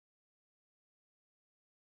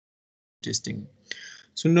Testing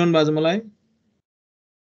सुन्नुहुन्न बाजु मलाई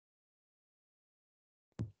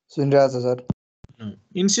सुनिरहेछ sir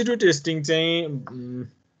in CITU testing चाहिँ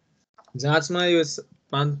जाँचमा यो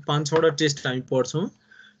 5 वटा टेस्ट हामी पढ्छौं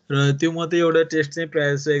र त्यो मात्रै एउटा टेस्ट चाहिँ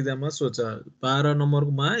प्राय जसो एक्जाममा सोध्छ 12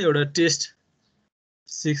 नम्बरमा एउटा टेस्ट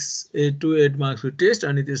 6 to 8 मार्क्सको टेस्ट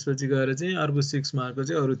अनि त्यसपछि गएर चाहिँ अर्को 6 मार्क्सको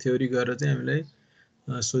चाहिँ अरु थ्योरी गरेर चाहिँ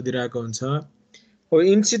हामीलाई सोधिरहेको हुन्छ अब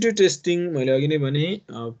इन सिटु टेस्टिङ मैले अघि नै भने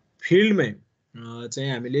फिल्डमै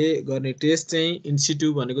चाहिँ हामीले गर्ने टेस्ट चाहिँ इन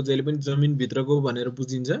सिटु भनेको जहिले पनि जमिन भित्रको भनेर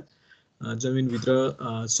बुझिन्छ जमिन भित्र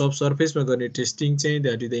सब सरफेसमा गर्ने टेस्टिङ चाहिँ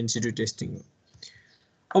that is the in CITU testing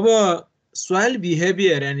अब सोइल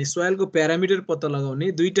बिहेभियर अनि सोइलको प्यारामिटर पत्ता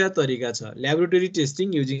लगाउने दुईटा तरिका छ laboratory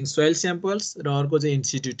testing using soil samples र अर्को चाहिँ इन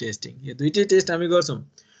सिटु टेस्टिङ यो दुईटै टेस्ट हामी गर्छौं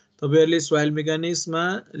तपाईहरुले सोइल मेकानिक्समा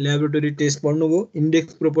ल्याबोरेटरी टेस्ट पढ्नुभयो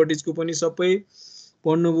इन्डेक्स प्रोपर्टिजको पनि सबै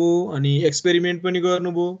पढ्नुभयो अनि एक्सपेरिमेन्ट पनि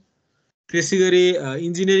गर्नुभयो त्यसैगरी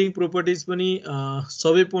इन्जिनियरिङ प्रोपर्टिज पनि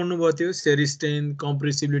सबै पढ्नुभयो थियो सेरिस्टेन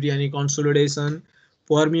कम्प्रेसिबिलिटी अनि consolidation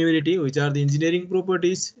permeability which are the engineering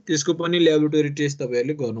properties त्यसको पनि ल्याबोरेटरी टेस्ट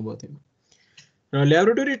तपाईहरुले गर्नुभयो थियो र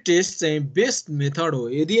ल्याबोरेटरी टेस्ट चाहिँ बेस्ट मेथड हो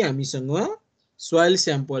यदि हामीसँग सोइल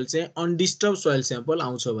स्याम्पल चाहिँ अनडिस्टर्ब सोइल स्याम्पल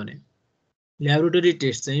आउँछ भने ल्याबोरेटरी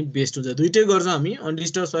टेस्ट चाहिँ बेस्ट हुन्छ दुईटै गर्छौं हामी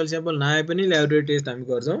अनडिस्टर्ब सोइल स्याम्पल नआए पनि ल्याबोरेटरी टेस्ट हामी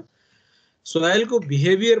गर्छौं सोइलको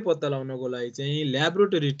बिहेभियर पत्ता लगाउनको लागि चाहिँ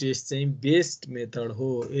ल्याबोरेटरी टेस्ट चाहिँ बेस्ट मेथड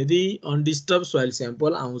हो यदि अनडिस्टर्ब सोइल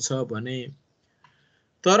स्याम्पल आउँछ भने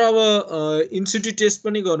तर अब इन सिटु टेस्ट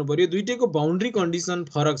पनि गर्नु पर्यो दुईटैको बाउन्ड्री कन्डिसन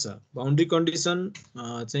फरक छ बाउन्ड्री कन्डिसन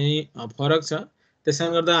चाहिँ फरक छ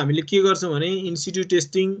त्यसैले गर्दा हामीले के गर्छौं भने इन सिटु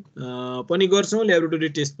टेस्टिङ पनि गर्छौं ल्याबोरेटरी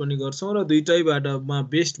टेस्ट पनि गर्छौं र दुईटैबाटमा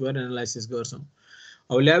बेस्ट भएर एनालाइसिस गर्छौं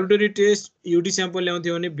अब ल्याबोरेटरी टेस्ट युटी स्याम्पल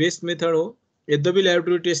ल्याउँथ्यो भने बेस्ट मेथड हो यद्यपि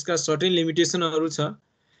ल्याबोरेटरी टेस्टका सर्टेन लिमिटेसनहरु छ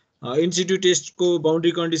इन सिटु टेस्टको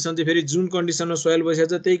बाउन्ड्री कन्डिसन चाहिँ फेरि जुन कन्डिसनमा सोइल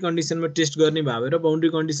बसेको छ त्यही कन्डिसनमा टेस्ट गर्ने भएर बाउन्ड्री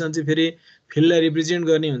कन्डिसन चाहिँ फेरि फिल्डलाई रिप्रेजेन्ट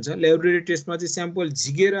गर्ने हुन्छ ल्याबोरेटरी टेस्टमा चाहिँ स्याम्पल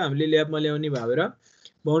झिकेर हामीले ल्याबमा ल्याउने भएर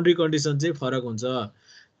बाउन्ड्री कन्डिसन चाहिँ फरक हुन्छ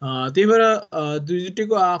त्यही भएर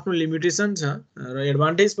दुईटैको आफ्नो लिमिटेसन छ र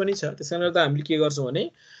एडभान्टेज पनि छ त्यसैले गर्दा हामीले के गर्छौं भने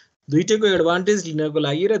दुईटैको एडभान्टेज लिनको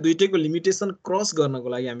लागि र दुईटैको लिमिटेसन क्रस गर्नको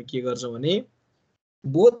लागि हामी के गर्छौं भने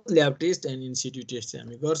both lab test and in CITU test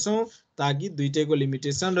हामी गर्छौं ताकि दुईटैको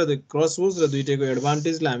लिमिटेसन र क्रस होस् र दुईटैको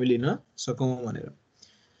एडभान्टेजलाई हामी लिन सकौं भनेर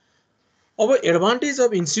अब advantage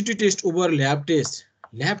of in CITU test over lab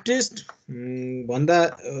test भन्दा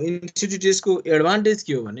इन सिटु टेस्टको एडभान्टेज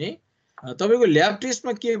के हो भने तपाईको ल्याब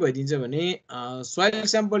टेस्टमा के भइदिन्छ भने सोइल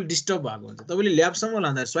स्याम्पल डिस्टर्ब भएको हुन्छ तपाईले ल्याबसम्म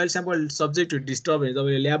लाँदा soil sample subject to disturb भने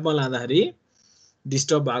तपाईले ल्याबमा लाँदाखेरि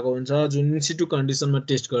डिस्टर्ब भएको हुन्छ जुन इन सिटु कन्डिसनमा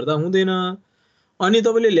टेस्ट गर्दा हुँदैन अनि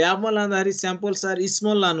तपाईले ल्याबमा लाँदाखेरि स्याम्पल्स आर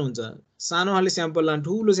स्मल लानुहुन्छ सानो खाले स्याम्पल लान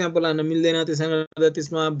ठूलो स्याम्पल लान मिल्दैन त्यसैले गर्दा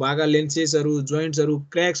त्यसमा भागा लेन्सेसहरु जोइन्ट्सहरु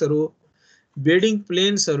क्र्याक्सहरु बेडिङ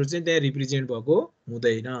प्लेन्सहरु चाहिँ त्यहाँ रिप्रेजेन्ट भएको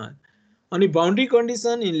हुँदैन अनि boundary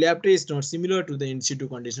condition in lab test not similar to the in CITU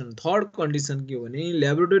condition third condition के हो भने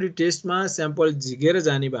ल्याबोरेटरी टेस्टमा स्याम्पल झिकेर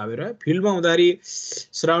जाने भएर फिल्डमा हुँदाखेरि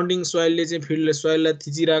सराउन्डिङ सोइलले चाहिँ फिल्ड सोइललाई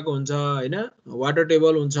थिचिरहेको हुन्छ हैन वाटर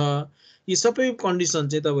टेबल हुन्छ यी सबै कन्डिसन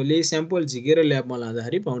चाहिँ तपाईले स्याम्पल झिकेर ल्याबमा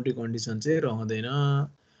लाँदाखेरि बाउन्ड्री कन्डिसन चाहिँ रहँदैन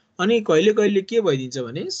अनि कहिले कहिले के भइदिन्छ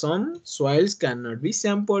भने some soils can not be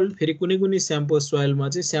sample फेरि कुनै कुनै स्याम्पल सोइलमा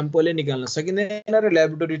चाहिँ स्याम्पलै निकाल्न सकिँदैन र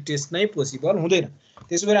ल्याबोरेटरी टेस्ट नै पोसिबल हुँदैन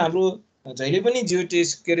त्यसैले हाम्रो जहिले पनि जियो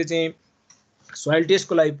टेस्ट के रे चाहिँ सोइल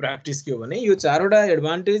टेस्टको लागि प्र्याक्टिस के हो भने यो चारवटा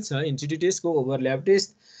एडभान्टेज छ in CITU टेस्टको over lab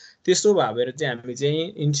test त्यसो भएर चाहिँ हामी चाहिँ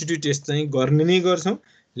इन सिटु टेस्ट चाहिँ गर्ने नै गर्छौं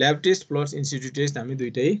lab test plus in CITU test हामी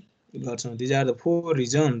दुईटै गर्छौं these are the four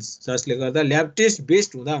reasons जसले गर्दा ल्याब टेस्ट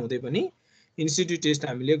बेस्ट हुँदा हुँदै पनि इन सिटु टेस्ट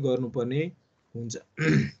हामीले गर्नुपर्ने हुन्छ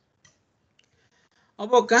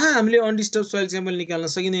अब कहाँ हामीले अनडिस्टर्ब सोइल स्याम्पल निकाल्न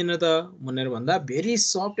सकिँदैन त भनेर भन्दा very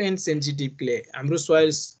soft and sensitive clay हाम्रो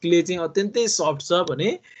सोइल क्ले चाहिँ अत्यन्तै सफ्ट छ भने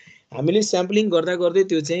हामीले स्याम्पलिङ गर्दा गर्दै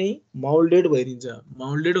त्यो चाहिँ माउल्डेड भइदिन्छ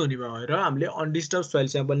माउल्डेड हुने भएर हामीले अनडिस्टर्ब सोइल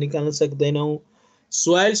स्याम्पल निकाल्न सक्दैनौं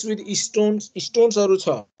सोइल्स विथ स्टोन्सहरु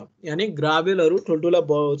छ यानी ग्राभेलहरु ठुलठुला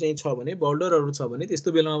चाहिँ छ भने बोल्डरहरु छ भने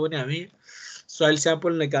त्यस्तो बेलामा पनि हामी सोइल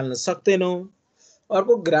स्याम्पल निकाल्न सक्दैनौं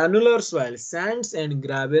अर्को granular soil स्यान्ड्स and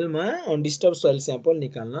ग्राभेलमा undisturbed soil sample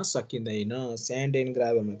निकाल्न सकिँदैन स्यान्ड एन्ड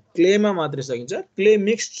ग्राभेलमा क्लेमा मात्रै सकिन्छ क्ले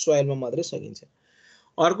मिक्स्ड सोइलमा मात्रै सकिन्छ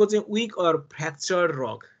अर्को चाहिँ वीक अर फ्र्याक्चर्ड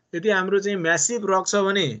रक यदि हाम्रो चाहिँ म्यासिभ रक छ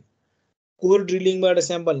भने कोर ड्रिलिङबाट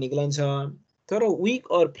स्याम्पल निकालिन्छ तर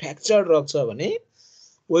वीक अर फ्र्याक्चर्ड रक छ भने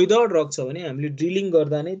विदाउट रक छ भने हामीले ड्रिलिङ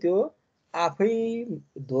गर्दा नै त्यो आफै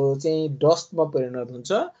चाहिँ डस्टमा परिणत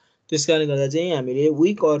हुन्छ त्यसकारणले गर्दा चाहिँ हामीले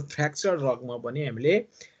वीक अर फ्र्याक्चर्ड रकमा पनि हामीले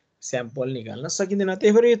स्याम्पल निकाल्न सकिँदैन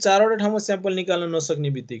त्यही भएर यो चारवटा ठाउँमा स्याम्पल निकाल्न नसक्ने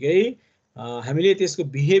बित्तिकै हामीले त्यसको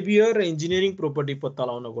बिहेभियर र इन्जिनियरिङ प्रोपर्टी पत्ता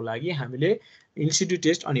लगाउनको लागि हामीले इन्सिट्यु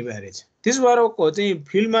टेस्ट अनिवार्य छ। त्यसो भएर चाहिँ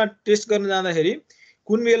फिल्डमा टेस्ट गर्न जाँदाखेरि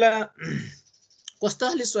कुन बेला कस्तो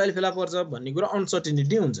खाले सोइल फेला पर्छ भन्ने कुरा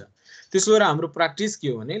अनसर्टेनिटी हुन्छ। त्यसो भएर हाम्रो प्र्याक्टिस के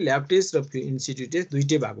हो भने ल्याब टेस्ट र इन्सिट्यु टेस्ट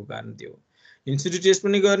दुईटै भएको कारण त्यो हो। इन्सिट्यु टेस्ट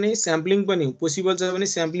पनि गर्ने, स्याम्पलिङ पनि पोसिबल छ भने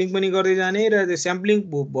स्याम्पलिङ पनि गर्दै जाने, र त्यो स्याम्पलिङ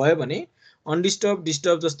भयो भने अनडिस्टर्ब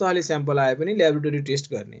डिस्टर्ब जस्तो खाले स्याम्पल आए पनि ल्याबोरेटरी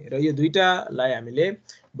टेस्ट गर्ने, र यो दुईटालाई हामीले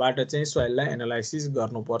बाट चाहिँ सोइललाई एनालाइसिस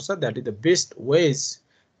गर्नुपर्छ। That is the best ways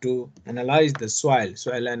to analyse the soil.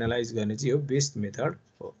 सोइललाई analyse गर्ने चाहिँ यो बेस्ट मेथड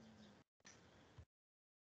हो।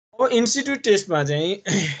 अब इन्सिट्यु टेस्टमा चाहिँ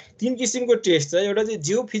 3 किसिमको टेस्ट छ। एउटा चाहिँ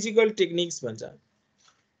जियो फिजिकल टेक्निक्स भन्छ।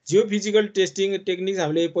 जियो फिजिकल टेस्टिङ टेक्निक्स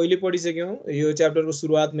हामीले पहिले पढिसक्यौँ यो च्याप्टरको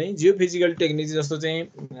सुरुवातमै। जियो फिजिकल टेक्निक्स जस्तो चाहिँ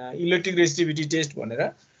इलेक्ट्रिक रेजिस्टिभिटी टेस्ट भनेर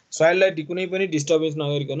सोइललाई कुनै पनि डिस्टर्बेन्स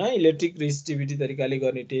नगरिकन इलेक्ट्रिक रेजिस्टिभिटी तरिकाले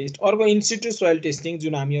गर्ने टेस्ट। अर्को इन्सिट्यु सोइल टेस्टिङ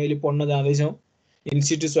जुन हामी अहिले पढ्न जाँदैछौँ।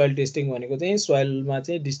 इन्सिट्यु सोइल टेस्टिङ भनेको चाहिँ सोइलमा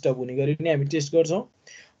चाहिँ डिस्टर्ब हुने गरी नै हामी टेस्ट गर्छौँ।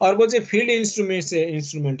 अर्को चाहिँ फिल्ड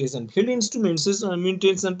इन्स्ट्रुमेन्टेसन। फिल्ड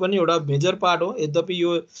इन्स्ट्रुमेन्टेसन पनि एउटा मेजर पार्ट हो। यद्यपि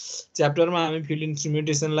यो च्याप्टरमा हामी फिल्ड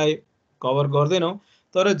इन्स्ट्रुमेन्टेसनलाई कभर गर्दैनौँ,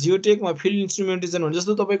 तर जियोटेकमा फिल्ड इन्स्ट्रुमेन्टेसन भने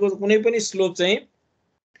जस्तो तपाईँको कुनै पनि स्लोप चाहिँ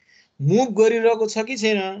मुभ गरिरहेको छ कि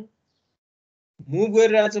छैन, मुभ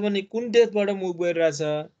गरिरहेछ भने कुन डेप्थबाट मुभ गरिरहेछ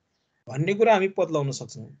भन्ने कुरा हामी पत्लाउन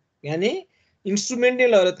सक्छौँ। यानि इन्स्ट्रुमेन्टले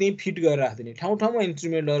लगेर त्यहीँ फिट गरेर राखिदिने, ठाउँ ठाउँमा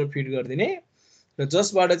इन्स्ट्रुमेन्ट लगेर फिट गरिदिने, र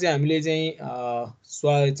जसबाट चाहिँ हामीले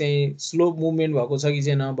चाहिँ स्लोप मुभमेन्ट भएको छ कि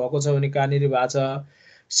छैन, भएको छ भने कहाँनिर भएको छ।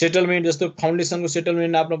 सेटलमेन्ट जस्तो फाउन्डेसनको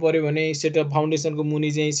सेटलमेन्ट नाप्नु पर्यो भने फाउन्डेसनको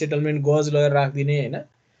मुनि चाहिँ सेटलमेन्ट गज लगेर राखिदिने होइन,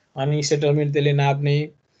 अनि सेटलमेन्ट त्यसले नाप्ने।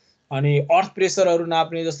 अनि अर्थ प्रेसरहरू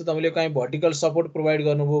नाप्ने, जस्तो तपाईँले कहीँ भर्टिकल सपोर्ट प्रोभाइड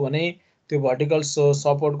गर्नुभयो भने त्यो भर्टिकल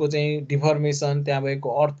सपोर्टको चाहिँ डिफर्मेसन, त्यहाँ भएको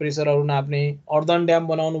अर्थ प्रेसरहरू नाप्ने। अर्दन ड्याम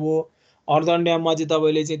बनाउनु भयो, अर्दन ड्याममा चाहिँ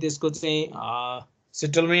तपाईँले चाहिँ त्यसको चाहिँ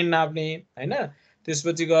सेटलमेन्ट नाप्ने होइन।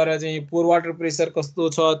 त्यसपछि गएर चाहिँ पोर वाटर प्रेसर कस्तो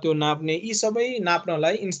छ त्यो नाप्ने। यी सबै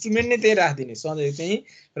नाप्नलाई इन्स्ट्रुमेन्ट नै त्यही राखिदिने सधैँ चाहिँ,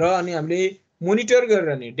 र अनि हामीले मोनिटर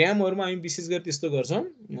गरिरहने। ड्यामहरूमा हामी विशेष गरी त्यस्तो गर्छौँ,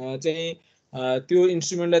 चाहिँ त्यो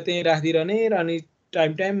इन्स्ट्रुमेन्टलाई त्यहीँ राखिदिरहने र अनि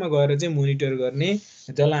टाइममा गएर चाहिँ मोनिटर गर्ने,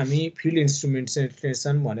 जसलाई हामी फिल्ड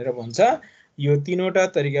इन्स्ट्रुमेन्टेसन भनेर भन्छ। यो 3वटा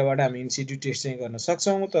तरिकाबाट हामी इन्सिट्यु टेस्टिङ गर्न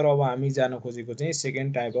सक्छौँ, तर अब हामी जान खोजेको चाहिँ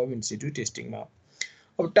सेकेन्ड टाइप अफ इन्सिट्यु टेस्टिङमा।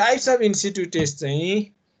 अब टाइप्स अफ इन्सिट्यु टेस्ट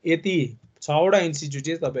चाहिँ यति 6वटा इन्सिट्यु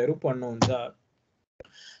टेस्ट तपाईँहरू पढ्नुहुन्छ।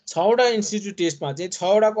 6वटा इन्सिट्यु टेस्टमा चाहिँ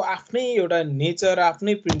 6वटाको आफ्नै एउटा नेचर,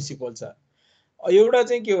 आफ्नै प्रिन्सिपल छ। एउटा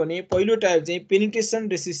चाहिँ के हो भने पहिलो टाइप चाहिँ पेनिट्रेसन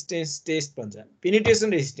रेसिस्टेन्स टेस्ट भन्छ।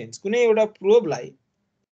 पेनिट्रेसन रेसिस्टेन्स कुनै एउटा प्रोबलाई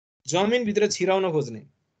जमिनभित्र छिराउन खोज्ने,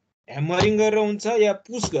 ह्यामरिङ गरेर हुन्छ या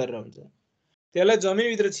पुस गरेर हुन्छ, त्यसलाई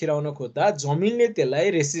जमिनभित्र छिराउन खोज्दा जमिनले त्यसलाई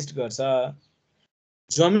रेसिस्ट गर्छ।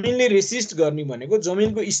 जमिनले रेसिस्ट गर्ने भनेको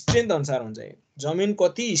जमिनको स्ट्रेन्थ अनुसार हुन्छ। जमिन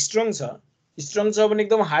कति स्ट्रङ छ भने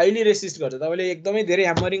एकदम हाइली रेसिस्ट गर्छ, तपाईँले एकदमै धेरै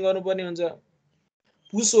ह्यामरिङ गर्नुपर्ने हुन्छ।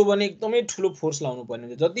 पुस हो भने एकदमै ठुलो फोर्स लाउनु पर्ने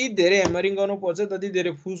हुन्छ। जति धेरै ह्यामरिङ गर्नुपर्छ त्यति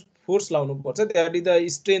धेरै फोर्स लाउनुपर्छ। That is the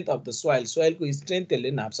strength of the soil. सोइलको strength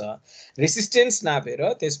त्यसले नाप्छ। रेसिस्टेन्स नापेर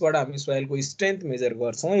त्यसबाट हामी सोइलको स्ट्रेन्थ मेजर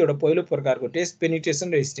गर्छौँ। एउटा पहिलो प्रकारको टेस्ट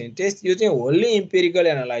पेनिट्रेसन रेसिस्टेन्स टेस्ट। यो चाहिँ होल्ली इम्पेरिकल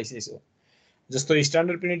एनालाइसिस हो। जस्तो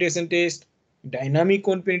standard penetration test, dynamic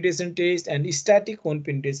cone penetration test and static cone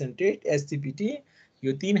penetration test, एससीपीटी।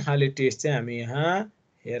 यो 3 खाले टेस्ट चाहिँ हामी यहाँ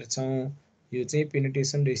हेर्छौँ। यो चाहिँ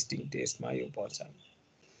पेनिट्रेसन रेसिस्टिङ टेस्टमा यो पर्छ।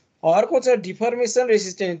 अर्को छ डिफर्मेसन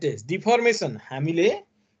रेसिस्टेन्स टेस्ट। डिफर्मेसन हामीले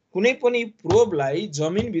कुनै पनि प्रोबलाई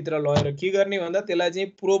जमिनभित्र लगेर के गर्ने भन्दा त्यसलाई चाहिँ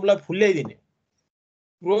प्रोबलाई फुल्याइदिने।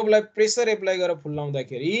 प्रोबलाई प्रेसर एप्लाई गरेर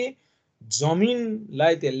फुल्याउँदाखेरि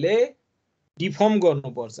जमिनलाई त्यसले डिफर्म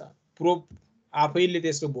गर्नुपर्छ। प्रोब आफैले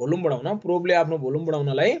त्यसको भोल्युम बढाउन, प्रोबले आफ्नो भोल्युम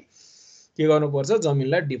बढाउनलाई के गर्नुपर्छ,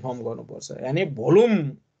 जमिनलाई डिफर्म गर्नुपर्छ। यानी भोल्युम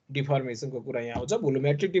डिफर्मेसनको कुरा यहाँ आउँछ।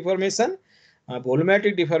 भोल्युमेट्रिक डिफर्मेसन।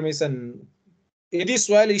 भोल्युमेट्रिक डिफर्मेसन यदि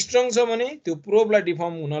सोइल स्ट्रङ छ भने त्यो प्रोबलाई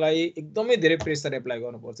डिफर्म हुनलाई एकदमै धेरै प्रेसर एप्लाई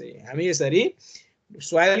गर्नुपर्छ। हामी यसरी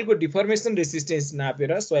सोइलको डिफर्मेसन रेसिस्टेन्स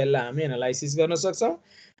नापेर सोइललाई हामी एनालाइसिस गर्न सक्छौँ।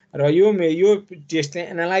 र यो टेस्ट चाहिँ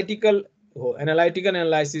एनालाइटिकल हो। एनालाइटिकल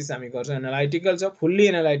एनालाइसिस हामी गर्छौँ। एनालाइटिकल छ, फुल्ली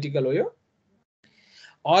एनालाइटिकल हो यो।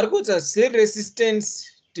 अर्को छ सेल रेसिस्टेन्स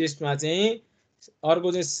टेस्टमा चाहिँ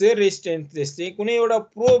अर्को चाहिँ सेल रेसिस्टेन्स टेस्ट चाहिँ कुनै एउटा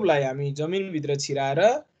प्रोबलाई हामी जमिनभित्र छिराएर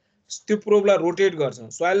त्यो प्रोबलाई रोटेट गर्छौँ,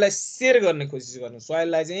 सोइललाई सेयर गर्ने कोसिस गर्छौँ,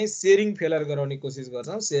 सोइललाई चाहिँ सेयरिङ फेलर गराउने कोसिस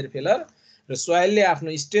गर्छौँ, सेयर फेलर। र सोइलले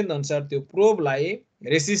आफ्नो स्ट्रेन्थ अनुसार त्यो प्रोबलाई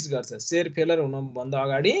रेसिस्ट गर्छ। सेयर फेलर हुनुभन्दा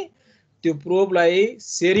अगाडि त्यो प्रोबलाई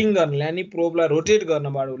सेयरिङ गर्नलाई अनि प्रोबलाई रोटेट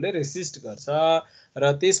गर्नबाट उसले रेसिस्ट गर्छ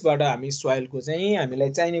र त्यसबाट हामी सोइलको चाहिँ हामीलाई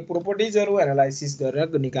चाहिने प्रोपर्टिजहरू एनालाइसिस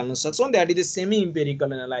गरेर निकाल्न सक्छौँ। That is the semi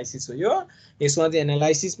empirical analysis हो यो। यसमा चाहिँ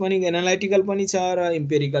एनालाइसिस पनि एनालाइटिकल पनि छ र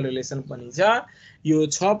इम्पेरिकल रिलेसन पनि छ। यो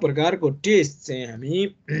 6 प्रकारको टेस्ट चाहिँ हामी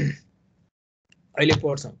अहिले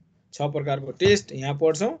पढ्छौँ। 6 प्रकारको टेस्ट यहाँ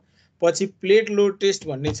पढ्छौँ। पछि प्लेट लोड टेस्ट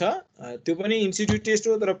भन्ने छ, त्यो पनि इन्स्टिट्युट टेस्ट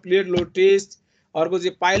हो तर प्लेट लोड टेस्ट। अर्को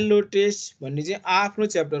चाहिँ पाइल लोड टेस्ट भन्ने चाहिँ आफ्नो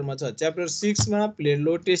च्याप्टरमा छ। च्याप्टर 6 मा प्लेट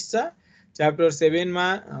लोड टेस्ट छ, च्याप्टर 7 मा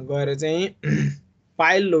गएर चाहिँ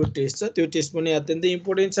पाइल लोड टेस्ट छ। त्यो टेस्ट पनि अत्यन्तै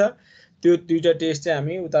इम्पोर्टेन्ट छ। त्यो दुईटा टेस्ट चाहिँ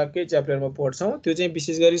हामी उताकै च्याप्टरमा पढ्छौँ। त्यो चाहिँ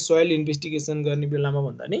विशेष गरी सोइल इन्भेस्टिगेसन गर्ने बेलामा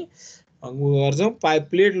भन्दा नि गर्छौँ।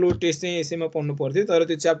 प्लेट लोड टेस्ट चाहिँ यसैमा पढ्नु पर्थ्यो तर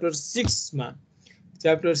त्यो च्याप्टर 6 मा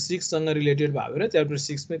च्याप्टर 6 सँग रिलेटेड भएर च्याप्टर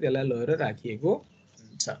 6 मै त्यसलाई लगेर राखिएको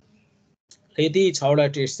छ। यति 6 वटा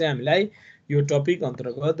टेस्ट चाहिँ हामीलाई यो टपिक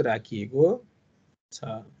अन्तर्गत राखिएको छ।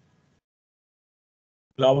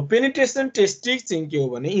 ल अब पेनिट्रेसन टेस्टिङ चाहिँ के हो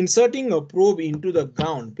भने इन्सर्टिङ a probe into the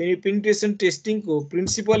ground. Penetration टेस्टिङको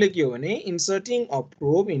principal के हो भने इन्सर्टिङ a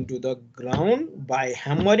probe into the ground by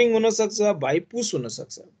ह्यामरिङ हुन सक्छ, बाई पुस हुन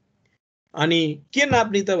सक्छ। अनि के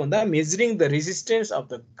नाप्ने त भन्दा measuring the resistance of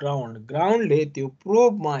the ground. ग्राउन्डले त्यो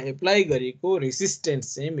प्रोबमा एप्लाई गरेको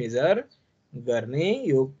रेजिस्टेन्स चाहिँ मेजर गर्ने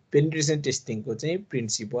यो पेनिट्रेसन टेस्टिङको चाहिँ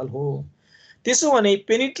प्रिन्सिपल हो। त्यसो भने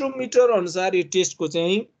पेनिट्रोमिटर अनुसार यो टेस्टको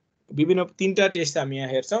चाहिँ विभिन्न 3टा टेस्ट हामी यहाँ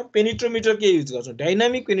हेर्छौँ। पेनिट्रोमिटर के युज गर्छौँ?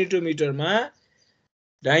 डाइनामिक पेनिट्रोमिटरमा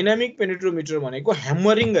डाइनामिक पेनिट्रोमिटर भनेको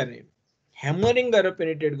ह्यामरिङ गर्ने, ह्यामरिङ गरेर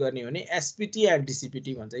पेनिट्रेट गर्ने भने एसपिटी एन्ड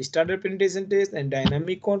डिसिपिटी भन्छ, standard penetration test and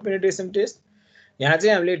dynamic cone penetration test. यहाँ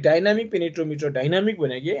चाहिँ हामीले डाइनामिक पेनिट्रोमिटर, डाइनामिक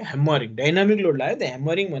भनेको ह्यामरिङ, डाइनामिक लोड लाग्यो त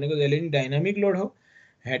ह्यामरिङ भनेको जहिले पनि डाइनामिक लोड हो।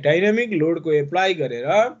 डाइनामिक लोडको एप्लाई गरेर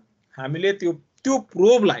हामीले त्यो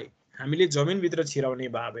प्रोबलाई हामीले जमिनभित्र छिराउने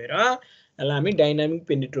भएर यसलाई हामी डाइनामिक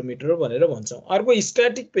पेनिट्रोमिटर भनेर भन्छौँ। अर्को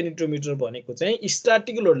स्ट्याटिक पेनिट्रोमिटर भनेको चाहिँ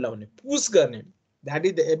स्ट्याटिक लोड लगाउने, पुस गर्ने, that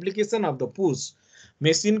is the application of the पुस।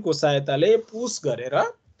 मेसिनको सहायताले पुस गरेर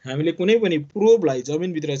हामीले कुनै पनि प्रोबलाई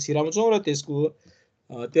जमिनभित्र छिराउँछौँ र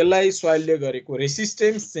त्यसलाई सोइलले गरेको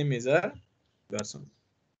रेसिस्टेन्स चाहिँ मेजर गर्छौँ।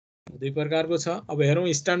 2 प्रकारको छ। अब हेरौँ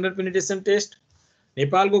स्ट्यान्डर्ड पेनिट्रेसन टेस्ट।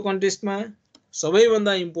 नेपालको कन्टेस्टमा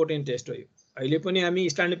सबैभन्दा इम्पोर्टेन्ट टेस्ट हो यो। अहिले पनि हामी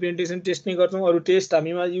स्ट्यान्डर्ड पेनिट्रेसन टेस्ट नै गर्छौँ, अरू टेस्ट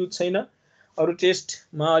हामीमा युज छैन। अरू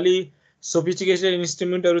टेस्टमा अलि सोफिस्टिकेटेड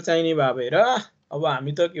इन्स्ट्रुमेन्टहरू चाहिने भएर अब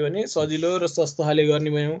हामी त के भने सजिलो र सस्तो खाले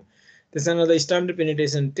गर्ने भयौँ। त्यसैले गर्दा स्ट्यान्डर्ड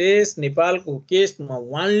पेनिट्रेसन टेस्ट नेपालको केसमा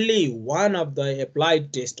only one of the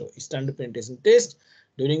applied test हो, standard penetration test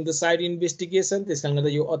during the site investigation. त्यसकारण गर्दा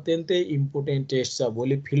यो अत्यन्तै इम्पोर्टेन्ट टेस्ट छ।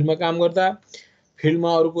 भोलि फिल्डमा काम गर्दा,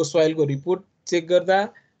 फिल्डमा अरूको सोइलको रिपोर्ट चेक गर्दा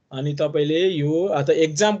अनि तपाईँले यो अथवा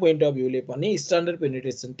एक्जाम पोइन्ट अफ भ्यूले पनि स्ट्यान्डर्ड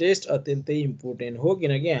पेनिट्रेसन टेस्ट अत्यन्तै इम्पोर्टेन्ट हो,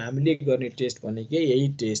 किनकि हामीले गर्ने टेस्ट भनेकै यही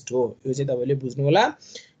टेस्ट हो। यो चाहिँ तपाईँले बुझ्नु होला।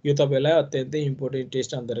 यो तपाईँलाई अत्यन्तै इम्पोर्टेन्ट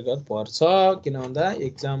टेस्ट अन्तर्गत पर्छ। किन भन्दा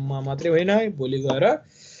एक्जाममा मात्रै होइन, भोलि गएर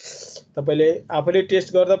तपाईँले आफूले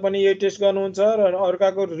टेस्ट गर्दा पनि यही टेस्ट गर्नुहुन्छ र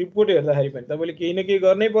अर्काको रिपोर्ट हेर्दाखेरि पनि तपाईँले केही न केही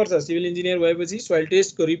गर्नै पर्छ। सिभिल इन्जिनियर भएपछि सोइल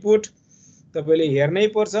टेस्टको रिपोर्ट तपाईँले हेर्नै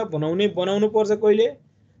पर्छ, बनाउनु पर्छ। कहिले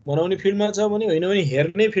बनाउने फिल्डमा छ भने, होइन भने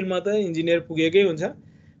हेर्ने फिल्डमा त इन्जिनियर पुगेकै हुन्छ।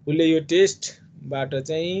 उसले यो टेस्टबाट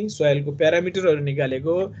चाहिँ सोइलको प्यारामिटरहरू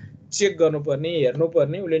निकालेको चेक गर्नुपर्ने,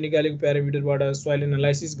 हेर्नुपर्ने, उसले निकालेको प्यारामिटरबाट सोइल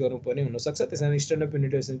एनालाइसिस गर्नुपर्ने हुनसक्छ। त्यसैले standard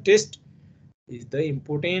penetration test is the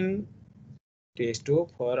important test हो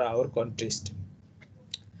फर आवर कन्टेस्ट।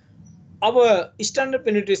 अब स्ट्यान्डर्ड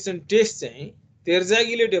पेनिट्रेसन टेस्ट चाहिँ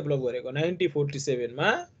तेर्जागीले डेभलप गरेको 1947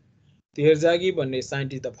 मा। तेर्जागी भन्ने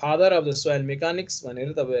scientist the father of the soil mechanics भनेर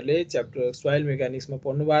तपाईँहरूले च्याप्टर सोइल मेकानिक्समा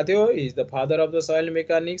पढ्नु भएको थियो। Is the father of the soil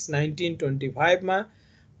mechanics. 1925 मा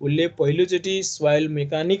उसले पहिलोचोटि सोइल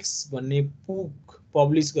मेकानिक्स भन्ने बुक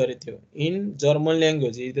पब्लिस गरेको थियो in German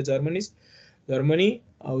language. Is the Germany.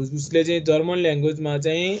 उसले चाहिँ जर्मन ल्याङ्ग्वेजमा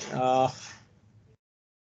चाहिँ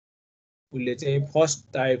उसले चाहिँ फर्स्ट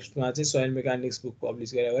टाइप्समा चाहिँ सोइल मेकानिक्स बुक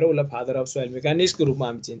पब्लिस गरेर उसलाई फादर अफ सोइल मेकानिक्सको रूपमा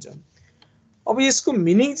हामी चिन्छौँ। अब यसको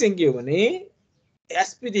मिनिङ चाहिँ के हो भने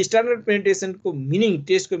एसपी स्ट्यान्डर्ड पेनिट्रेसनको मिनिङ,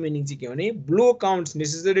 टेस्टको मिनिङ चाहिँ के हो भने blow counts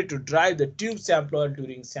necessary to drive the tube स्याम्पलर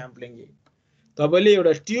during sampling. तपाईँले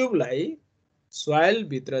एउटा ट्युबलाई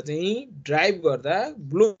सोइलभित्र चाहिँ ड्राइभ गर्दा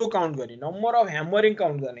ब्लो काउन्ट गर्ने, नम्बर अफ ह्यामरिङ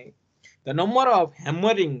काउन्ट गर्ने। The number of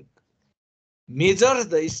ह्यामरिङ measures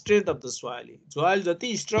the strength of the soil. Soil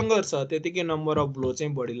जति स्ट्रङ्गर छ त्यतिकै नम्बर अफ ब्लो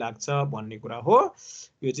चाहिँ बढी लाग्छ भन्ने कुरा हो।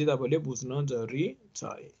 यो चाहिँ तपाईँले बुझ्न जरुरी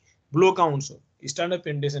छ। ब्लो काउन्ट्स हो स्ट्यान्डर्ड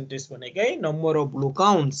पेनिट्रेसन टेस्ट भनेकै नम्बर अफ ब्लो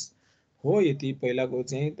काउन्ट्स हो। यति पहिलाको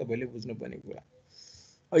चाहिँ तपाईँले बुझ्नुपर्ने कुरा।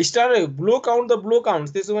 Start blow count the blow count,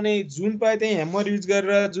 त्यसो भने जुन पाए त्यही ह्यामर युज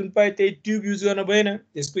गरेर जुन पाए त्यही ट्युब युज गर्न भएन।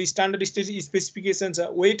 त्यसको स्ट्यान्डर्ड स्पेसिफिकेसन छ।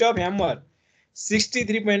 वेट अफ ह्यामर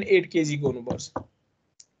 63.8 kg को हुनुपर्छ।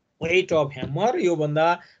 वेट अफ ह्यामर योभन्दा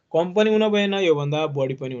कम पनि हुन भएन, योभन्दा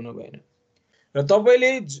बढी पनि हुन भएन। र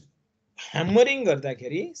तपाईँले ह्यामरिङ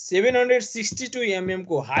गर्दाखेरि 762 mm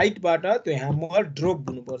को हाइटबाट त्यो ह्यामर ड्रप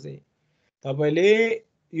हुनुपर्छ। तपाईँले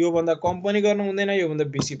योभन्दा कम पनि गर्नु हुँदैन, योभन्दा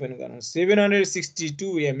बेसी पनि गर्नु।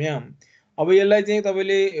 762 mm। अब यसलाई चाहिँ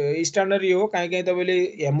तपाईँले स्ट्यान्डर्ड यो हो, कहीँ तपाईँले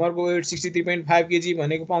ह्यामरको वेट 63.5 kg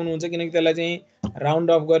भनेको पाउनुहुन्छ, किनकि त्यसलाई चाहिँ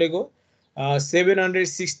राउन्ड अफ गरेको।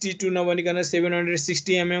 762 नभनिकन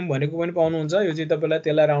 760 mm भनेको पनि पाउनुहुन्छ, यो चाहिँ तपाईँलाई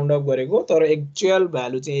त्यसलाई राउन्ड अफ गरेको। तर एक्चुअल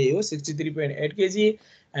भ्यालु चाहिँ यही हो, 63.8 kg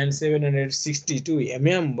एन्ड 762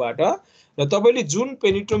 mm बाट। र तपाईँले जुन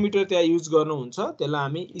पेनिट्रोमिटर त्यहाँ युज गर्नुहुन्छ त्यसलाई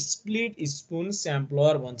हामी स्प्लिट स्पुन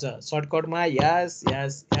स्याम्पलर भन्छ, सर्टकटमा यास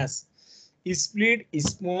यास यास, स्प्लिट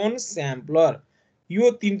स्पुन स्याम्पलर।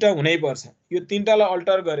 यो तीनटा हुनै पर्छ। यो तीनटालाई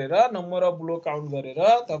अल्टर गरेर नम्बर अफ ब्लो काउन्ट गरेर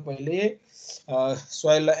तपाईँले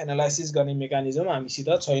सोइललाई एनालाइसिस गर्ने मेकानिजम हामीसित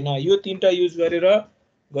छैन। यो तीनटा युज गरेर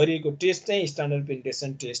गरिएको टेस्ट चाहिँ स्ट्यान्डर्ड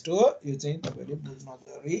पेनिट्रेसन टेस्ट हो। यो चाहिँ तपाईँले बुझ्न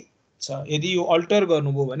जरुरी छ। यदि यो अल्टर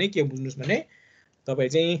गर्नुभयो भने के बुझ्नुस् भने तपाईँ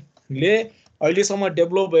चाहिँ ले अहिलेसम्म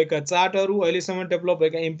डेभलप भएका चार्टहरू, अहिलेसम्म डेभलप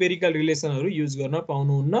भएका इम्पेरिकल रिलेसनहरू युज गर्न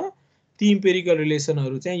पाउनुहुन्न। ती इम्पेरिकल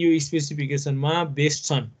रिलेसनहरू चाहिँ यो स्पेसिफिकेसनमा बेस्ड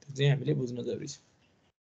छन्, त्यो चाहिँ हामीले बुझ्न जरुरी छ।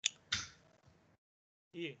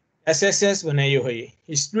 एसएसएस भने यो हो,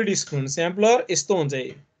 स्प्लिट स्पुन स्याम्पलर। यस्तो हुन्छ,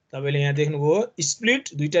 तपाईँले यहाँ देख्नुभयो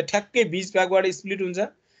स्प्लिट, दुईटा ठ्याक्कै बीच भागबाट स्प्लिट हुन्छ।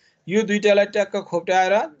 यो दुईटालाई ट्याक्क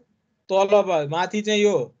खोप्टाएर तल माथि चाहिँ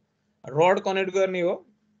यो रड कनेक्ट गर्ने हो।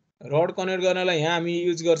 रड कनेक्ट गर्नलाई यहाँ हामी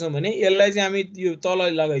युज गर्छौँ भने यसलाई चाहिँ हामी यो तल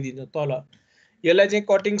लगाइदिन्छौँ, तल। यसलाई चाहिँ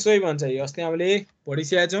कटिङ सोई भन्छ। यो अस्ति हामीले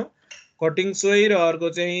पढिसकेका छौँ, कटिङ सोई। र अर्को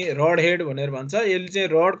चाहिँ रड हेड भनेर भन्छ। यसले चाहिँ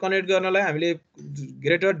रड कनेक्ट गर्नलाई हामीले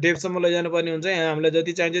ग्रेटर डेप्थसम्म लैजानु पर्ने हुन्छ। यहाँ हामीलाई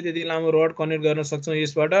जति चाहिन्छ त्यति लामो रड कनेक्ट गर्न सक्छौँ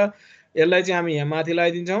यसबाट। यसलाई चाहिँ हामी यहाँ माथि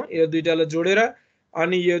लगाइदिन्छौँ, यो दुईटालाई जोडेर।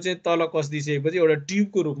 अनि यो चाहिँ तल कसिदिसकेपछि एउटा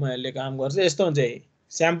ट्युबको रूपमा यसले काम गर्छ। यस्तो हुन्छ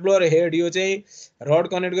स्याम्पलर हेड। यो चाहिँ रड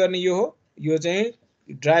कनेक्ट गर्ने यो हो। यो चाहिँ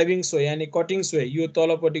ड्राइभिङ सोई यानी कटिङ सोई। यो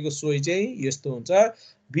तलपट्टिको सोई चाहिँ यस्तो हुन्छ।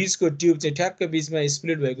 बीचको ट्युब चाहिँ ठ्याक्क बीचमा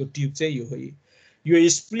स्प्लिट भएको ट्युब चाहिँ यो हो। यो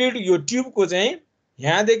स्प्लिट यो ट्युबको चाहिँ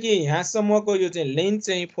यहाँदेखि यहाँसम्मको यो चाहिँ लेन्थ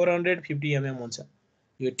चाहिँ 450 mm हुन्छ।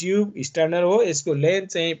 यो ट्युब स्ट्यान्डर्ड हो, यसको लेन्थ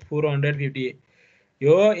चाहिँ 450।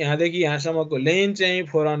 यो यहाँदेखि यहाँसम्मको लेन्थ चाहिँ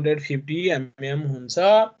 450 mm हुन्छ।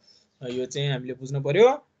 यो चाहिँ हामीले बुझ्नु पर्यो।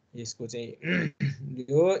 यसको चाहिँ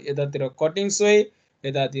यो यतातिर कटिङ सोई,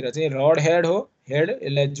 यतातिर चाहिँ रड हेड हो। हेड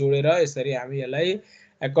यसलाई जोडेर यसरी हामी यसलाई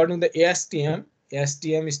अकर्डिङ द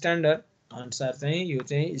एसटिएम स्ट्यान्डर्ड अनुसार चाहिँ यो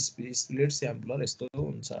चाहिँ स्प्लिट स्याम्पलर यस्तो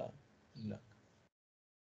हुन्छ।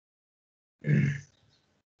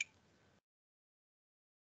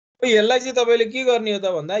 यसलाई चाहिँ तपाईँले के गर्ने हो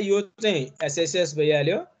त भन्दा यो चाहिँ एसएसएस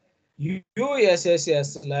भइहाल्यो। यो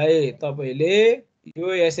एसएसएसलाई तपाईँले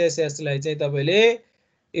चाहिँ तपाईँले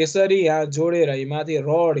यसरी यहाँ जोडेर माथि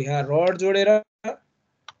रड, यहाँ रड जोडेर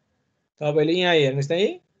तपाईँले यहाँ हेर्नुहोस्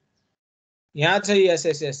है, यहाँ छ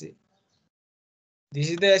SSS.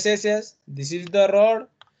 This is the SSS, this is the rod.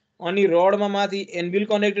 अनि रडमा माथि एनबिल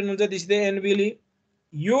कनेक्टेड हुन्छ, दिस इज द एनबिल।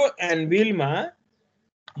 यो एनबिलमा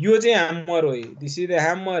यो चाहिँ ह्यामर हो, दिस इज द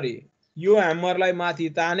ह्यामर। यो ह्यामरलाई माथि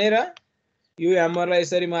तानेर, यो ह्यामरलाई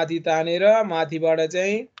यसरी माथि तानेर, माथिबाट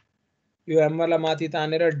चाहिँ यो ह्यामरलाई माथि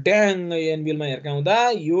तानेर ड्याङ एनबिलमा हिर्काउँदा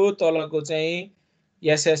यो तलको चाहिँ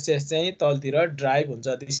एसएसएस चाहिँ तलतिर ड्राइभ हुन्छ।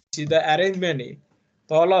 This is the arrangement.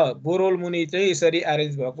 तल बोरोल मुनि चाहिँ यसरी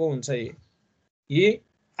एरेन्ज भएको हुन्छ। यी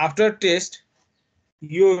आफ्टर टेस्ट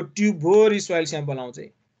यो ट्युब भोरी सोइल स्याम्पल आउँछ,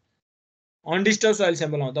 अनडिस्टर्ब सोइल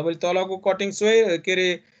स्याम्पल आउँछ। तपाईँले तलको कटिङ सोई के अरे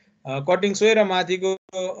कटिङ सोई र माथिको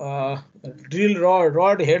ड्रिल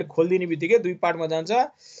रड हेड खोलिदिने बित्तिकै दुई पार्टमा जान्छ।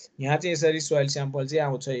 यहाँ चाहिँ यसरी सोइल स्याम्पल चाहिँ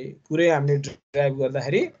आउँछ पुरै हामीले ड्राइभ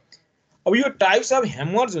गर्दाखेरि। अब यो टाइप्स अफ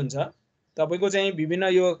ह्यामर्स हुन्छ तपाईँको चाहिँ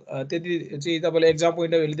विभिन्न। यो त्यति चाहिँ तपाईँले एक्जाम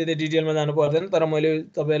पोइन्ट अफ भ्यूले त्यति डिटेलमा जानु पर्दैन, तर मैले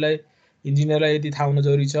तपाईँलाई इन्जिनियरलाई यति थाहा हुन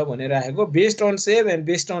जरुरी छ भनेर राखेको। Based on shape and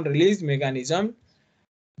based on release mechanism.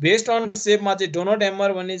 Based on सेपमा चाहिँ डोनट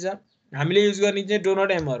ह्यामर भन्ने छ, हामीले युज गर्ने चाहिँ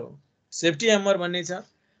डोनट ह्यामर हो। सेफ्टी ह्यामर भन्ने छ,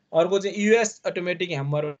 अर्को चाहिँ युएस अटोमेटिक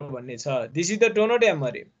ह्यामर भन्ने छ। This is the doughnut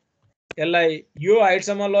hammer. यसलाई यो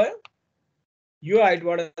हाइटसम्म लयो, यो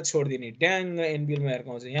हाइटबाट छोडिदिने, ड्याङ एनबिलमा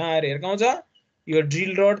हिर्काउँछ, यहाँ आएर हिर्काउँछ। यो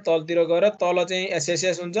ड्रिल रड तलतिर गएर तल चाहिँ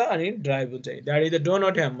एसएसएस हुन्छ अनि ड्राइभ हुन्छ। That is the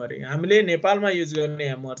doughnut hammer. हामीले नेपालमा युज गर्ने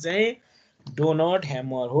ह्यामर चाहिँ डोनट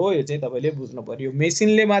ह्यामर हो। यो चाहिँ तपाईँले बुझ्नु पर्यो।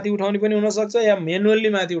 मेसिनले माथि उठाउने पनि हुनसक्छ या मेनुअल्ली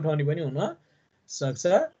माथि उठाउने पनि हुन सक्छ।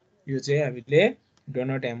 यो चाहिँ हामीले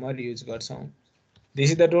डोनट ह्यामर युज गर्छौँ।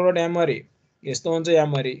 दिस इज द डोनट एमरी यस्तो हुन्छ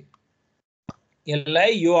एमरी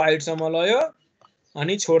यसलाई यो हाइटसम्म लयो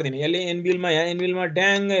अनि छोड्दिने यसले एनबिलमा यहाँ एनबिलमा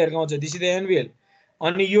ड्याङ्ग हिर्काउँछ दिस इज द एनबिल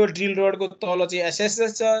अनि यो ड्रिल रोडको तल चाहिँ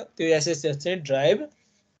एसएसएस छ त्यो एसएसएस चाहिँ ड्राइभ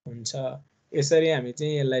हुन्छ यसरी हामी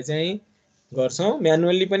चाहिँ यसलाई चाहिँ गर्छौं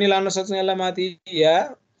म्यानुअली पनि लान सक्छौं यसलाई माथि या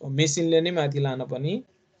मेसिनले नै माथि लान पनि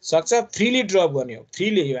सक्छ फ्रीली ड्रप गर्ने हो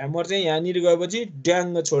फ्रीली यो ह्यामर चाहिँ यहाँनिर गएपछि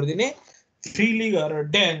ड्याङ्ग छोड्दिने फ्रीली गएर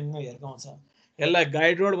ड्याङ्ग हिर्काउँछ यसलाई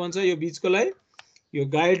गाइड रोड भन्छ यो बीचकोलाई यो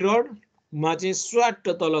गाइड रोड मा चाहिँ स्वाट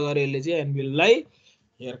तल गएर यसले चाहिँ एनबिललाई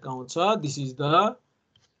हिर्काउँछ this is the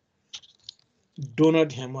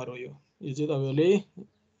doughnut hammer हो यो चाहिँ तपाईले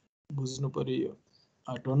बुझ्नु पर्यो यो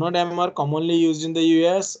doughnut hammer commonly used in the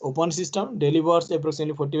US open system delivers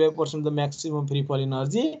approximately 45% the maximum free fall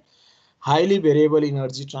energy highly variable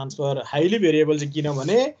energy transfer highly variable चाहिँ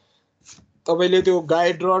किनभने तपाईले त्यो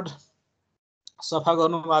गाइड रड सफा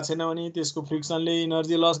गर्नु भएको छैन भने त्यसको फ्रिक्सनले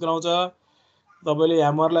एनर्जी लस गराउँछ तपाईले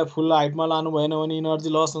ह्यामरलाई फुल हाइटमा लानु भएन भने एनर्जी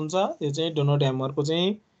लस हुन्छ यो चाहिँ डोनट ह्यामरको चाहिँ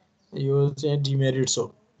यो चाहिँ डिमेरिट्स हो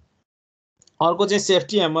अर्को चाहिँ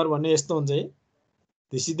सेफ्टी ह्यामर भन्ने यस्तो हुन्छ है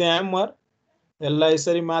दिस इज द ह्यामर यसलाई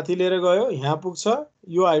यसरी माथि लिएर गयो यहाँ पुग्छ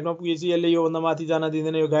यो हाइटमा पुगेपछि यसले यो भन्दा माथि जान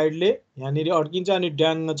दिँदैन यो गाइडले यहाँनिर अड्किन्छ अनि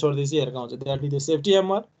ड्याङ्ग छोड्दैछ हिर्काउँछ that is the safety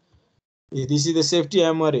hammer this is the safety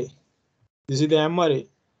hammer है दिस इज द ह्यामर है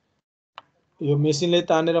यो मेसिनले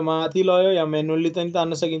तानेर माथि लयो या म्यानुअली पनि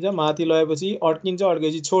तान्न सकिन्छ माथि लएपछि अड्किन्छ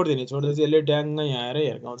अड्केपछि छोड्दैछ यसले ड्याङ्ग यहाँ आएर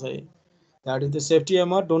हिर्काउँछ है that is the safety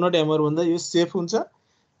hammer doughnut hammer भन्दा यो सेफ हुन्छ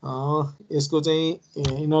यसको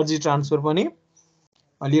चाहिँ एनर्जी ट्रान्सफर पनि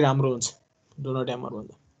अलि राम्रो हुन्छ डोनट ह्यामर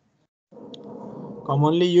भन्दा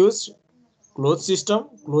कमनली युज क्लोज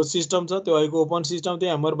सिस्टम छ त्यो अहिलेको ओपन सिस्टम त्यो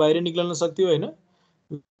ह्यामर बाहिर निक्लन सक्थ्यो हैन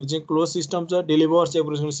यो चाहिँ क्लोज सिस्टम छ delivers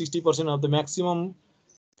approximately 60% of the maximum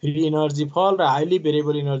free energy फल र हाइली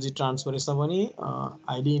भेरिएबल एनर्जी ट्रान्सफर यसमा पनि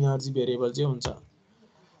हाइली एनर्जी भेरिएबल चाहिँ हुन्छ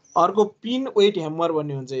अर्को पिन वेट ह्यामर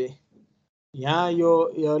भन्ने हुन्छ यहाँ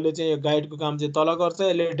यसले चाहिँ गाइडको काम चाहिँ तल गर्छ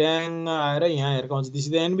यसले ड्याङ आएर यहाँ हिर्काउँछ this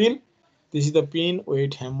is the एनबिल this is the pin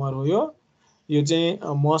weight hammer हो यो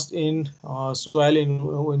चाहिँ must in soil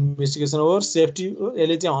investigation or safety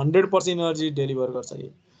यसले चाहिँ 100% एनर्जी डेलिभर गर्छ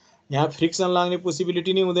यहाँ फ्रिक्सन लाग्ने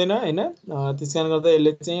पोसिबिलिटी नै हुँदैन हैन त्यसकारण गर्दा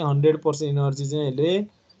यसले चाहिँ 100% एनर्जी चाहिँ यसले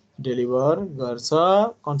डेलिभर गर्छ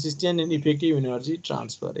consistent and effective energy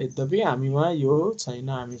transfer यद्यपि हामीमा यो छैन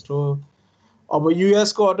हाम्रो अब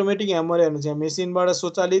यूएस को अटोमेटिक ह्यामर हेर्नु चाहिँ मेसिनबाट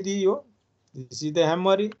स्वचालित यो दिस इज द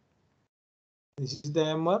ह्यामर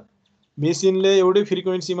मेसिनले एउटै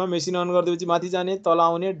फ्रिक्वेन्सीमा मेसिन अन गरिदिएपछि माथि जाने तल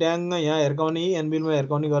आउने ड्याङ यहाँ हिर्काउने एनबिलमा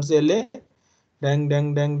हिर्काउने गर्छ यसले ड्याङ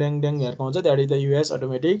ड्याङ ड्याङ ड्याङ ड्याङ हिर्काउँछ that is the US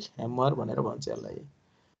automatic hammer भनेर भन्छ यसलाई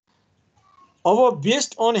अब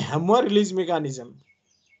based on hammer release mechanism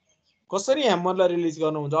कसरी ह्यामरलाई रिलिज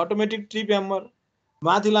गर्नुहुन्छ अटोमेटिक ट्रिप ह्यामर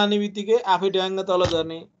माथि लाने बित्तिकै आफै ड्याङ तल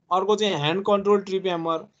झर्ने अर्को चाहिँ ह्यान्ड कन्ट्रोल ट्रिप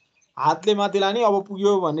ह्यामर हातले माथि लाने अब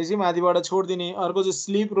पुग्यो भने चाहिँ माथिबाट छोड्दिने अर्को चाहिँ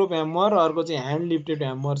स्लिप रोप ह्यामर अर्को चाहिँ ह्यान्ड लिफ्टेड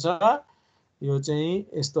ह्यामर छ यो चाहिँ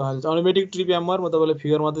यस्तो हाल्छ अटोमेटिक ट्रिप ह्यामर म तपाईलाई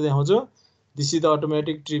फिगर मात्रै देखाउँछु this is the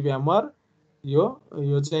automatic trip hammer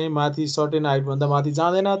यो चाहिँ माथि सर्टेन हाइट भन्दा माथि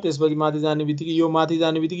जाँदैन त्यसपछि माथि जाने बित्तिकै यो माथि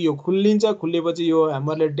जाने बित्तिकै यो खुल्लिन्छ खुल्लेपछि यो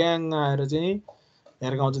ह्यामरले ड्याङ आएर चाहिँ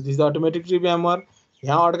हिर्काउँछ this the automatic trip hammer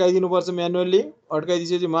यहाँ अड्काइदिनु पर्छ म्यानुअली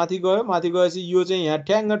अड्काइदिएपछि माथि गएपछि यो चाहिँ यहाँ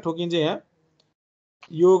ठ्याङ्ग ठोकिन्छ यहाँ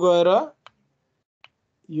यो गएर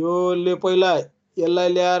योले पहिला यसलाई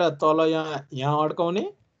ल्याएर तल यहाँ अड्काउने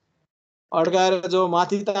अड्काएर जो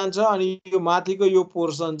माथि तान्छ अनि यो माथिको यो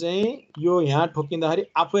पोर्सन चाहिँ यो यहाँ ठोकिँदाखेरि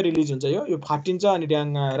आफै रिलिज हुन्छ यो फाटिन्छ अनि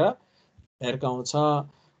ड्याङ आएर हिर्काउँछ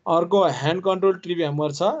अर्को ह्यान्ड कन्ट्रोल ट्रिप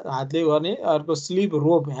ह्यामर छ हातले गर्ने अर्को स्लिप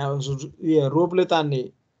रोप रोपले तान्ने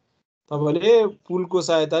तपाईले पुलको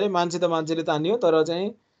सहायताले मान्छे त मान्छेले तान्यो तर चाहिँ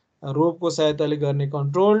रोपको सहायताले गर्ने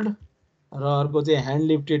कन्ट्रोल्ड र अर्को चाहिँ ह्यान्ड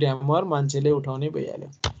लिफ्टेड ह्यामर मान्छेले उठाउने भइहाल्यो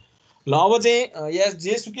ल अब चाहिँ यस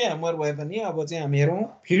जेसुकै ह्यामर भए पनि अब चाहिँ हामी हेरौँ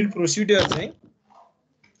फिल्ड प्रोसिड्युर चाहिँ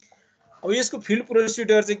अब यसको फिल्ड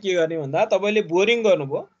प्रोसिड्युर चाहिँ के गर्ने भन्दा तपाईले बोरिङ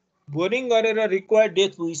गर्नुभयो बोरिङ गरेर रिक्वायर्ड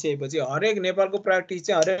डेप्थ पुगिसकेपछि हरेक नेपालको प्र्याक्टिस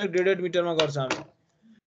चाहिँ हरेक 1.5 मिटरमा गर्छ हामी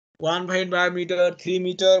 1.5 मिटर 3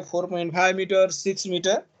 मिटर 4.5 मिटर 6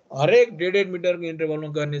 मिटर हरेक 1.5 मिटरको इन्टरभलमा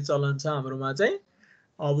गर्ने चलन छ हाम्रोमा चाहिँ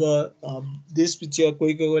अब त्यसपछि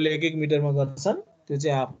कोहीले 1-1 मिटरमा गर्छन् त्यो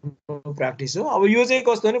चाहिँ आफ्नो प्र्याक्टिस हो अब यो चाहिँ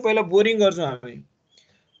कस्तो भने पहिला बोरिङ गर्छौँ हामी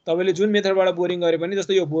तपाईले जुन मेथडबाट बोरिङ गरे पनि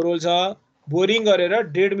जस्तो यो बोरहोल छ बोरिङ गरेर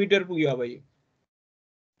 1.5 मिटर पुग्यो अब यो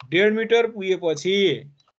 1.5 मिटर पुगेपछि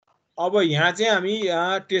अब यहाँ चाहिँ हामी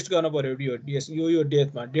यहाँ टेस्ट गर्न पर्यो यो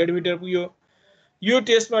डेप्थमा 1.5 मिटर पुग्यो यो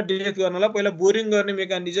टेस्टमा डेप्थ गर्नलाई पहिला बोरिङ गर्ने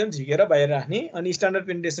मेकानिजम झिकेर बाहिर राख्ने अनि स्ट्यान्डर्ड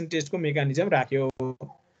पेनिट्रेसन टेस्टको मेकानिजम राख्यो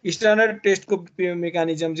स्ट्यान्डर्ड टेस्टको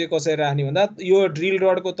मेकानिजम चाहिँ कसरी राख्ने भन्दा यो ड्रिल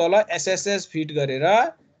रडको तल एसएसएस फिट गरेर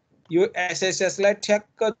यो एसएसएस लाई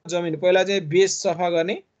ठ्याक्क जमिन पहिला चाहिँ बेस सफा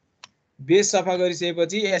गर्ने बेस सफा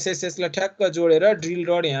गरिसकेपछि एसएसएस लाई ठ्याक्क जोडेर ड्रिल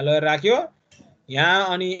रड यहाँ लगेर राख्यो यहाँ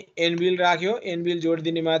अनि एनबिल राख्यो एनबिल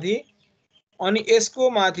जोडिदिने माथि अनि यसको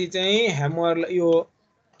माथि चाहिँ ह्यामर यो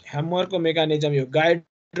ह्यामरको मेकानिजम यो गाइड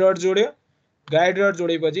रड जोड्यो गाइड रड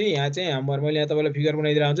जोडेपछि यहाँ चाहिँ ह्यामर मैले यहाँ तपाईलाई फिगर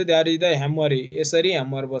बनाइदिएर हुन्छु द्याट इज द ह्यामर यसरी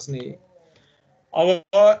ह्यामर बस्ने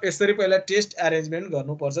अब यसरी पहिला टेस्ट अरेन्जमेन्ट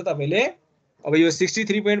गर्नुपर्छ तपाईले अब यो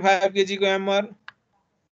 63.5 केजी को ह्यामर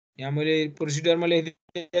यहाँ मैले प्रोसिडरमा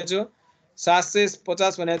लेखिदिएको छु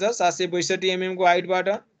 750 भनेको छ 762 एमएम को हाइटबाट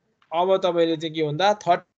अब तपाईले चाहिँ के भन्दा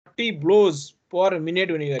 30 ब्लोज पर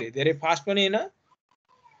मिनेट हुने गरी धेरै फास्ट पनि हैन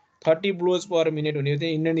 30 ब्लोज पर मिनेट हुने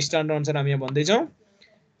चाहिँ इन्डियन स्ट्यान्डर्ड अनुसार हामी यहाँ भन्दै छौं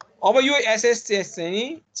अब यो एसएसएस चाहिँ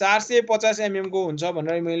 450 एमएम को हुन्छ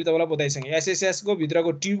भनेर मैले तपाईलाई बताइसके एसएसएस को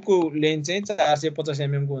भित्रको ट्युब को लेन्थ चाहिँ 450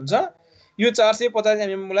 एमएम को हुन्छ यो 450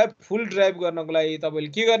 एमएम लाई फुल ड्राइभ गर्नको लागि तपाईले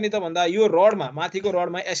के गर्ने त भन्दा यो रडमा माथिको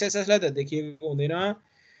रडमा एसएसएस लाई त देखिएको हुँदैन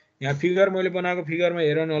यहाँ फिगर मैले बनाएको फिगरमा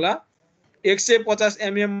हेर्नु होला 150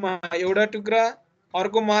 एमएम मा एउटा टुक्रा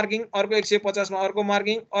अर्को मार्किङ अर्को 150 मा अर्को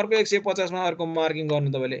मार्किङ अर्को 150 मा अर्को मार्किङ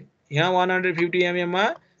गर्नु तपाईले यहाँ 150 एमएम मा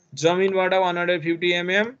जमिनबाट 150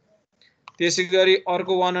 एमएम त्यसैगरी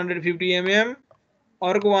अर्को 150 एमएम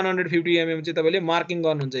अर्को 150 एमएम चाहिँ तपाईले मार्किङ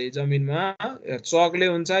गर्नुहुन्छ जमिनमा चकले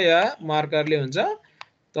हुन्छ या मार्करले हुन्छ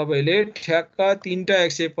तपाईले ठ्याक्क तीनटा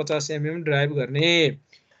 150 एमएम ड्राइभ गर्ने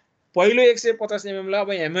पहिलो 150 एमएम लाई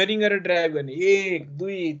अब ह्यामरिङ गरेर ड्राइभ गर्ने 1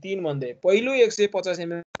 2 3 भन्दै पहिलो 150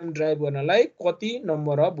 एमएम ड्राइभ गर्नलाई कति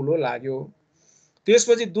नम्बर अफ ब्लो लाग्यो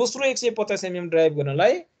त्यसपछि दोस्रो 150 एमएम ड्राइभ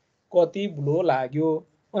गर्नलाई कति ब्लो लाग्यो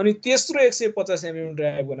अनि तेस्रो 150 एमएम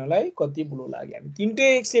ड्राइभ गर्नलाई कति ब्लो लाग्यो हामी तीनटै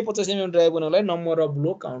 150 एमएम ड्राइभ गर्नलाई नम्बर अफ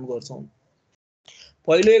ब्लो काउन्ट गर्छौं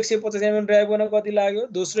पहिलो 150 एमएम ड्राइभ गर्न कति लाग्यो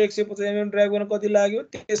दोस्रो 150 एमएम ड्राइभ गर्न कति लाग्यो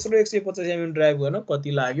तेस्रो 150 एमएम ड्राइभ गर्न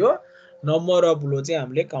कति लाग्यो नम्बर अफ ब्लो चाहिँ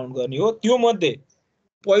हामीले काउन्ट गर्ने हो त्यो मध्ये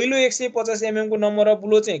पहिलो 150 एमएम को नम्बर अफ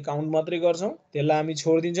ब्लो चाहिँ काउन्ट मात्रै गर्छौं त्यसलाई हामी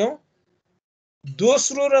छोड्दिन्छौं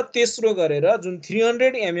दोस्रो र तेस्रो गरेर जुन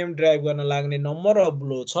 300 एमएम ड्राइभ गर्न लाग्ने नम्बर अफ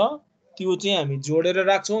ब्लो छ त्यो चाहिँ हामी जोडेर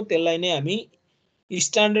राख्छौं त्यसलाई नै हामी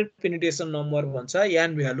स्ट्यान्डर्ड पेनिट्रेसन नम्बर भन्छ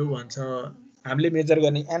एन भ्यालु भन्छ हामीले मेजर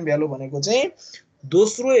गर्ने एन भ्यालु भनेको चाहिँ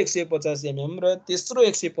दोस्रो 150 एमएम र तेस्रो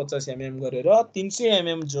 150 एमएम गरेर 300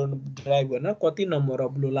 एमएम जोड ड्राइभ गर्न कति नम्बर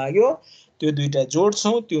अफ ब्लो लाग्यो त्यो दुईटा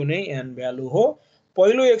जोड्छौं त्यो नै एन भ्यालु हो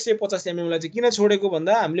पहिलो 150 एमएम लाई चाहिँ किन छोडेको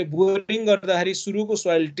भन्दा हामीले बोरिङ गर्दाखेरि सुरुको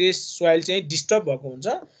सोइल टेस्ट सोइल चाहिँ डिस्टर्ब भएको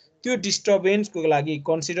हुन्छ त्यो डिस्टर्बेन्सको लागि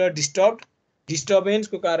कन्सिडर डिस्टर्बेन्स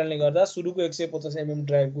को कारणले गर्दा सुरुको 150 एमएम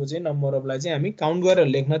ड्राइभ को चाहिँ नम्बर अफ लाई चाहिँ हामी काउन्ट गरेर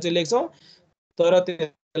लेख्न चाहिँ लेख्छौं तर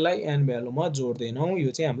त्यसलाई एन भ्यालुमा जोड्दैनौं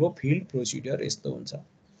यो चाहिँ हाम्रो फिल्ड प्रोसिडर यस्तो हुन्छ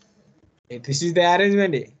दिस इज द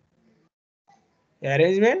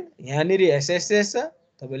अरेन्जमेन्ट यहाँ निरी एसएसएस छ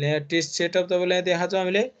तपाईले यहाँ टेस्ट सेटअप तपाईले यहाँ देखाउँछ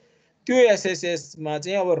हामीले त्यो एसएसएस मा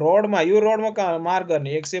चाहिँ अब रडमा यो रडमा मार्क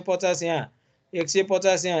गर्ने 150 यहाँ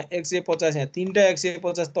 150 यहाँ 150 यहाँ तीनटा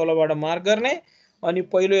 150 तलबाट मार्क गर्ने अनि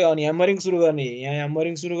पहिलो अनि ह्यामरिङ सुरु गर्ने यहाँ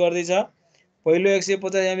ह्यामरिङ सुरु गर्दै छ पहिलो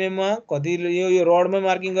 150 एमएम मा कति यो रडमा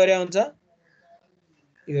मार्किङ गरे हुन्छ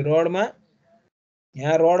यो रडमा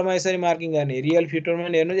यहाँ रडमा यसरी मार्किङ गर्ने रियल फिटरमा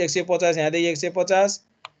हेर्नु 150 यहाँ देखि 150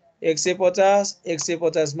 150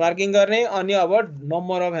 150 मार्किङ गर्ने अनि अब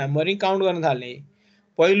नम्बर अफ ह्यामरिङ काउन्ट गर्न थाल्ने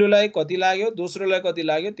पहिलोलाई कति लाग्यो दोस्रोलाई कति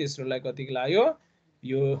लाग्यो तेस्रोलाई कति लाग्यो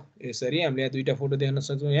यो यसरी हामीले यहाँ दुईटा फोटो देख्न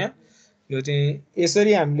सक्छौं यहाँ यो चाहिँ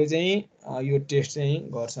यसरी हामीले चाहिँ यो टेस्ट चाहिँ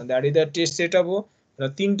गर्छौं that is the test setup हो र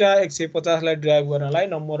तीनटा 150 लाई ड्राइभ गर्नलाई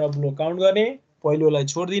नम्बर अफ ब्लो काउन्ट गर्ने पहिलोलाई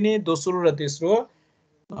छोड्दिने दोस्रो र तेस्रो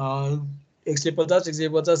 150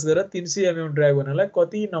 150 गरेर 300 एमएम ड्राइभ गर्नलाई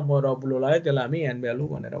कति नम्बर अफ ब्लो लाग्यो त्यसलाई हामी एन भ्यालु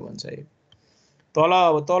भनेर भन्छ तल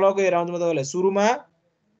अब तलको हेराउँछु म तपाईलाई सुरुमा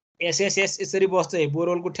एसएसएस यसरी बस्छ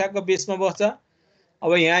बोरहोलको ठ्याक्क बेसमा बस्छ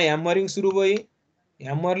अब यहाँ ह्यामरिङ सुरु भयो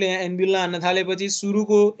ह्यामरले यहाँ एनबिल हान्न थालेपछि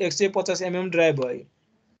सुरुको 150 एमएम ड्राइभ भयो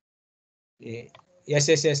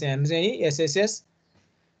एसएसएस यहाँ चाहिँ एसएसएस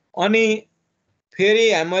अनि फेरि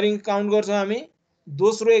ह्यामरिङ काउन्ट गर्छौं हामी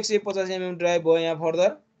दोस्रो 150 एमएम ड्राइभ भयो यहाँ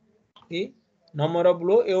फर्दर नम्बर अफ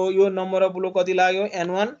ब्लो यो नम्बर अफ ब्लो कति लाग्यो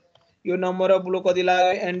n1 यो नम्बर अफ ब्लो कति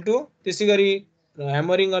लाग्यो n2 त्यसैगरी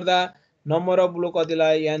ह्यामरिङ गर्दा नम्बर अफ ब्लो कति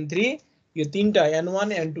लाग्यो n3 यो तीनटा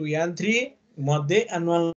n1 n2 n3 मध्ये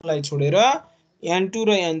n1 लाई छोडेर n2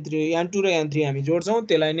 र n3 हामी जोड्छौं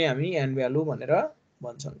त्यसलाई नै हामी n भ्यालु भनेर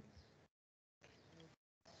भन्छौं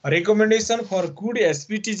रिकमेन्डेसन फर गुड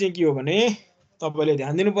एसपीटी चाहिँ के हो भने तपाईले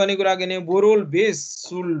ध्यान दिनुपर्ने कुरा के भने borehole base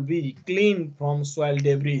should be clean from soil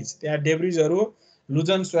debris त्यहाँ डेब्रिजहरु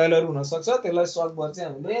लुजन सोइलहरु हुन सक्छ त्यसलाई सकभर चाहिँ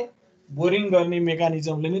हामीले बोरिङ गर्ने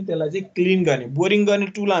मेकानिजमले नै त्यसलाई चाहिँ क्लिन गर्ने बोरिङ गर्ने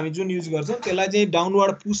टुल हामी जुन युज गर्छौं त्यसलाई चाहिँ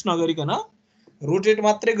डाउनवर्ड पुश नगरिकन रोटेट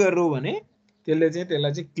मात्रै गरेर भने त्यसले चाहिँ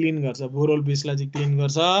त्यसलाई चाहिँ क्लिन गर्छ बोरहोल बेसलाई चाहिँ क्लिन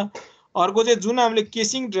गर्छ अर्को चाहिँ जुन हामीले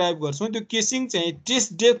केसिङ ड्राइभ गर्छौं त्यो केसिङ चाहिँ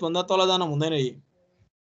टेस्ट डेप्थ भन्दा तल जान हुँदैन है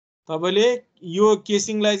तपाईले यो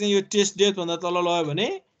केसिङलाई चाहिँ यो टेस्ट डेप्थ भन्दा तल लग्यो भने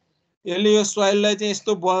यसले यो सोइललाई चाहिँ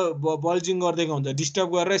यस्तो बल्जिङ गर्दैको हुन्छ डिस्टर्ब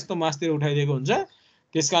गरेर यस्तो मासतिर उठाइदिएको हुन्छ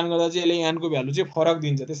त्यसकारण गर्दा चाहिँ यसले यानको भ्यालु चाहिँ फरक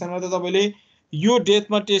दिन्छ त्यसकारण गर्दा तपाईले यो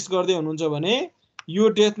डेप्थमा टेस्ट गर्दै हुनुहुन्छ भने यो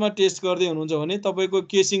डेप्थमा टेस्ट गर्दै हुनुहुन्छ भने तपाईको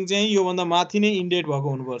केसिङ चाहिँ यो भन्दा माथि नै इन्डेट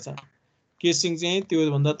भएको हुनुपर्छ केसिङ चाहिँ त्यो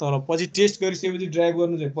भन्दा तल पछि टेस्ट गरिसकेपछि ड्राइभ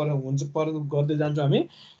गर्नु चाहिँ हुन्छ गर्दै जान्छौं हामी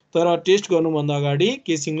तर टेस्ट गर्नु भन्दा अगाडि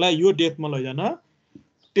केसिङलाई यो डेप्थमा लैजान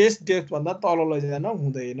टेस्ट डेप्थ भन्दा तल लैजान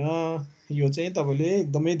हुँदैन यो चाहिँ तपाईले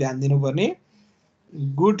एकदमै ध्यान दिनुपर्ने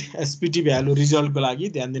गुड एसपीटी भ्यालु रिजल्टको लागि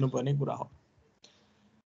ध्यान दिनुपर्ने कुरा हो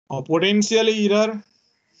पोटेन्शियल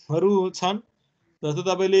इररहरु छन् जस्तो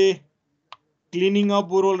तपाईले क्लिनिङ अफ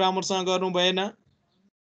बोरहोल राम्रोसँग गर्नु भएन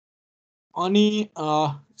अनि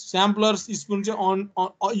स्याम्पलर स्पुन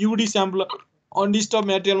चाहिँ युडी स्याम्पलर अनडिस्टर्ब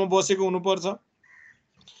मेटेरियलमा बसेको हुनुपर्छ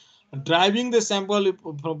driving the sample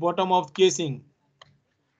bottom of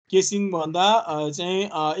guessing भन्दा चाहिँ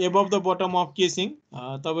above the bottom of guessing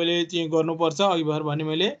तपाईले चाहिँ गर्नुपर्छ अघि भर भने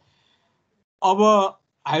मैले अब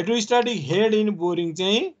हाइड्रोस्ट्याटिक हेड इन बोरिङ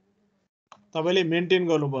चाहिँ तपाईले मेन्टेन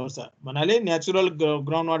गर्नुपर्छ भन्नाले नेचुरल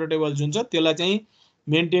ग्राउन्ड वाटर टेबल जुन छ त्यसलाई चाहिँ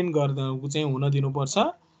मेन्टेन गर्नु चाहिँ हुन दिनुपर्छ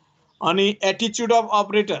अनि एटिट्युड अफ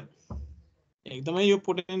अपरेटर एकदमै यो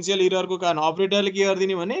पोटेन्शियल इररको कारण अपरेटरले के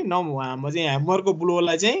गर्दिने भने हाम्रो चाहिँ ह्यामरको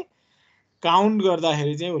ब्लोलाई चाहिँ काउन्ट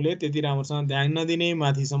गर्दाखेरि चाहिँ उले त्यति राम्रोसँग ध्यान नदिने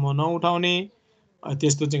माथिसम्म नउठाउने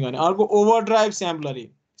त्यस्तो चाहिँ गर्ने अर्को ओभरड्राइभ स्याम्पलरी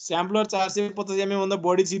स्याम्पलर 450 एमएम भन्दा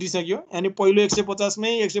बढी चिरिसक्यो अनि पहिलो 150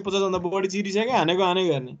 मै 150 भन्दा बढी चिरिसक्यो हानेको हानै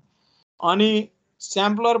गर्ने अनि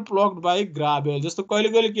स्याम्पलर प्लग्ड बाइ ग्राभेल जस्तो कहिले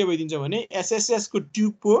कहिले के भइदिन्छ भने एसएसएस को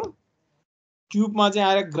ट्युबमा चाहिँ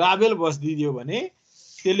आएर ग्राभेल बस्दिदियो भने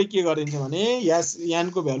त्यसले के गरिदिन्छ भने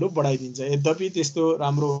यानको भ्यालु बढाइदिन्छ यद्यपि त्यस्तो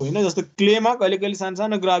राम्रो होइन जस्तो क्लेमा कहिले कहिले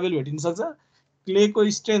सानो ग्राभेल भेटिन सक्छ क्लेको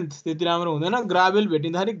स्ट्रेन्थ त्यति राम्रो हुँदैन ग्राभेल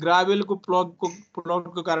भेटिँदाखेरि ग्राभेलको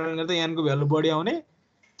प्लगको कारणले गर्दा यानको भ्यालु बढी आउने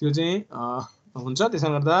त्यो चाहिँ हुन्छ त्यसले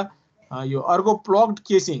गर्दा यो अर्को प्लग्ड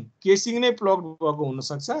केसिङ नै प्लग्ड भएको हुन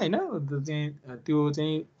सक्छ हैन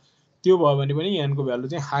त्यो भयो भने पनि यानको भ्यालु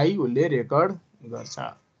चाहिँ हाई उले रेकर्ड गर्छ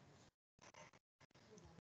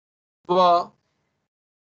अब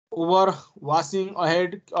over washing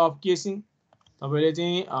ahead of guessing तपाईले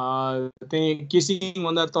चाहिँ केसिङ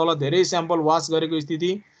भन्दा तल धेरै स्याम्पल वाश गरेको स्थिति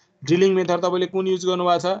ड्रिलिङ मेथड तपाईले कुन युज गर्नु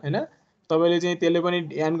भएको छ हैन तपाईले चाहिँ त्यसले पनि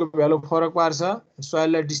यानको भ्यालु फरक पार्छ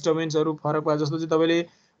सोइललाई डिस्टर्बेन्सहरु फरक पार्छ जस्तो चाहिँ तपाईले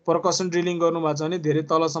परकसन ड्रिलिङ गर्नु भएको छ भने धेरै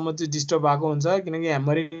तलसम्म चाहिँ डिस्टर्ब भएको हुन्छ किनकि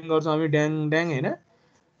ह्यामरिङ गर्छौं हामी ड्याङ ड्याङ हैन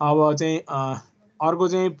अब चाहिँ अर्को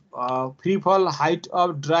चाहिँ फ्री फल height of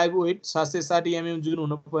drive weight 760 MM जुन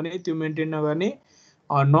हुनुपर्ने त्यो मेन्टेन नगर्ने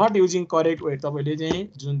नट युजिङ करेक्ट वेट तपाईले चाहिँ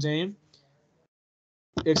जुन चाहिँ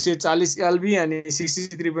 140 एलबी अनि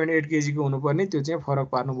 63.8 केजी को हुनुपर्ने त्यो चाहिँ फरक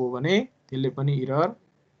पार्नु भयो भने त्यसले पनि इरर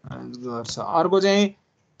गर्छ अर्को चाहिँ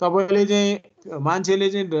तपाईले चाहिँ मान्छेले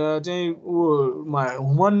चाहिँ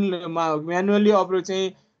ह्युमन म्यानुअली अपरेट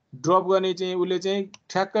चाहिँ ड्रप गर्ने चाहिँ उले चाहिँ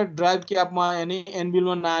ठ्याक्क ड्राइभ क्यापमा अनि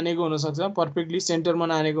एनबिलमा नानेको हुन सक्छ पर्फेक्टली सेन्टरमा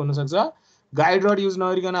नानेको हुन सक्छ गाइड रड युज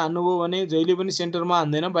नगरिकन हान्नुभयो भने जहिले पनि सेन्टरमा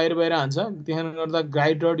हान्दैन बाहिर बाहिर हान्छ त्यसैले गर्दा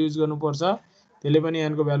गाइड रड युज गर्नुपर्छ त्यसले पनि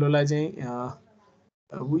यानको भ्यालुलाई चाहिँ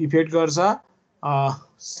इफेक्ट गर्छ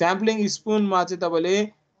स्याम्पलिङ स्पुनमा चाहिँ तपाईले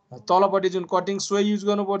तलपट्टि जुन कटिङ सोय युज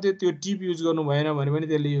गर्नु पर्थ्यो त्यो टिप युज गर्नु भएन भने पनि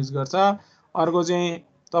त्यसले युज गर्छ अर्को चाहिँ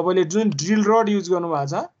तपाईले जुन ड्रिल रड युज गर्नु भएको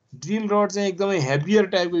छ ड्रिल रड चाहिँ एकदमै हेभियर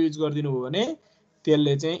टाइपको युज गरिदिनु भयो भने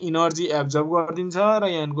त्यसले चाहिँ इनर्जी एब्जर्ब गरिदिन्छ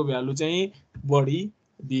र यानको भ्यालु चाहिँ बढी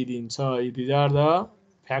दिइदिन्छ दिज आर द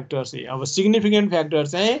फ्याक्टर्स अब सिग्निफिकेन्ट फ्याक्टर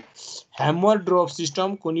चाहिँ ह्यामर ड्रप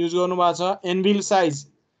सिस्टम कुन युज गर्नु भएको छ एनबिल साइज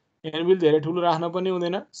एनबिल धेरै ठुलो राख्न पनि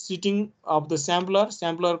हुँदैन सिटिङ अफ द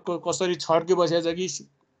स्याम्पलरको कसरी छड्के बसेछ कि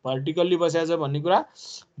भर्टिकल्ली बसेछ भन्ने कुरा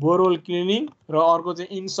बोरहोल क्लिनिङ र अर्को चाहिँ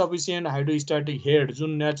इनसफिसिएन्ट हाइड्रोस्ट्याटिक हेड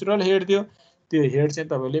जुन नेचुरल हेड थियो त्यो हेड चाहिँ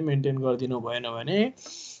तपाईले मेन्टेन गर्दिनु भएन भने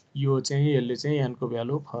यो चाहिँ यसले चाहिँ यानको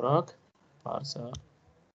भ्यालु फरक पार्छ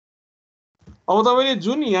अब तपाईले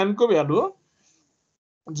जुन यानको भ्यालु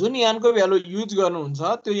युज गर्नुहुन्छ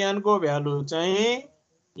त्यो यानको भ्यालु चाहिँ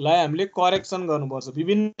लाई हामीले करेक्सन गर्नुपर्छ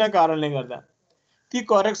विभिन्न कारणले गर्दा ती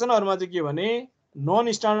करेक्सनहरुमा चाहिँ के भने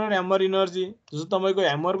नन स्ट्यान्डर्ड ह्यामर इनर्जी जस्तो तपाईको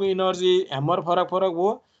ह्यामरको इनर्जी ह्यामर फरक भयो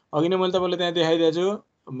अघि नै मैले तपाईलाई त्यहाँ देखाइदिएको छु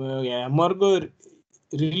ह्यामरको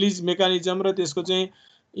रिलिज मेकानिजम र त्यसको चाहिँ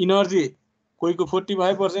इनर्जी कोहीको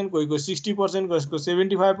 45%, कोहीको 60%, कोहीको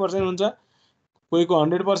 75% हुन्छ, कोहीको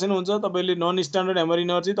 100% हुन्छ। तपाईँले नन स्ट्यान्डर्ड ह्यामर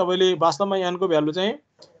इनर्जी तपाईँले वास्तवमा यहाँको भ्यालु चाहिँ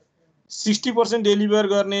 60% डेलिभर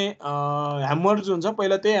गर्ने ह्यामर जुन हुन्छ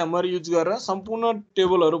पहिला त्यही ह्यामर युज गरेर सम्पूर्ण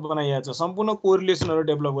टेबलहरू बनाइएको छ, सम्पूर्ण कोरिलेसनहरू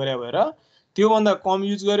डेभलप गरे भएर त्योभन्दा कम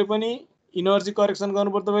युज गरे पनि इनर्जी करेक्सन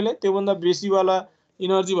गर्नुपर्छ तपाईँले, त्योभन्दा बेसीवाला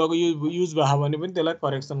इनर्जी भएको युज भयो भने पनि त्यसलाई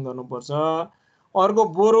करेक्सन गर्नुपर्छ। अर्को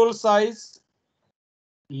Boro size,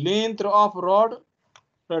 length of rod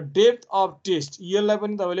र डेप्थ अफ टेस्ट, यसलाई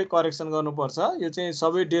पनि तपाईँले करेक्सन गर्नुपर्छ। यो चाहिँ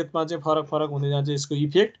सबै डेप्थमा चाहिँ फरक फरक हुँदै जान्छ यसको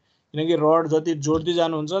इफेक्ट, किनकि रड जति जोड्दै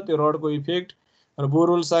जानुहुन्छ त्यो रडको इफेक्ट र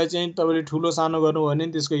बोरोल साइज चाहिँ तपाईँले ठुलो सानो गर्नुभयो भने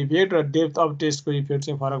त्यसको इफेक्ट र डेप्थ अफ टेस्टको इफेक्ट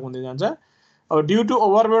चाहिँ फरक हुँदै जान्छ। अब ड्यु टु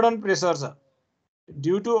ओभरबर्डन प्रेसर छ।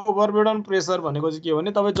 ड्यु टु ओभरबर्डन प्रेसर भनेको चाहिँ के हो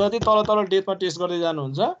भने तपाईँ जति तल तल डेप्थमा टेस्ट गर्दै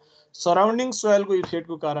जानुहुन्छ सराउन्डिङ सोइलको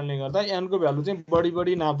इफेक्टको कारणले गर्दा एनको भ्यालु चाहिँ बढी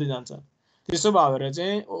बढी नाप्दै जान्छ। त्यसो भएर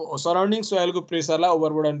चाहिँ सराउन्डिङ सोइलको प्रेसरलाई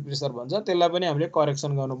ओभरबर्डन प्रेसर भन्छ, त्यसलाई पनि हामीले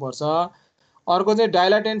करेक्सन गर्नुपर्छ। अर्को चाहिँ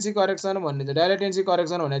डाइलाटेन्सी करेक्सन भन्ने छ। डाइलाटेन्सी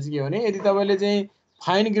करेक्सन भने चाहिँ के हो भने यदि तपाईँले चाहिँ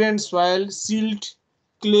फाइन ग्रेन सोइल, सिल्ट,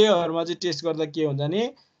 क्लेहरूमा चाहिँ टेस्ट गर्दा के हुन्छ भने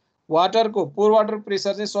वाटरको पोर वाटर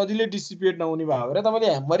प्रेसर चाहिँ सजिलै डिसिपेट नहुने भयो भने तपाईँले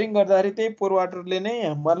ह्यामरिङ गर्दाखेरि त्यही पोर वाटरले नै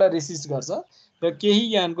ह्यामरलाई रेसिस्ट गर्छ र केही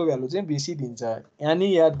यानको भ्यालु चाहिँ बेसी दिन्छ। यानी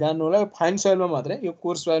याद ध्यान होला, फाइन सोइलमा मात्रै, यो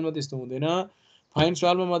कोर्स सोइलमा त्यस्तो हुँदैन, फाइन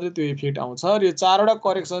सोइलमा मात्रै त्यो इफेक्ट आउँछ। र यो चारवटा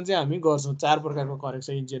करेक्सन चाहिँ हामी गर्छौँ, चार प्रकारको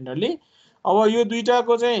करेक्सन इन जेनरली। अब यो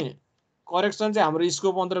दुईटाको चाहिँ करेक्सन चाहिँ हाम्रो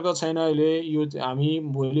स्कोप अन्तर्गत छैन अहिले, यो हामी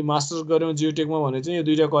भोलि मास्टर्स गऱ्यौँ जियोटेकमा भने चाहिँ यो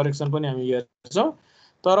दुईटा करेक्सन पनि हामी हेर्छौँ।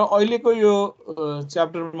 तर अहिलेको यो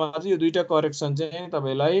च्याप्टरमा चाहिँ यो दुईटा करेक्सन चाहिँ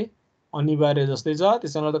तपाईँलाई अनिवार्य जस्तै छ।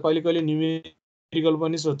 त्यसैले गर्दा कहिले कहिले न्युमेरिकल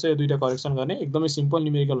पनि सोध्छ यो दुईटा करेक्सन गर्ने, एकदमै सिम्पल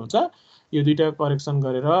न्युमेरिकल हुन्छ। यो दुईटा करेक्सन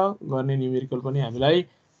गरेर गर्ने न्युमेरिकल पनि हामीलाई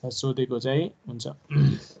सोधेको चाहिँ हुन्छ।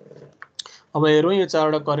 अब हेरौँ यो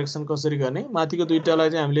चारवटा करेक्सन कसरी गर्ने। माथिको दुईटालाई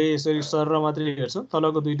चाहिँ हामीले यसरी सर मात्रै हेर्छौँ,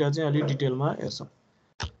 तलको दुईटा चाहिँ अलि डिटेलमा हेर्छौँ।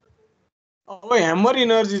 अब ह्यामर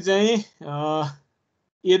इनर्जी चाहिँ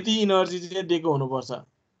यति इनर्जी चाहिँ दिएको हुनुपर्छ,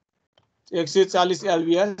 140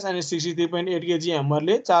 एलबिएस अनि 63.8 केजी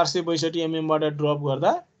ह्यामरले 462 एमएमबाट ड्रप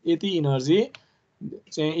गर्दा यति इनर्जी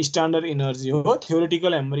चाहिँ स्ट्यान्डर्ड इनर्जी हो।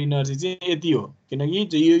 थ्योरेटिकल ह्यामर इनर्जी चाहिँ यति हो, किनकि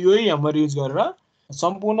यही ह्यामर युज गरेर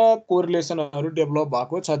सम्पूर्ण कोरिलेसनहरू डेभलप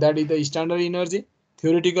भएको छ। That is the standard energy.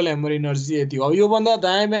 Theoretical hammer energy यति हो। अब योभन्दा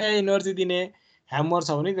दायाँ बायाँ इनर्जी दिने ह्यामर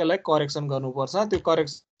छ भने त्यसलाई करेक्सन गर्नुपर्छ। त्यो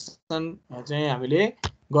करेक्सन चाहिँ हामीले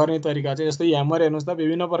गर्ने तरिका चाहिँ जस्तै ह्यामर हेर्नुहोस् त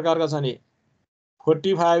विभिन्न प्रकारका छन्,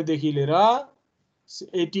 45 देखि लिएर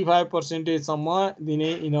 85% सम्म दिने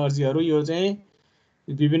इनर्जीहरू यो चाहिँ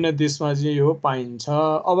विभिन्न देशमा चाहिँ यो पाइन्छ।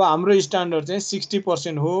 अब हाम्रो स्ट्यान्डर्ड चाहिँ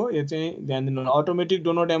 60% हो। यो चाहिँ ध्यान दिनु होला। अटोमेटिक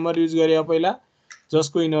डोनट ह्यामर युज गरे पहिला,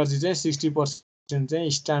 जसको इनर्जी चाहिँ 60% चाहिँ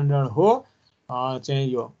स्ट्यान्डर्ड हो चाहिँ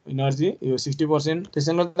यो इनर्जी, यो 60%।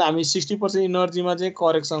 त्यसैले गर्दा हामी 60% इनर्जीमा चाहिँ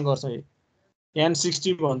करेक्सन गर्छौँ। एन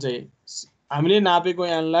 60 भन्छ, हामीले नापेको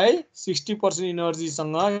एनलाई 60%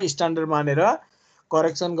 इनर्जीसँग स्ट्यान्डर्ड मानेर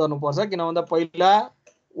करेक्सन गर्नुपर्छ। किन भन्दा पहिला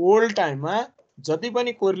ओल्ड टाइममा जति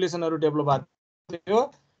पनि कोरिलेसनहरू डेभलप भएको थियो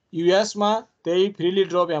युएसमा त्यही freely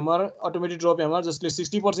drop hammer, automatic drop hammer जसले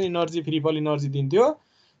 60% इनर्जी फ्री फल इनर्जी दिन्थ्यो,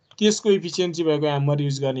 त्यसको इफिसियन्सी भएको ह्यामर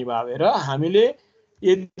युज गर्ने भएर हामीले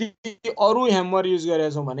यदि अरू ह्यामर युज गरेका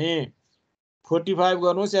छौँ भने 45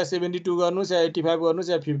 गर्नुहोस् या 72 गर्नुहोस् या 85 गर्नुहोस्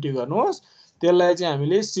या 50 गर्नुहोस्, त्यसलाई चाहिँ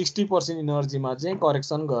हामीले 60% इनर्जीमा चाहिँ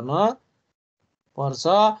करेक्सन गर्न पर्छ।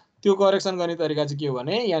 त्यो करेक्सन गर्ने तरिका चाहिँ के हो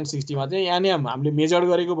भने यान 60 मा चाहिँ यानी हामीले मेजर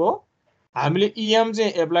गरेको भयो, हामीले इएम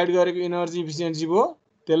चाहिँ एप्लाइड गरेको इनर्जी इफिसियन्सी भयो,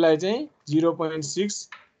 त्यसलाई चाहिँ 0.6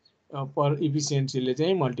 पर इफिसियन्सीले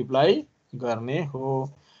चाहिँ मल्टिप्लाई गर्ने हो।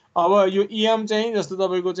 अब यो इएम चाहिँ जस्तो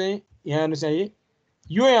तपाईँको चाहिँ यहाँ चाहिँ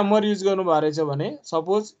यो ह्यामर युज गर्नुभएको रहेछ भने,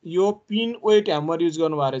 सपोज यो पिन वेट ह्यामर युज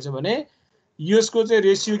गर्नुभएको रहेछ भने यसको चाहिँ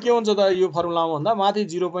रेसियो के हुन्छ त यो फर्मुलामा भन्दा माथि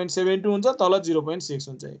 0.72 हुन्छ, तल 0.6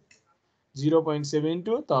 हुन्छ।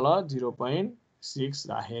 0.72 तल 0.6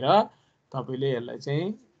 राखेर तपाईँले यसलाई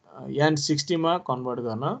चाहिँ यान 60 मा कन्भर्ट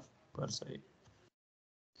गर्न पर्छ।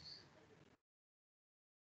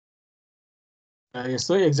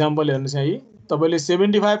 यस्तो एक्जाम्पल हेर्नुहोस् है, तपाईँले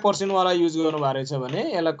 75% वाला युज गर्नुभएको रहेछ भने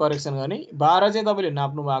यसलाई करेक्सन गर्ने 12 चाहिँ तपाईँले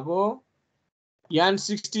नाप्नु भएको, यान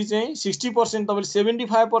 60 चाहिँ 60% तपाईँले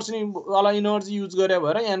 75% वाला इनर्जी युज गरे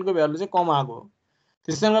भएर यानको भ्यालु चाहिँ कम आएको।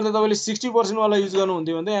 त्यसले गर्दा तपाईँले 60% वाला युज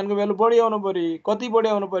गर्नुहुन्थ्यो भने यानको भ्यालु बढी आउनु पर्यो। कति बढी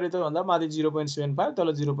आउनु पर्यो त भन्दा माथि 0.75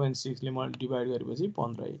 तल 0.6 ले मल्टिप्लाई गरेपछि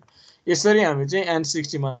 15। यसरी हामी चाहिँ एन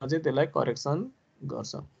 60 मा चाहिँ त्यसलाई करेक्सन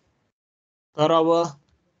गर्छ। तर अब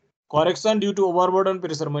करेक्सन ड्यु टु ओभरबर्डन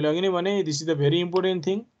प्रेसर, मैले अघि नै भने this is the very important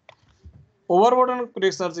thing. ओभरबर्डन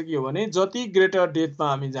pressure चाहिँ के हो भने जति ग्रेटर डेप्थमा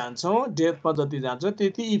हामी जान्छौँ, डेप्थमा जति जान्छौँ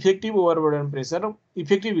त्यति इफेक्टिभ ओभरबर्डन प्रेसर,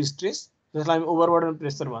 इफेक्टिभ स्ट्रेस जसलाई हामी ओभरबर्डन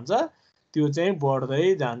प्रेसर भन्छ त्यो चाहिँ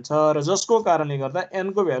बढ्दै जान्छ र जसको कारणले गर्दा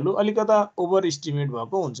n को भ्यालु अलिकता ओभर इस्टिमेट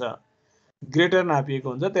भएको हुन्छ, ग्रेटर नापिएको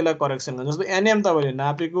हुन्छ, त्यसलाई करेक्सन गर्छ। जस्तो nm तपाईले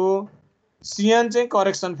नापेको, cn चाहिँ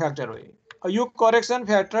करेक्सन फ्याक्टर हो। यो करेक्सन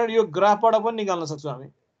फ्याक्टर यो ग्राफबाट पनि निकाल्न सक्छौँ हामी।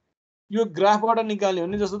 यो ग्राफबाट निकाल्यो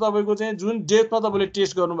भने जस्तो तपाईको चाहिँ जुन डेप्थमा तपाईले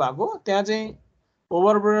टेस्ट गर्नु भएको त्यहाँ चाहिँ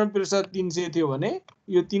ओभरबर्डन प्रेसर 300 थियो भने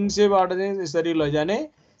यो 300 बाट चाहिँ यसरी लैजाने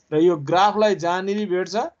र यो ग्राफलाई जहाँनिर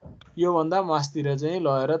भेट्छ यो भन्दा मास्तिर चाहिँ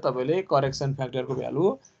लगेर तपाईले करेक्सन फ्याक्टरको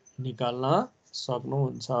भ्यालु निकाल्न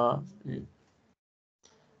सक्नुहुन्छ।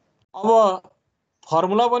 अब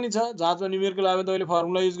फर्मुला पनि छ, जाँचमा न्युमेरिकल आयो भने तपाईले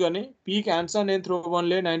फर्मुला युज गर्ने। पिक, ह्यान्सन एन्ड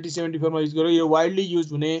थ्रोबनले 1974 मा युज गर्यो। यो वाइडली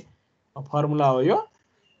युज हुने फर्मुला हो। यो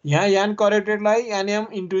यहाँ यान करेक्टेडलाई एनएम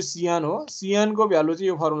इन्टु सिएन हो। सिएन को भ्यालु चाहिँ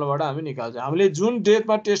यो फर्मुलाबाट हामी निकाल्छौँ। हामीले जुन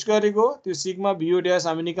डेप्थमा टेस्ट गरेको त्यो सिग्मा भिओ ड्यास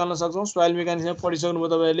हामी निकाल्न सक्छौँ। सोइल मेकानिक्समा पढिसक्नुभयो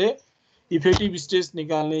तपाईले, इफेक्टिभ स्ट्रेस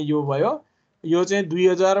निकाल्ने यो भयो। यो चाहिँ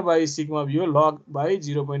 2000 बाइ सिग्मा भिओ लग बाइ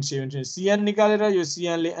 0.7। सिएन निकालेर यो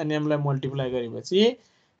सिएनले एनएमलाई मल्टिप्लाई गरेपछि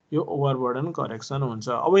यो ओभरबर्डन करेक्सन हुन्छ।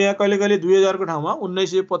 अब यहाँ कहिले कहिले 2000 को ठाउँमा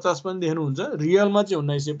 1950 पनि देख्नुहुन्छ। रियलमा चाहिँ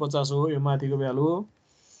 1950 हो यो माथिको भ्यालु,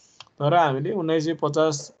 तर हामीले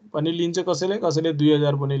 1950 पनि लिन्छ, कसैले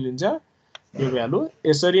 2000 पनि लिन्छ यो भ्यालु।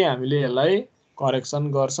 यसरी हामीले यसलाई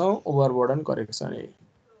करेक्सन गर्छौं, ओभरबर्डन करेक्सन।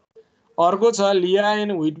 अर्को छ लिया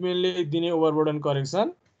एन्ड व्हिटम्यानले दिने ओभरबर्डन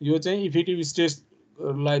करेक्सन। यो चाहिँ इफेक्टिभ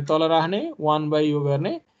स्ट्रेसलाई तल राख्ने 1 बाइ यो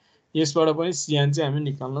गर्ने। यसबाट पनि सिएन चाहिँ हामी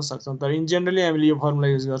निकाल्न सक्छौं, तर इन जेनरली हामीले यो फर्मुला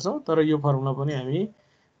युज गर्छौं, तर यो फर्मुला पनि हामी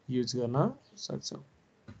युज गर्न सक्छौं।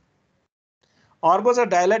 अर्को छ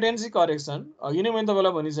डाइलेटेन्सी करेक्सन। अघि नै मैले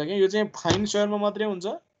तपाईलाई भनिसकेँ, यो चाहिँ फाइन सोइलमा मात्रै हुन्छ,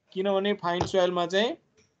 किनभने फाइन सोइलमा चाहिँ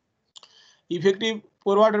इफेक्टिभ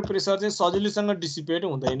पोर वाटर प्रेसर चाहिँ सजिलैसँग डिसिपेट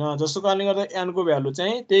हुँदैन, जसको कारणले गर्दा एन को भ्यालु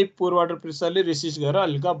चाहिँ त्यही पोर वाटर प्रेसरले रेसिस्ट गरेर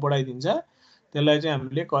अलिकति बढाइदिन्छ। त्यसलाई चाहिँ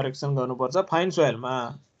हामीले करेक्सन गर्नुपर्छ फाइन सोइलमा।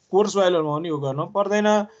 कोर सोइलमा पनि यो गर्न पर्दैन।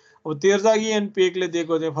 अब तेर्जागी एन्ड पेकले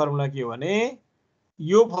दिएको चाहिँ फर्मुला के हो भने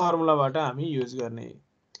यो फर्मुलाबाट हामी युज गर्ने।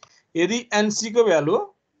 यदि एनसी को भ्यालु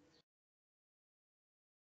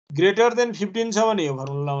ग्रेटर देन 15 छ भने यो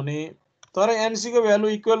फर्मुला लाउने, तर एनसी को value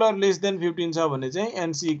equal or less than 15 छ भने चाहिँ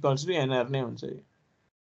एनसी इक्वल्स टु एनआर नै हुन्छ।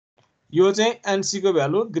 यो चाहिँ एनसी को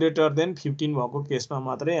भ्यालु ग्रेटर देन 15 भएको केसमा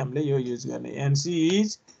मात्रै हामीले यो युज गर्ने। एनसी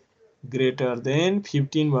इज ग्रेटर देन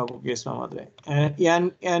 15 भएको केसमा मात्रै।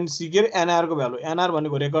 एनसी के एनआर को भ्यालु, एनआर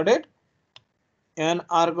भनेको रेकर्डेड,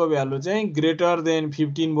 एनआर को भ्यालु चाहिँ ग्रेटर देन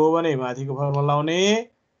 15 भयो भने माथिको फर्मुला लाउने,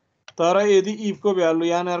 तर यदि इफ को भ्यालु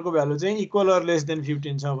एनआर को भ्यालु चाहिँ इक्वल अर लेस देन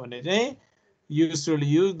 15 छ भने चाहिँ you should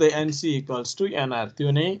use the NC equals to NR.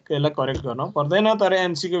 त्यो नै यसलाई करेक्ट गर्न पर्दैन, तर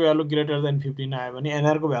एनसी को भ्यालु ग्रेटर देन 15 आयो भने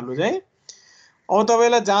एनआर को भ्यालु चाहिँ। अब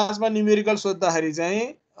तपाईलाई जाँचमा न्युमेरिकल सोध्दाखेरि चाहिँ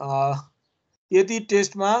यदि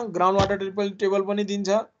टेस्टमा ग्राउन्ड वाटर टेबल पनि दिन्छ,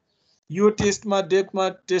 यो टेस्टमा डेप्थमा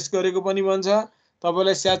टेस्ट गरेको पनि भन्छ,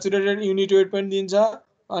 तपाईलाई स्याचुरेटेड युनिट वेट पनि दिन्छ,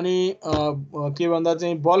 अनि के भन्दा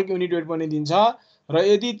चाहिँ बल्क युनिट वेट पनि दिन्छ, र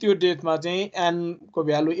यदि त्यो डेप्थमा चाहिँ एन को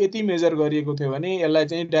भ्यालु यति मेजर गरिएको थियो भने यसलाई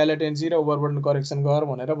चाहिँ डाइलेटेन्सी र ओभरबर्डन करेक्सन गर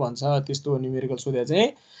भनेर भन्छ। त्यस्तो न्युमेरिकल सोधे चाहिँ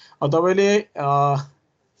अब तपाईले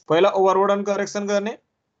पहिला ओभरबर्डन करेक्सन गर्ने।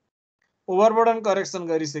 ओभरबर्डन करेक्सन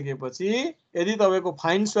गरिसकेपछि यदि तपाईको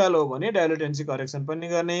फाइन सोइल हो भने डाइलेटेन्सी करेक्सन पनि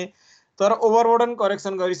गर्ने। तर ओभरबर्डन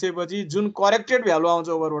करेक्सन गरिसकेपछि जुन करेक्टेड भ्यालु आउँछ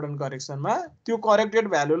ओभरबर्डन करेक्सनमा, त्यो करेक्टेड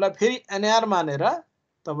भ्यालुलाई फेरि एनआर मानेर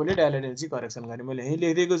तपाईले डाइलेटेन्सी करेक्सन गर्ने। मैले यही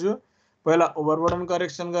लेखिदिएको छु। पहिला ओभरबर्डन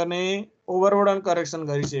करेक्सन गर्ने, ओभरबर्डन करेक्सन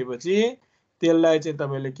गरिसकेपछि त्यसलाई चाहिँ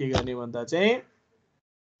तपाईले के गर्ने भन्दा चाहिँ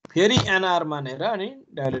फेरि एनआर मानेर अनि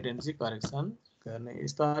डाइलेटेन्सी करेक्सन गर्ने।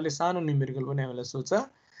 यस्ताले सानो न्युमेरिकल पनि हामीलाई सोध्छ,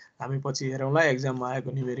 हामी पछि हेरौँला एक्जाममा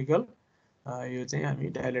आएको न्युमेरिकल। यो चाहिँ हामी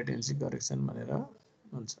डाइलेटेन्सी करेक्सन भनेर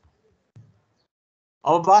हुन्छ।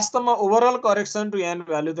 अब वास्तवमा overall correction to an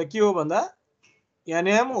value त के हो भन्दा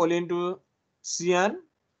एनएम होल इन्टु सिएन।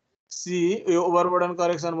 सी यो ओभरबर्डन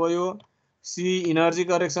करेक्सन भयो, सी इनर्जी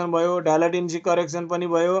करेक्सन भयो, डाइलेटेन्सी करेक्सन पनि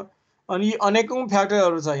भयो, अनि अनेकौं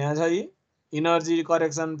फ्याक्टरहरू छ। यहाँ छ energy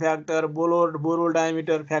correction factor, Boro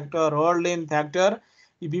diameter factor, rod length factor,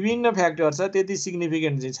 यी विभिन्न फ्याक्टर छ। त्यति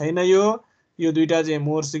सिग्निफिकेन्ट चाहिँ छैन। यो दुईटा चाहिँ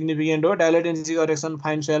मोर सिग्निफिकेन्ट हो। डाइलेटेन्सी करेक्सन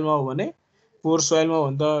फाइन सोइलमा हो भने, पोर सोइलमा हो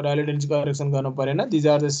भने त डाइलेटेन्सी करेक्सन गर्न परेन। These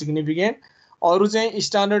are the significant. अरू चाहिँ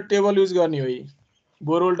स्ट्यान्डर्ड टेबल युज गर्ने हो।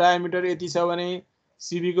 बोरोल डायमिटर यति छ भने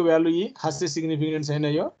सीबी को भ्यालु यी खासै सिग्निफिकेन्ट छैन।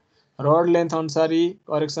 यो रड लेन्थ अनुसार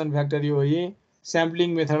करेक्सन फ्याक्टर यो हो।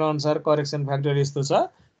 स्याम्पलिङ मेथड अनुसार करेक्सन फ्याक्टर यस्तो छ।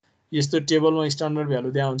 यस्तो टेबलमा स्ट्यान्डर्ड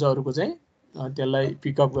भ्यालु दिया हुन्छ अरूको चाहिँ, त्यसलाई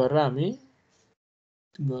पिकअप गरेर हामी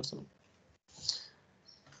गर्छौं।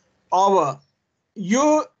 अब यो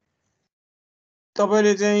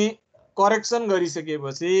तपाईले चाहिँ करेक्सन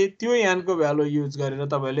गरिसकेपछि त्यो यानको भ्यालु युज गरेर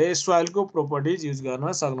तपाईले सोइलको प्रोपर्टिज युज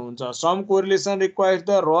गर्न सक्नुहुन्छ। सम कोरिलेसन रिक्वायर्स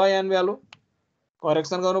द र यान भ्यालु,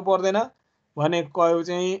 करेक्सन गर्नु पर्दैन भने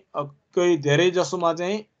कोही धेरै जसोमा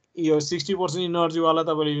चाहिँ यो 60% इनर्जी वाला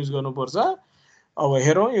तपाईले युज गर्नुपर्छ। अब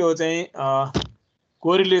हेरौँ यो चाहिँ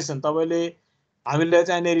कोरिलेसन तपाईले हामीले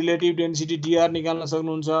चाहिने रिलेटिभ डेन्सिटी dr निकाल्न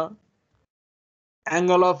सक्नुहुन्छ,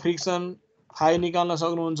 एंगल अफ फ्रिक्सन फाइ निकाल्न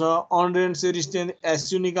सक्नुहुन्छ, अनरेन्ट सेयर स्ट्रेन्थ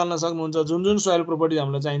SU निकाल्न सक्नुहुन्छ। जुन जुन सोइल प्रोपर्टी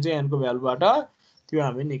हामीलाई चाहिन्छ यानको भ्यालुबाट त्यो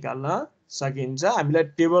हामी निकाल्न सकिन्छ। हामीलाई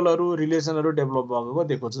टेबलहरु रिलेसनहरु डेभलप भएको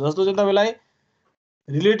देखाउँछ। जस्तो चाहिँ तपाईलाई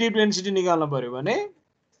रिलेटिभ डेन्सिटी निकाल्न पर्यो भने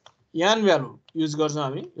यान भ्यालु युज गर्छौं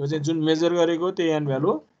हामी। यो चाहिँ जुन मेजर गरेको त्यो यान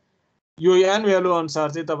भ्यालु, यो यान भ्यालु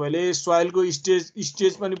अनुसार चाहिँ तपाईले सोइलको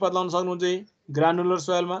स्टेज पनि बदलाउन सक्नुहुन्छ ग्रानुलर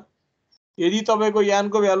सोइलमा। यदि तपाईको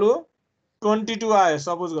यानको भ्यालु 22 आयो,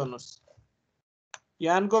 सपोज गर्नुस्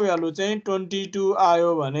यानको भ्यालु चाहिँ 22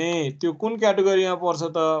 आयो भने त्यो कुन क्याटेगोरीमा पर्छ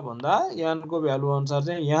त भन्दा यानको भ्यालु अनुसार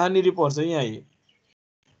चाहिँ यहाँनिर पर्छ, यहाँ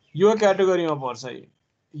यो क्याटेगोरीमा पर्छ।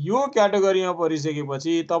 यो क्याटेगोरीमा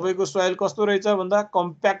परिसकेपछि तपाईको सोइल कस्तो रहेछ भन्दा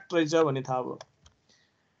कम्प्याक्ट रहेछ भन्ने थाहा भयो।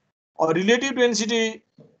 अब रिलेटिभ डेन्सिटी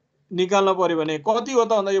निकाल्न पर्यो भने कति हो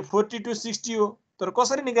त भन्दा यो 40 to 60 हो। तर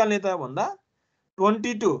कसरी निकाल्ने त भन्दा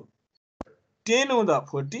 22 10 हुँदा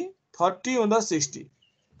 40 30 हुँदा 60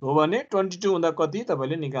 हो भने 22 हुँदा कति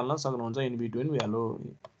तपाईले निकाल्न सक्नुहुन्छ इन बिट्विन भ्यालु।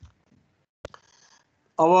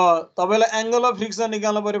 अब तपाईलाई एंगल अफ फ्रिक्सन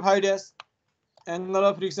निकाल्न पर्यो 5 ड्याश। एंगल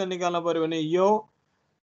अफ फ्रिक्सन निकाल्न पर्यो भने यो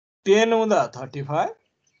 10 हुँदा 35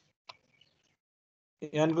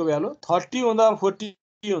 यानको भ्यालु, 30 हुँदा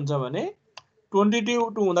 40 हुन्छ भने 22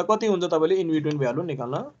 हुँदा कति हुन्छ तपाईले इन बिट्विन भ्यालु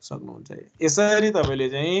निकाल्न सक्नुहुन्छ। यसरी तपाईले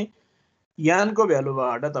चाहिँ यानको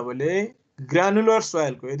भ्यालुबाट तपाईले ग्रानुलर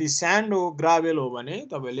सोइलको, यदि स्यान्ड हो ग्राभेल हो भने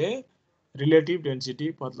तपाईले रिलेटिभ डेन्सिटी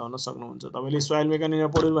बदलाउन सक्नुहुन्छ। तपाईले सोइल मेकानिक्समा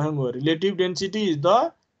पढिरहनु भयो, relative density is the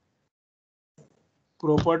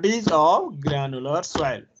properties of granular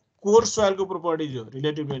soil. Core सोइलको properties हो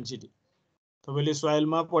रिलेटिभ डेन्सिटी। तपाईले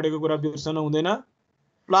सोइलमा पढेको कुरा बिर्सन हुँदैन।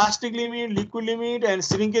 Plastic limit, liquid limit and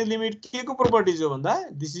shrinkage limit के को प्रोपर्टिज हो भन्दा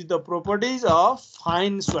this is the properties of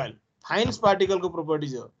fine soil, fine पार्टिकलको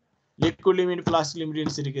properties हो। Liquid limit, plastic limit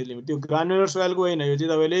and shrinkage limit त्यो ग्रानुलर सोइलको होइन। यो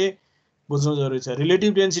चाहिँ तपाईले बुझ्नु जरुरी छ।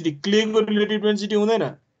 रिलेटिभ डेन्सिटी क्लेको रिलेटिभ डेन्सिटी हुँदैन,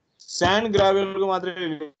 स्यान्ड ग्राभेलको मात्रै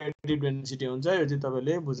रिलेटिभ डेन्सिटी हुन्छ। यो चाहिँ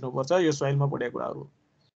तपाईले बुझ्नुपर्छ, यो सोइलमा पढेको कुराहरु।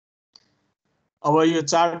 अब यो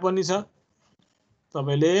चार्ट पनि छ।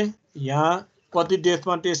 तपाईले यहाँ कति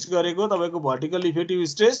डेप्थमा टेस्ट गरेको तपाईको भर्टिकल इफेक्टिभ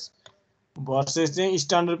स्ट्रेस भर्सेस चाहिँ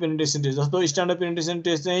स्ट्यान्डर्ड पेनिट्रेसन टेस्ट। जस्तो स्ट्यान्डर्ड पेनिट्रेसन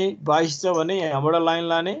टेस्ट चाहिँ 22 छ भने यहाँबाट लाइन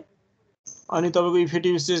लाने अनि तपाईको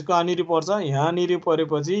इफेक्टिभ स्ट्रेस कहाँनिर पर्छ, यहाँनिर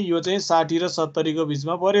परेपछि यो चाहिँ 60 र 70 को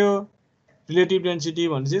बीचमा पर्यो। रिलेटिभ डेन्सिटी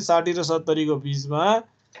भनेपछि 60 र 70 को बीचमा।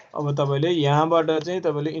 अब तपाईले यहाँबाट चाहिँ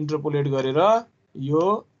तपाईले इन्टरपोलेट गरेर यो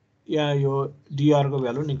यहाँ यो dr को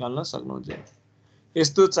भ्यालु निकाल्न सक्नुहुन्छ।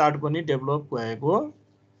 यस्तो चार्ट पनि डेभलप भएको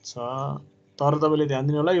छ। तर तपाईले ध्यान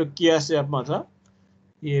दिनु होला यो कियास एपमा छ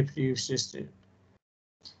इफेक्टिभ स्ट्रेस चाहिँ।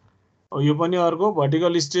 अब यो पनि अर्को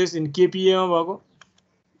भर्टिकल स्ट्रेस इन kPa मा भएको।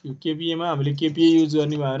 यो kPa मा हामीले kPa युज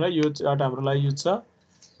गर्ने भएर यो चार्ट हाम्रो लागि युज छ।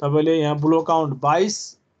 तपाईले यहाँ ब्लो काउन्ट 22,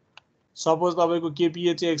 सपोज तपाईको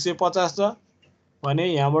kPa चाहिँ 150 छ भने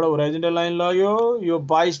यहाँबाट होराइजन्टल लाइन लग्यो, यो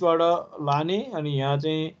 22 बाट लाने अनि यहाँ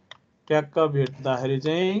चाहिँ ट्याक्क भेट्दाखेरि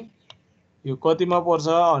चाहिँ यो कतिमा पर्छ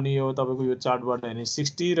अनि यो तपाईको यो चार्टबाट हेर्ने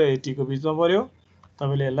 60 र 80 को बीचमा पर्यो।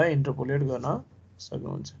 तपाईले यसलाई इन्टरपोलेट गर्न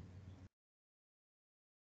सक्नुहुन्छ।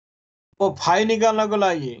 अब फाइ निकाल्नको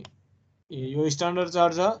लागि यो स्ट्यान्डर्ड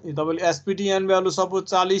चार्ट छ। यो तपाईले एसपीटी एन भ्यालु सपोज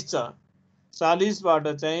 40 छ, 40 बाट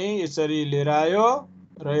चाहिँ यसरी लिएर आयो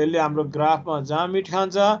र यसले हाम्रो ग्राफमा जहाँ मिट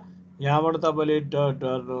खान्छ यहाँबाट तपाईले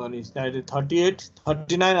अनि 38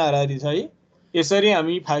 39 आएर छ है। यसरी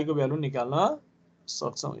हामी फाइको भ्यालु निकाल्न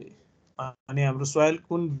सक्छौं। अनि हाम्रो सोइल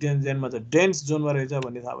कुन जोनमा छ, डेन्स जोनमा रहेछ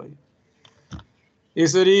भन्ने थाहा भयो।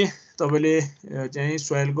 यसरी तपाईले चाहिँ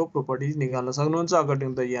सोइलको प्रोपर्टिज निकाल्न सक्नुहुन्छ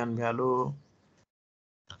अकर्डिङ द यान भ्यालु।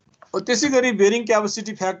 त्यसैगरी बेरिङ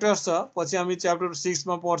क्यापेसिटी फ्याक्टर्स छ। पछि हामी च्याप्टर 6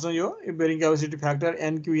 मा पढ्छौं। यो bearing capacity factor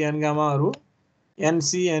NQ an गामाहरु,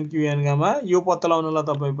 NC NQ an gamma, यो पत्ता लगाउनलाई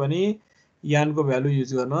तपाई पनि यानको भ्यालु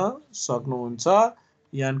युज गर्न सक्नुहुन्छ।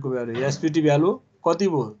 यानको भ्यालु एसपीटी भ्यालु कति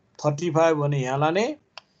भयो 35 भने यहाँ लाने,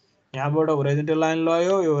 यहाँबाट होराइजन्टल लाइन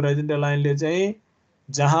लयो, यो होराइजन्टल लाइनले चाहिँ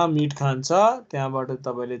जहाँ मिट खान्छ त्यहाँबाट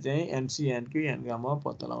तपाईले चाहिँ एनसी एनक्यू एन गामा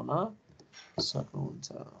पत्ता लगाउन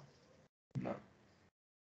सक्नुहुन्छ।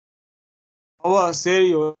 अब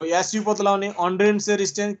सेयर हो एसयू पत्ता लगाउने अनड्रेन सेयर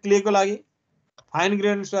स्ट्रेन्थ क्ले को लागि, फाइन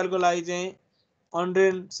ग्रेन सोइल को लागि चाहिँ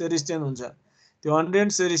अनड्रेन सेयर स्ट्रेन्थ हुन्छ। त्यो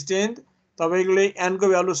अनड्रेन्ड सोइल स्ट्रेन्थ तपाईले n को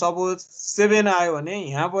भ्यालु सपोज 7 आयो भने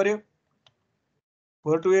यहाँ पर्यो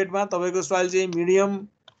 4 to 8 मा तपाईको सोइल चाहिँ मिडियम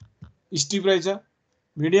स्टिप रहेछ।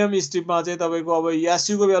 मिडियम स्टिपमा चाहिँ तपाईको अब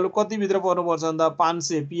एसयु को भ्यालु कति भित्र पर्नु पर्छ भन्दा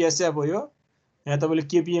 500 psf हो यो। यहाँ तपाईले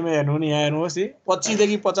केपीए मा हेर्नु भने यहाँ हेर्नुहोस् 25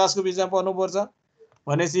 देखि 50 को बीचमा पर्नु पर्छ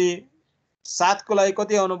भनेपछि 7 को लागि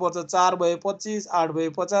कति आउनु पर्छ 4 भए 25 8 भए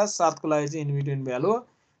 50 7 को लागि चाहिँ इन्भिटेन्ट भ्यालु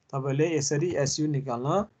तपाईले यसरी एसयु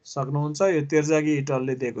निकाल्न सक्नुहुन्छ। यो तेर्जागी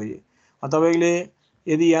इटलले दिएको यो तपाईले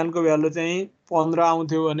यदि n को भ्यालु चाहिँ 15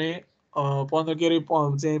 आउँथ्यो भने 15 के रे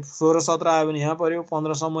चाहिँ 16 17 आयो भने यहाँ पर्यो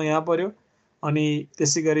 15 सम्म यहाँ पर्यो अनि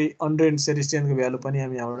त्यसैगरी अनड्रेन्ड सोइल स्ट्रेन्थको भ्यालु पनि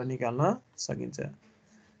हामी यहाँबाट निकाल्न सकिन्छ।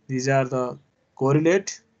 These are the correlate.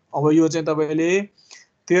 अब यो चाहिँ तपाईले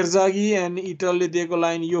तेर्जागी एन्ड इटलले दिएको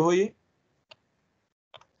लाइन यो हो।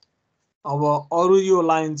 अब अरु यो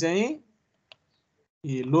लाइन चाहिँ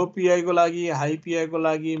लो पीआई को लागि हाई पीआई को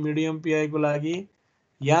लागि मिडियम पीआई को लागि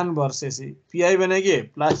यान भर्सेस पीआई भने के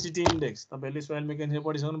प्लास्टिसिटी इन्डेक्स तपाईले सोइल मेकानिक्स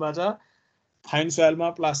पढिसक्नु भएको छ। फाइन सोइलमा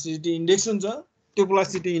प्लास्टिसिटी इन्डेक्स हुन्छ। त्यो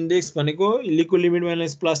प्लास्टिसिटी इन्डेक्स भनेको liquid limit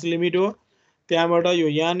minus plastic limit हो। त्यहाँबाट यो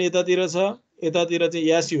यान यतातिर छ यतातिर चाहिँ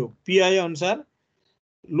एसयु पीआई अनुसार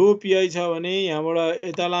लो पीआई छ भने यहाँबाट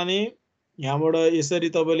यता लाने यहाँबाट यसरी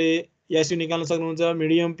तपाईले एसयु निकाल्न सक्नुहुन्छ।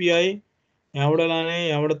 मिडियम पीआई यहाँबाट लाने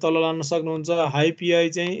यहाँबाट तल लान सक्नुहुन्छ। हाई पीआई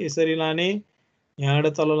चाहिँ यसरी लाने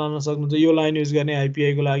यहाँबाट तल लान सक्नुहुन्छ। यो लाइन युज गर्ने हाई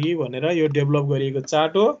पीआई को लागि भनेर यो डेभलप गरिएको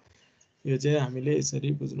चार्ट हो। यो चाहिँ हामीले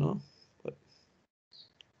यसरी बुझ्नु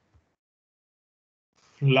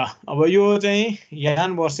ल। अब यो चाहिँ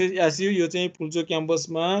यान भर्सेस एसयु यो चाहिँ पुल्चोक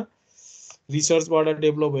क्याम्पसमा रिसर्चबाट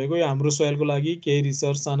डेभलप भएको यो हाम्रो सोइलको लागि केही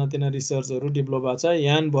रिसर्च सानातिना रिसर्चहरु डेभलप भएको छ।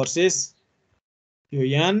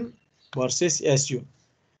 यान भर्सेस एसयु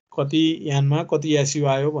कति यानमा कति एसयु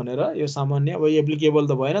आयो भनेर यो सामान्य अब एप्लिकेबल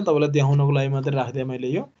त भएन तपाईलाई देखाउनको लागि मात्र राख्दै मैले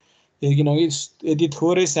यो किनकि यदि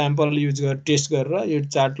थोरै स्याम्पल युज गरेर टेस्ट गरेर यो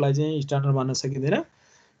चार्टलाई चाहिँ स्ट्यान्डर्ड मान्न सकिदैन।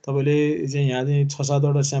 तपाईले चाहिँ यहाँ चाहिँ 6-7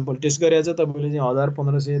 वटा स्याम्पल टेस्ट गरेछ तपाईले चाहिँ 1000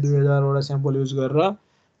 1500 2000 वटा स्याम्पल युज गरेर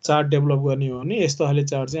चार्ट डेभलप गर्ने हो भने यस्तो खाले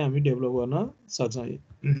चार्ट चाहिँ हामी डेभलप गर्न सक्छौं।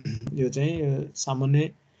 यो चाहिँ सामान्य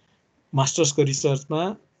मास्टर्सको रिसर्चमा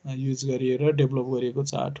युज गरिएर डेभलप गरिएको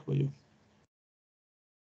चार्ट हो।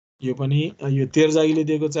 यो पनि यो तेर्जागीले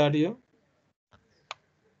दिएको चार्ट यो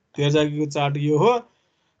तेर्जागीको चार्ट यो हो।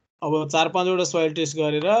 अब 4-5 वटा सोइल टेस्ट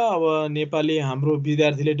गरेर अब नेपाली हाम्रो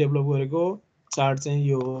विद्यार्थीले डेभलप गरेको चार्ट चाहिँ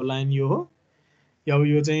यो हो लाइन यो हो। अब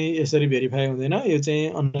यो चाहिँ यसरी भेरिफाई हुँदैन यो चाहिँ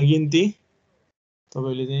अनगिन्ती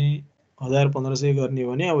तपाईले चाहिँ 1000 1500 गर्ने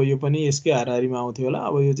हो भने अब यो पनि यसकै हाराहारीमा आउँथ्यो होला।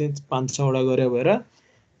 अब यो चाहिँ 5-6 वटा गरे भएर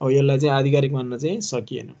अब यसलाई चाहिँ आधिकारिक मान्न चाहिँ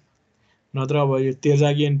सकिएन। नत्र अब यो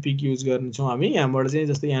तेर्जागी एन्ड पिक युज गर्छौं हामी। यहाँबाट चाहिँ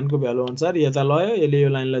जस्तै यान को भ्यालु अनुसार यता लयो यसले यो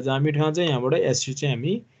लाइनलाई जामिट खान्छ यहाँबाट एसयु चाहिँ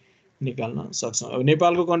हामी निकाल्न सक्छौं। अब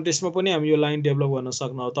नेपालको कन्टेक्स्टमा पनि हामी यो लाइन डेभलप गर्न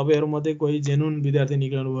सक्छौं। तपाईहरु मध्ये कोही जेन्युन विद्यार्थी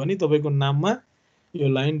निक्लनु भयो भने तपाईको नाममा यो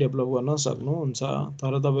लाइन डेभलप गर्न सक्नुहुन्छ।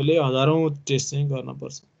 तर तपाईले हजारौं टेस्ट चाहिँ गर्न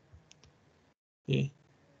पर्छ।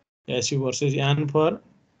 एसयु भर्सेस यान for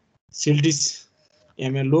सिल्डिस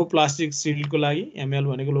ML low plastic shield को लागि एमएल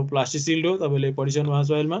भनेको लो प्लास्टिक सिल्ड हो। तपाईले पढिसक्नु भएको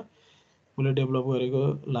सोइलमा उले डेभलप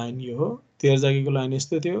गरेको लाइन यो हो। तेर्जागीको लाइन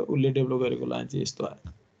यस्तो थियो उले डेभलप गरेको लाइन चाहिँ यस्तो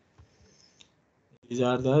आयो। These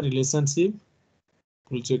are the relationship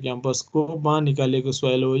Pulchowk क्याम्पसको मा निकालेको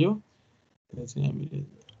सोइल हो यो चाहिँ हामीले।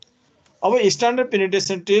 अब स्ट्यान्डर्ड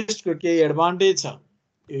पेनिट्रेसन टेस्टको के एडभान्टेज छ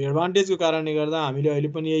यो एडभान्टेजको कारणले गर्दा हामीले अहिले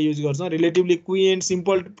पनि यही युज गर्छौं। Relatively quick and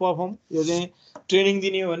simple perform यो चाहिँ ट्रेनिङ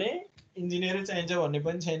दिने हो भने इन्जिनियरै चाहिन्छ भन्ने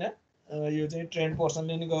पनि छैन। यो चाहिँ ट्रेन्ड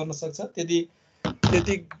पर्सनले नि गर्न सक्छ। त्यति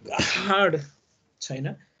हार्ड छैन।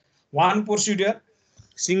 वान प्रोसिड्युर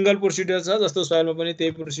सिंगल प्रोसिड्युर छ जस्तो सोइलमा पनि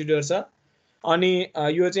त्यही प्रोसिड्युर छ। अनि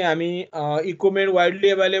यो चाहिँ हामी इक्विपमेन्ट वाइडली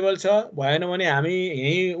अवेलेबल छ भएन भने हामी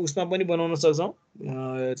यही उसमा पनि बनाउन सक्छौं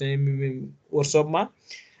चाहिँ वर्कसपमा।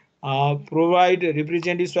 प्रोवाइड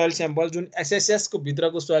रिप्रेजेन्टेटिभ सोइल स्याम्पल जुन एसएसएस को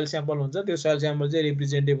भित्रको सोइल स्याम्पल हुन्छ त्यो सोइल स्याम्पल चाहिँ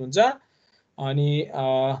रिप्रेजेन्टेटिभ हुन्छ। अनि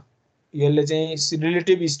यसले चाहिँ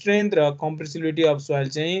रिलेटिभ स्ट्रेन्थ र कम्प्रेसिबिलिटी अफ सोइल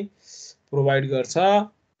चाहिँ प्रोवाइड गर्छ।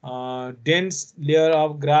 Dense layer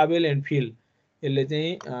of gravel and feel यसले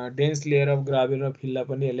चाहिँ डेन्स लेयर अफ ग्राभल र फिललाई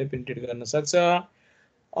पनि यसले पेनिट्रेट गर्न सक्छ।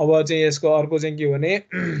 अब चाहिँ यसको अर्को चाहिँ के भने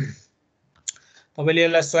तपाईले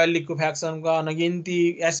यसलाई सोइल लिक्विफेक्सनका अनगिन्ती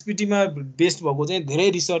एसपीटी मा बेस्ड भएको चाहिँ धेरै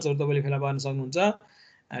रिसर्चहरु तपाईले फेला पार्न सक्नुहुन्छ।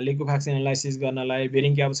 लिक्विफेक्सन एनालाइसिस गर्नलाई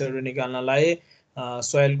बेरिङ क्यापेसिटीहरु निकाल्नलाई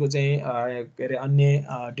सोइल को चाहिँ के रे अन्य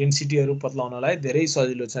डेन्सिटीहरु पत्लाउनलाई धेरै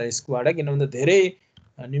सजिलो छ यसकोबाट किनभने धेरै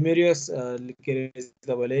न्युमेरियस के रे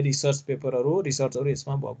तपाईले रिसर्च पेपरहरु रिसर्चहरु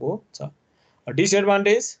यसमा भएको छ।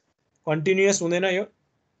 डिसएडभान्टेज कन्टिन्युअस हुँदैन यो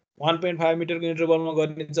 1.5 मिटरको इन्टरभलमा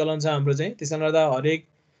गर्ने चलन छ हाम्रो चाहिँ। त्यसैले गर्दा हरेक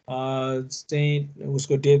चाहिँ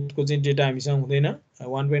उसको डेप्थको चाहिँ डेटा हामीसँग हुँदैन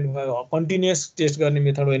 1.5 कन्टिन्युअस टेस्ट गर्ने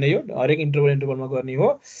मेथड होइन यो हरेक इन्टरभलमा गर्ने हो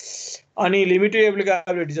अनि लिमिटेड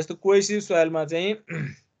एप्लिकेबिलिटी जस्तो कोहेसिभ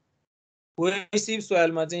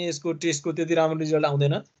सोइलमा चाहिँ यसको टेस्टको त्यति राम्रो रिजल्ट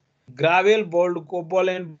आउँदैन ग्राभेल बोल्ड कोबल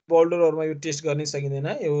एन्ड बोल्डरहरुमा यो टेस्ट गर्न सकिँदैन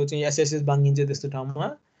यो चाहिँ एसएसएस बाङ्गिन्छ त्यस्तो ठाउँमा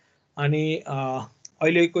अनि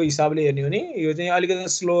अहिलेको हिसाबले हेर्ने हो भने यो चाहिँ अलिकति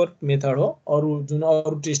स्लोर मेथड हो अरु जुन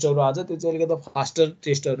अरु टेस्टहरु आज त्यो चाहिँ अलिकति फास्टर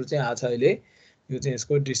टेस्टहरु चाहिँ आज अहिले यो चाहिँ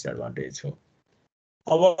यसको डिसएडभान्टेज हो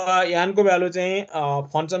अब यानको भ्यालु चाहिँ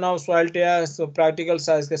function of soil test practical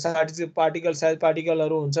size के साथ पार्टिकल साइज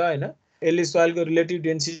पार्टिकलहरु हुन्छ हैन यसले सोइलको रिलेटिभ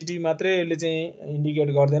डेन्सिटी मात्रै यसले चाहिँ इन्डिकेट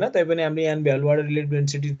गर्दैन तैपनि हामीले यान भ्यालुबाट रिलेटिभ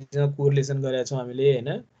डेन्सिटीसँग कोरिलेसन गरेका छौं हामीले हैन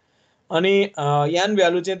अनि यान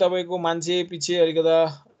भ्यालु चाहिँ तपाईको मान्छे पछि अलिकति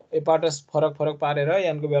एपार्ट फरक पारेर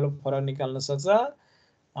यानको भ्यालु फरक निकाल्न सक्छ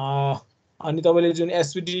अनि तपाईले जुन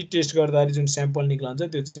एसपीटी टेस्ट गर्दाखेरि जुन स्याम्पल निकाल्छ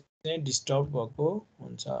त्यो चाहिँ डिस्टर्ब भएको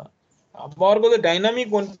हुन्छ अब अर्को चाहिँ डाइनामिक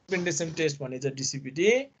कन्फिगरेसन टेस्ट भन्ने चाहिँ डीसीपीटी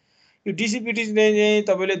यो डीसीपीटी चाहिँ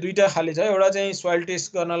तपाईले दुईटा खाली छ एउटा चाहिँ सोइल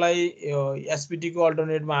टेस्ट गर्नलाई एसपीटी को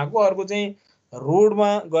अल्टरनेटमा आको अर्को चाहिँ रोडमा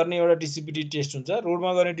गर्ने एउटा डीसीपीटी टेस्ट हुन्छ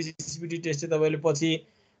रोडमा गर्ने डीसीपीटी टेस्ट चाहिँ तपाईले पछि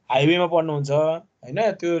हाइवेमा पढ्नुहुन्छ हैन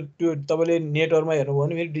त्यो तपाईले नेटहरुमा हेर्नुभयो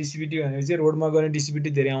भने फेरि डीसीपीटी भनेको चाहिँ रोडमा गर्ने डीसीपीटी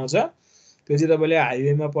धेरै आउँछ त्यो चाहिँ तपाईले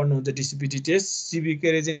हाइवेमा पढ्नुहुन्छ डीसीपीटी टेस्ट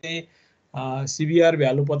सीबीके रे चाहिँ सीबीआर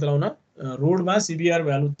भ्यालु पत्लाउन रोडमा सीबीआर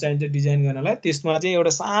भ्यालु चाहिन्छ डिजाइन गर्नलाई त्यसमा चाहिँ एउटा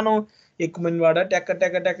सानो एक मिनटबाट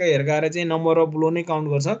ट्याक्क हेर्काएर चाहिँ नम्बर अफ ब्लो नै काउन्ट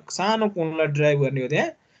गर्छ सानो कोणलाई ड्राइभ गर्ने हो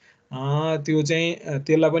त्यहाँ त्यो चाहिँ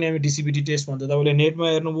त्यसलाई पनि हामी डीसीपीटी टेस्ट भन्छ तपाईले नेटमा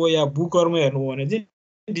हेर्नुभयो या बुकहरुमा हेर्नुभयो भने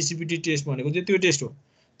चाहिँ डीसीपीटी टेस्ट भनेको चाहिँ त्यो टेस्ट हो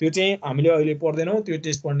त्यो चाहिँ हामीले अहिले पढ्दैनौं त्यो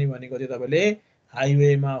टेस्ट पढ्ने भनेको चाहिँ तपाईले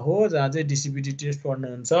हाइवेमा हो जहाँ चाहिँ डीसीपीटी टेस्ट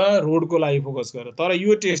पढ्नुहुन्छ रोडको लागि फोकस गरेर तर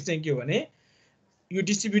यो टेस्ट चाहिँ के हो भने यो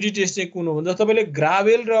डीसीपीटी टेस्ट चाहिँ कुन हो भन्दा तपाईले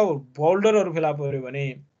ग्राभेल र बोल्डरहरु फेला पर्यो भने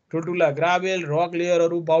ठुलठुला ग्राभेल रक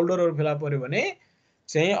लेयरहरु बोल्डरहरु फेला पर्यो भने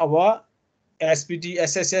चाहिँ अब एसपीटी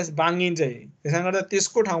एसएसएस बाङ्गिन्छ त्यसैले गर्दा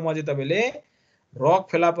त्यसको ठाउँमा चाहिँ तपाईले रक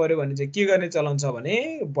फेला पर्यो भने चाहिँ के गर्ने चलन छ भने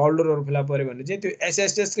बोल्डरहरु फेला पर्यो भने चाहिँ त्यो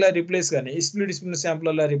एसएसएस लाई रिप्लेस गर्ने स्प्लिट स्पिन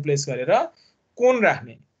स्याम्पलरलाई रिप्लेस गरेर कोन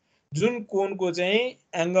राख्ने जुन कोनको चाहिँ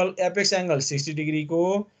एंगल एपेक्स एंगल 60 डिग्री को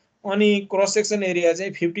अनि क्रस सेक्सन एरिया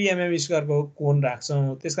चाहिँ 50 mm स्क्वायर को कोन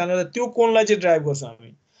राख्छौं त्यसकारणले गर्दा त्यो कोनलाई चाहिँ ड्राइभ गर्छौं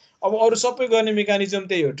हामी अब अरु सबै गर्ने मेकानिजम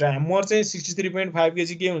त्यही हो ह्यामर चाहिँ 63.5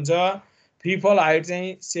 केजी के हुन्छ फ्री फल हाइट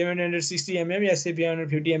चाहिँ 760 mm या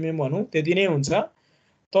 750 mm भनौं त्यति नै हुन्छ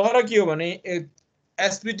तर के हो भने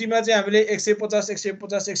एसपीटी मा चाहिँ हामीले 150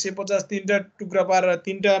 150 150 तीनटा टुक्रा पारेर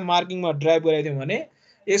तीनटा मार्किङमा ड्राइभ गराइदियौ भने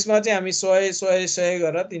यसमा चाहिँ हामी 100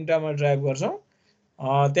 गरेर तीनटामा ड्राइभ गर्छौं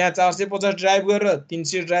त्यहाँ 450 ड्राइभ गरेर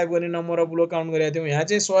 300 ड्राइभ गर्ने नम्बर अफ ब्लो काउन्ट गरेका थियौ यहाँ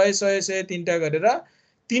चाहिँ 100 तीनटा गरेर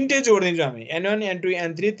तीनटै जोड्दिन्छौं हामी n1 n2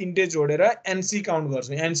 n3 तीनटै जोडेर एनसी काउन्ट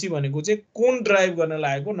गर्छौं एनसी भनेको चाहिँ कोन ड्राइभ गर्न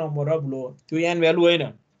लागेको नम्बर अफ ब्लो त्यो एन भ्यालु हैन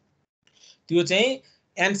त्यो चाहिँ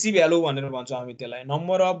एनसी भ्यालु भनेर भन्छौं हामी त्यसलाई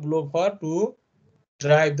number of blow for to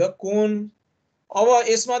drive the cone अब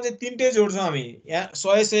यसमा चाहिँ तीनटै जोड्छौं हामी यहाँ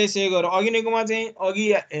 100 गरेर अघिनेकोमा चाहिँ अघि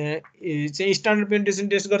चाहिँ स्ट्यान्डर्ड पेनिट्रेसन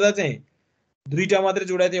टेस्ट गर्दा चाहिँ दुईटा मात्रै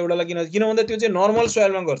जोडाएको थियो एउटालाई किन भन्दा त्यो चाहिँ नर्मल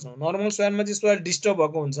सोइलमा गर्छौं नर्मल सोइलमा चाहिँ सोइल डिस्टर्ब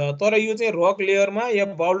भएको हुन्छ तर यो चाहिँ रक लेयरमा या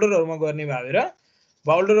बोल्डरहरुमा गर्ने भएर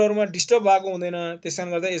बोल्डरहरुमा डिस्टर्ब भएको हुँदैन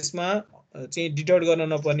त्यसकारण गर्दा यसमा चाहिँ डिटेक्ट गर्न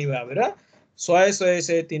नपर्ने भएर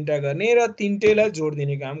 100 तीनटा गर्ने र तीनटैलाई जोड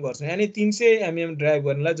दिने काम गर्छौं यानी 300 mm ड्राइभ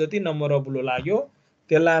गर्नलाई जति नम्बर अफ ब्लो लाग्यो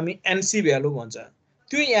त्यसलाई हामी एनसी भ्यालु भन्छ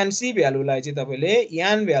त्यो एनसी भ्यालुलाई चाहिँ तपाईले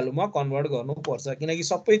यान भ्यालुमा कन्भर्ट गर्नुपर्छ किनकि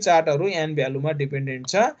सबै चार्टहरु यान भ्यालुमा डिपेन्डेन्ट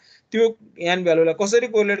छ त्यो यान भ्यालुलाई कसरी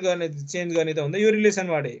कोरिलेट गर्ने चेन्ज गर्ने त भन्दा यो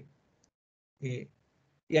रिलेसनबाटै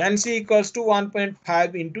एनसी इक्वल्स टु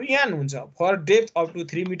 1.5 इन्टु यान हुन्छ for depth up to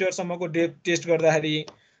 3 metre सम्मको डेप्थ टेस्ट गर्दाखेरि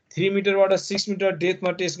 3 मिटरबाट 6 मिटर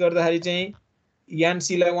डेप्थमा टेस्ट गर्दाखेरि चाहिँ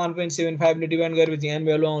एनसी लाई 1.75 ले डिभाइड गरेपछि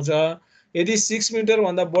यान भ्यालु आउँछ यदि 6 मिटर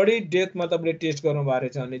भन्दा बढी डेप्थमा तपाईले टेस्ट गर्नु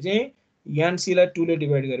भएको छ भने चाहिँ एनसी लाई 2 ले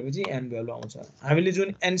डिभाइड गरेपछि एन भ्यालु आउँछ हामीले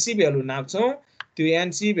जुन एनसी भ्यालु नाप्छौं त्यो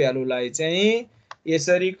एनसी भ्यालुलाई चाहिँ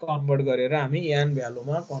यसरी कन्भर्ट गरेर हामी यान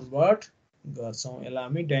भ्यालुमा कन्भर्ट गर्छौं यसलाई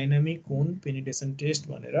हामी डायनामिक कोन पेनिट्रेसन टेस्ट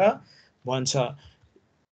भनेर भन्छ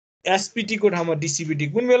एसपीटी को ठाउँमा डीसीपीटी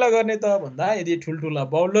कुन बेला गर्ने त भन्दा यदि ठुलठुला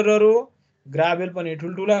बोल्डरहरु ग्राभेल पनि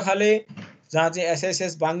ठुलठुला खाले जहाँ चाहिँ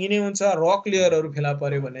एसएसएस बाङ्गिने हुन्छ रक लेयरहरु फेला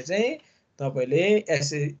पर्यो भने चाहिँ तपाईले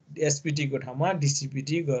एसपीटी को ठाउँमा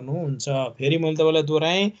डीसीपीटी गर्नुहुन्छ फेरि मैले तपाईलाई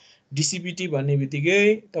दोहोर्याए डीसीपीटी भन्ने बित्तिकै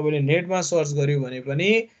तपाईले नेटमा सर्च गर्यो भने पनि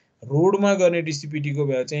रोडमा गर्ने डीसीपीटी को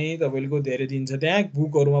भ्यालु चाहिँ तपाईको धेरै दिन्छ त्यहाँ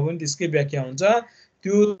बुकहरुमा पनि त्यसकै व्याख्या हुन्छ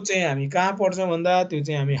त्यो चाहिँ हामी कहाँ पढ्छौं भन्दा त्यो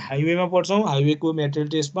चाहिँ हामी हाइवेमा पढ्छौं हाइवेको मेटेरियल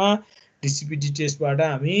टेस्टमा डिसिपिटी टेस्टबाट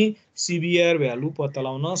हामी सिभिआर भ्यालु पत्ता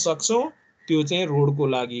लगाउन सक्छौँ। त्यो चाहिँ रोडको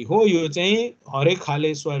लागि हो। यो चाहिँ हरेक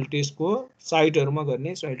खाले सोइल टेस्टको साइटहरुमा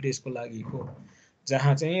गर्ने सोइल टेस्टको लागि हो।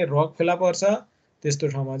 जहाँ चाहिँ रक फेला पर्छ त्यस्तो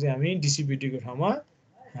ठाउँमा चाहिँ हामी डिसिपिटी को ठाउँमा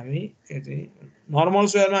हामी यो चाहिँ नर्मल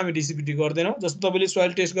सोइलमा हामी डिसिपिटी गर्दैनौँ। जस्तो तपाईले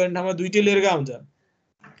सोइल टेस्ट गर्ने ठाउँमा दुईटै लिएरका हुन्छ।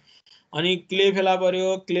 अनि क्ले फेला पर्यो,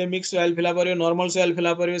 क्ले मिक्स सोइल फेला पर्यो, नर्मल सोइल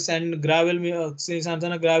फेला पर्यो, स्यान्ड ग्राभल चाहिँ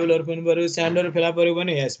सानसानो ग्राभलहरु पनि पर्यो, स्यान्डहरु फेला पर्यो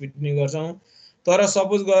भने एसपिटी गर्छौं। तर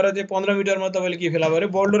सपोज गएर चाहिँ 15 मिटरमा तपाईले के फेला पर्यो,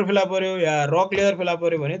 बोल्डर फेला पर्यो या रक लेयर फेला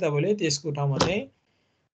पर्यो भने तपाईले त्यसको ठाउँमा चाहिँ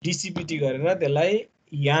डिसिपिटी गरेर त्यसलाई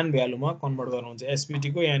यान भ्यालुमा कन्भर्ट गर्नुहुन्छ।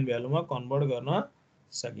 एसपिटी को यान भ्यालुमा कन्भर्ट गर्न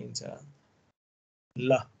सकिन्छ।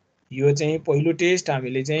 ल यो चाहिँ पहिलो टेस्ट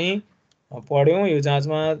हामीले चाहिँ पढ्यौं। यो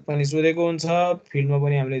जाँचमा पनि सोधेको हुन्छ, फिल्डमा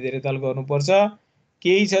पनि हामीले धेरै ताल गर्नुपर्छ।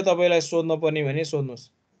 केही छ तपाईलाई सोध्न पर्ने भने सोध्नुस्।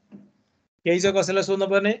 केही छ कसैलाई सोध्न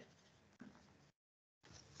पर्ने?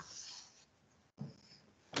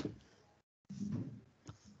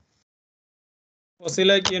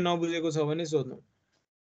 कसैलाई के नबुझेको छ भने सोध्नु।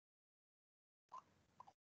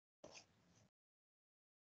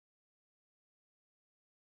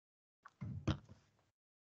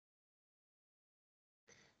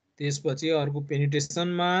 त्यसपछि अर्को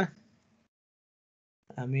पेनिट्रेसनमा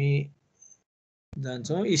हामी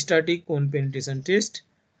जान्छौं। स्ट्याटिक कोन पेनिट्रेसन टेस्ट।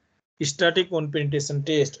 स्ट्याटिक कोन पेनिट्रेसन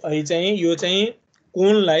टेस्ट अहिले चाहिँ यो चाहिँ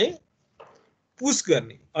कोनलाई पुश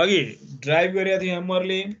गर्ने। अघि ड्राइभ गरेको थियो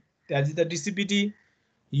ह्यामरले, त्यहाँपछि त डिसिपिटी।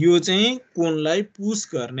 यो चाहिँ कोनलाई पुश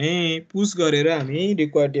गर्ने। पुश गरेर हामी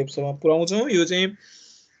रिक्वायर्ड डेप्थसम्म पुर्याउँछौं। यो चाहिँ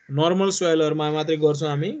नर्मल सोइलहरुमा मात्रै गर्छौं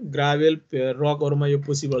हामी। ग्राभल रकहरुमा यो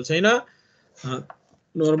पोसिबल छैन।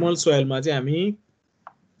 नर्मल सोइलमा चाहिँ हामी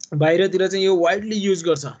बाहिरतिर चाहिँ यो वाइडली युज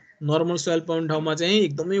गर्छ। नर्मल सोइल पाउने ठाउँमा चाहिँ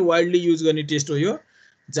एकदमै वाइडली युज गर्ने टेस्ट हो यो।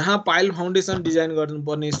 जहाँ पाइल फाउन्डेसन डिजाइन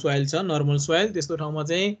गर्नुपर्ने सोइल छ, नर्मल सोइल, त्यस्तो ठाउँमा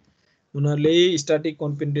चाहिँ उनीहरुले स्ट्याटिक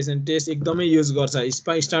कोन पेनिट्रेसन टेस्ट एकदमै युज गर्छ।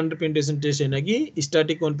 स्ट्यान्डर्ड पेनिट्रेसन टेस्ट हैन कि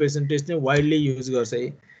स्ट्याटिक कोन पेनिट्रेसन टेस्ट चाहिँ वाइडली युज गर्छ है।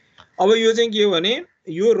 अब यो चाहिँ के हो भने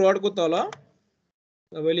यो रडको तल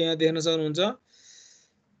तपाईले यहाँ देख्न सक्नुहुन्छ।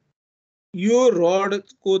 यो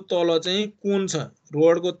रडको तल चाहिँ कोन छ।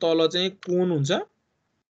 रडको तल चाहिँ कोन हुन्छ।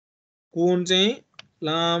 कोन चाहिँ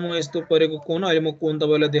लामो यस्तो परेको कोन। अहिले म कोन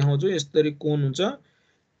तपाईलाई देखाउँछु। यसरी कोन हुन्छ।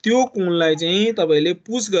 त्यो कोनलाई चाहिँ तपाईले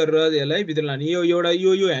पुश गरेर यसलाई भित्र लाने। यो एउटा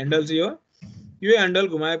यो ह्यान्डल चाहिँ हो। यो ह्यान्डल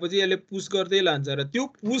घुमाएपछि यसले पुश गर्दै लान्छ र त्यो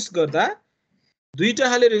पुश गर्दा दुईटा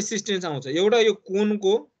खाले रेसिस्टेन्स आउँछ। एउटा यो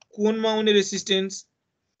कोनमा आउने रेसिस्टेन्स,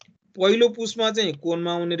 पहिलो पुशमा चाहिँ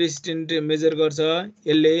कोनमा आउने रेसिस्टेन्स मेजर गर्छ।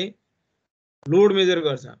 यसले लोड मेजर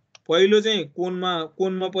गर्छ। पहिलो चाहिँ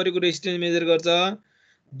कोनमा परेको रेसिस्टेन्स मेजर गर्छ।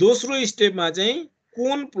 दोस्रो स्टेपमा चाहिँ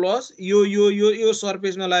कोन प्लस यो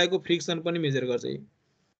सर्फेसमा लागेको फ्रिक्सन पनि मेजर गर्छ।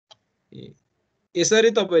 यसरी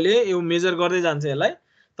तपाईले यो मेजर गर्दै जान्छ। यसलाई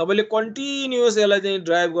तपाईले कन्टिन्युअस यसलाई चाहिँ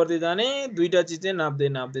ड्राइभ गर्दै जाने। दुईटा चीज चाहिँ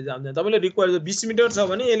नाप्दै जान्छ। तपाईले रिक्वायर 20 मिटर छ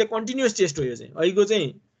भने यसले कन्टिन्युअस टेस्ट हो। यो चाहिँ अहिलेको चाहिँ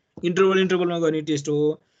इन्टरभलमा गर्ने टेस्ट हो।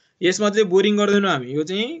 यसमा चाहिँ बोरिङ गर्दैनौँ हामी। यो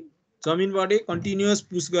चाहिँ जमिनबाटै कन्टिन्युअस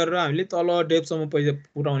पुश गरेर हामीले तल डेप्थसम्म पैसा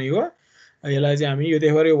पुर्याउने हो। यसलाई चाहिँ हामी यो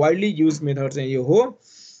देखेर वाइडली युज मेथड चाहिँ यो हो।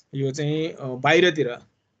 यो चाहिँ बाहिरतिर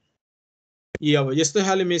अब यस्तो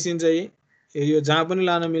खाले मेसिन चाहिँ यो जहाँ पनि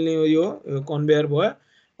लान मिल्ने हो। यो कन्भेयर भयो।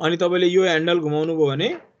 अनि तपाईले यो ह्यान्डल घुमाउनु भयो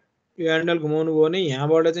भने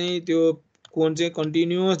यहाँबाट चाहिँ त्यो कोन चाहिँ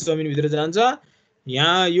कन्टिन्युअस जमिन भित्र जान्छ।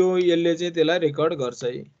 यहाँ यसले चाहिँ त्यसलाई रेकर्ड गर्छ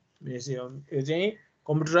है। यो चाहिँ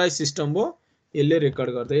कम्प्युटराइज सिस्टम हो। यसले रेकर्ड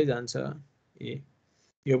गर्दै जान्छ।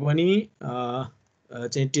 यो पनि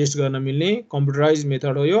चाहिँ टेस्ट गर्न मिल्ने कम्प्युटराइज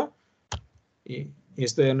मेथड हो। यो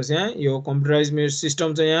यस्तो हेर्नुस् यहाँ यो कम्प्युटराइज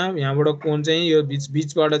सिस्टम चाहिँ यहाँबाट कोन चाहिँ यो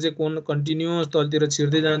बीचबाट चाहिँ कोन कन्टिन्युअस तलतिर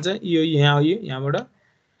छिर्दै जान्छ। यो यहाँबाट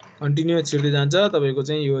कन्टिन्युअस छिर्दै जान्छ। तपाईको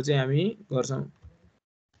चाहिँ यो चाहिँ हामी गर्छौं।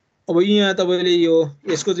 अब यहाँ तपाईले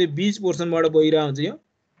यसको चाहिँ बीच पोर्सनबाट बहिरा हुन्छ।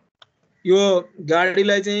 यो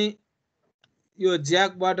गाडीलाई चाहिँ यो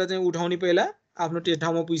ज्याकबाट चाहिँ उठाउने पहिला आफ्नो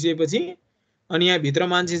ठाउँमा पुगिसकेपछि। अनि यहाँ भित्र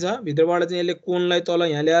मान्छे छ। भित्रबाट चाहिँ यसले कोनलाई तल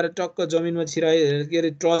यहाँ ल्याएर टक्क जमिनमा छिराए के अरे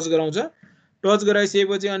टच गराउँछ। टच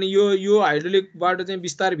गराइसकेपछि अनि यो हाइड्रोलिकबाट चाहिँ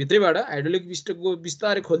बिस्तारै भित्रैबाट हाइड्रोलिक पिस्टनको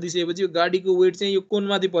बिस्तारै खोलिदिसकेपछि यो गाडीको वेट चाहिँ यो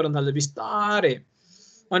कोनमाथि पर्न थाल्छ बिस्तारै।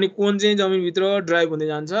 अनि कोन चाहिँ जमिनभित्र ड्राइभ हुँदै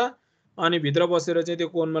जान्छ। अनि भित्र बसेर चाहिँ त्यो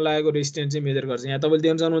कोनमा लागेको रेजिस्टेन्स चाहिँ मेजर गर्छ। यहाँ तपाईले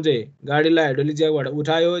देख्न सक्नुहुन्छ गाडीलाई हाइड्रोलिक ज्याकबाट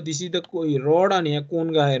उठायो। दिस इज द रड अनि यहाँ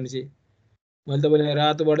कोन गयो हेर्नु चाहिँ मैले तपाईलाई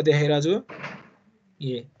रातोबाट देखाइरहेको छु।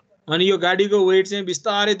 अनि यो गाडीको वेट चाहिँ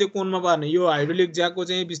बिस्तारै त्यो कोनमा पार्ने। यो हाइड्रोलिक ज्याकको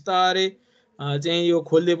चाहिँ बिस्तारै चाहिँ यो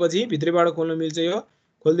खोल्दिएपछि भित्रैबाट खोल्न मिल्छ। यो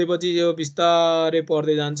खोल्दिएपछि यो बिस्तारै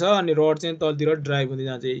पर्दै जान्छ। अनि रड चाहिँ तलतिर ड्राइभ हुँदै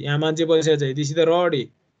जान्छ। यहाँ मान्छे बसेको छ। This is the rod.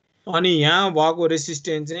 अनि यहाँ भएको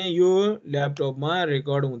रेसिस्टेन्स चाहिँ यो ल्यापटपमा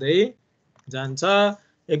रेकर्ड हुँदै जान्छ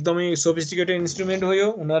एकदमै सोफिस्टिकेटेड इन्स्ट्रुमेन्ट हो यो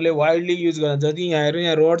उनीहरूले वाइडली युज गर्छ जति यहाँ हेर्नु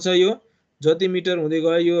यहाँ रड छ यो जति मिटर हुँदै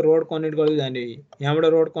गयो यो रड कनेक्ट गर्दै जाने यहाँबाट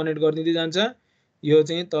रड कनेक्ट गरिदिँदै जान्छ यो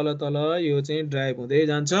चाहिँ तल तल यो चाहिँ ड्राइभ हुँदै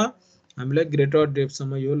जान्छ हामीलाई ग्रेटर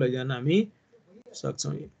डेप्थसम्म यो लैजान हामी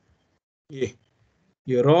सक्छौँ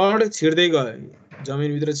यो रड छिर्दै गयो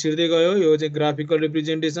जमिनभित्र छिर्दै गयो यो चाहिँ ग्राफिकल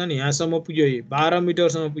रिप्रेजेन्टेसन यहाँसम्म पुग्यो 12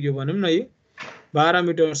 मिटरसम्म पुग्यो भनौँ न है 12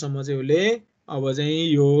 मिटरसम्म चाहिँ उसले अब चाहिँ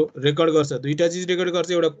यो रेकर्ड गर्छ दुईटा चीज रेकर्ड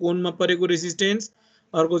गर्छ एउटा कोनमा परेको रेसिस्टेन्स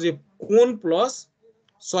अर्को चाहिँ कोन प्लस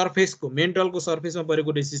सर्फेसको मेन्टलको सर्फेसमा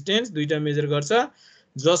परेको रेसिस्टेन्स दुईटा मेजर गर्छ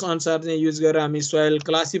जस अनुसार चाहिँ युज गरेर हामी सोइल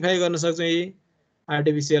क्लासिफाई गर्न सक्छौँ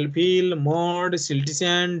artificial feel mud silty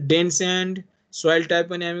sand dense sand soil type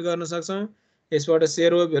पनि हामी गर्न सक्छौँ यसबाट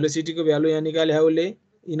सेरो भेलोसिटीको भ्यालु यहाँ निकाले उसले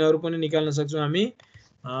यिनीहरू पनि निकाल्न सक्छौँ हामी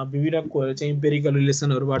विभिन्न चाहिँ इम्पेरिकल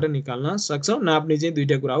रिलेसनहरूबाट निकाल्न सक्छौँ नाप्ने चाहिँ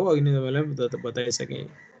दुईटा कुरा हो अघि नै तपाईँलाई बताइसकेँ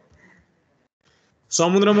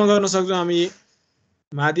समुद्रमा गर्न सक्छौँ हामी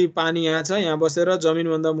माथि पानी यहाँ छ यहाँ बसेर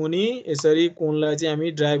जमिनभन्दा मुनि यसरी कोनलाई चाहिँ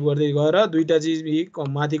हामी ड्राइभ गर्दै गएर दुईटा चिज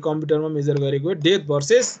माथि कम्प्युटरमा मेजर गरेको डेप्थ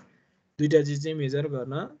भर्सेस दुईटा चिज चाहिँ मेजर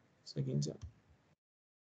गर्न सकिन्छ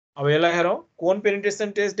अब यसलाई हेरौँ कोन पेनिट्रेसन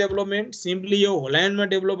टेस्ट डेभलपमेन्ट सिम्पली यो होल्यान्डमा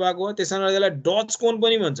डेभलप भएको हो त्यसैले यसलाई डच कोन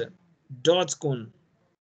पनि भन्छ डच कोन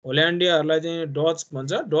होल्यान्डियाहरूलाई चाहिँ डच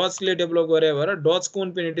भन्छ डचले डेभलप गरे भएर डच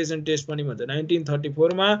कोन पेनिट्रेसन टेस्ट पनि भन्छ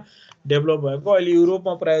 1934 मा डेभलप भएको अहिले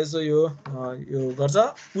युरोपमा प्रायः जसो यो गर्छ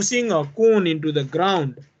pushing a cone into the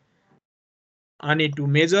ground अनि टु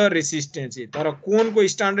मेजर रेसिस्टेन्स तर कोनको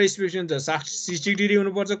स्ट्यान्डर्ड स्पेसिफिकेसन छ 60 डिग्री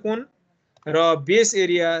हुनुपर्छ कोन र बेस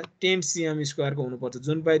एरिया 10 cm स्क्वायरको हुनुपर्छ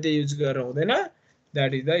जुन पाए त्यो युज गरेर हुँदैन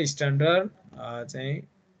द्याट इज द स्ट्यान्डर्ड चाहिँ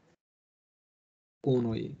कोन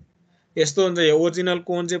हो यस्तो हुन्छ यो ओरिजिनल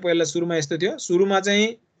कोन चाहिँ पहिला सुरुमा यस्तो थियो सुरुमा चाहिँ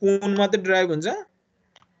कोन मात्र ड्राइभ हुन्छ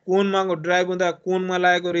कोनमा ड्राइभ हुँदा कोनमा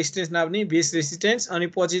लागेको रेसिस्टेन्स नाप्ने बेस रेसिस्टेन्स अनि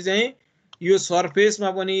पछि चाहिँ यो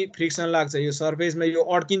सर्फेसमा पनि फ्रिक्सन लाग्छ यो सर्फेसमा यो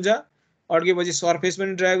अड्किन्छ अड्केपछि सर्फेस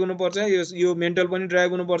पनि ड्राइभ हुनुपर्छ यो मेन्टल पनि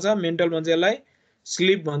ड्राइभ हुनुपर्छ मेन्टल भन्छ यसलाई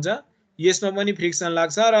स्लिप भन्छ यसमा पनि फ्रिक्सन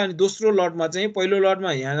लाग्छ र अनि दोस्रो लटमा चाहिँ पहिलो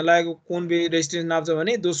लटमा यहाँ लागेको कोन रेसिस्टेन्स नाप्छ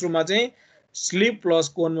भने दोस्रोमा चाहिँ स्लिप प्लस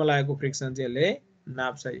कोनमा लागेको फ्रिक्सन चाहिँ यसले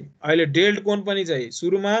नाप्छ अहिले डेल्ट कोन पनि छ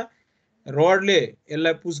सुरुमा रडले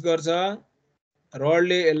यसलाई पुश गर्छ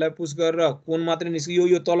रडले यसलाई पुश गरेर कोन मात्रै निस्कियो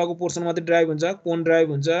यो तलको पोर्सन मात्रै ड्राइभ हुन्छ कोन ड्राइभ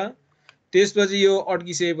हुन्छ त्यसपछि यो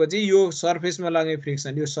अड्किसकेपछि यो सर्फेसमा लाग्ने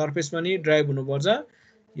फ्रिक्सन यो सर्फेस पनि ड्राइभ हुनुपर्छ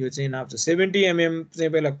यो चाहिँ नाप्छ 70 mm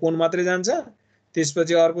चाहिँ पहिला कोन मात्रै जान्छ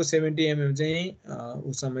त्यसपछि अर्को 70 mm चाहिँ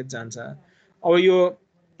उ समेत जान्छ अब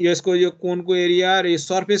यसको यो कोनको एरिया र यो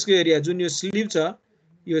सर्फेसको एरिया जुन यो स्लिप छ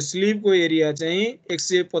यो स्लिपको एरिया चाहिँ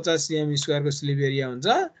 150 cm स्क्वायरको स्लिप एरिया हुन्छ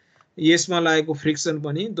यसमा लागेको फ्रिक्सन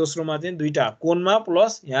पनि दोस्रोमा चाहिँ दुईटा कोनमा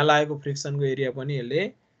प्लस यहाँ लागेको फ्रिक्सनको एरिया पनि यसले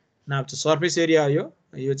नाप्छ सर्फेस एरिया हो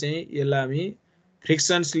यो चाहिँ यसलाई हामी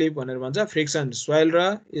फ्रिक्सन स्लिप भनेर भन्छ फ्रिक्सन सोइल र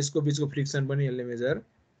यसको बीचको फ्रिक्सन पनि यसले मेजर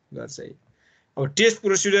गर्छ अब टेस्ट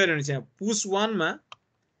प्रोसिडर हेर्नु चाहिँ पुश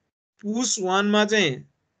 1 मा चाहिँ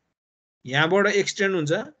यहाँबाट एक्सटेन्ड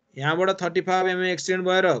हुन्छ यहाँबाट 35 mm एक्सटेन्ड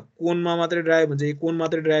भएर कोनमा मात्रै ड्राइभ हुन्छ यो कोन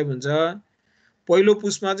मात्रै ड्राइभ हुन्छ पहिलो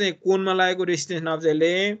पुशमा चाहिँ कोनमा लागेको रेसिस्टेन्स नाप्छ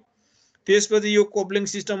यसले त्यसपछि यो कोप्लिङ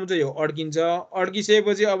सिस्टम हुन्छ यो अड्किन्छ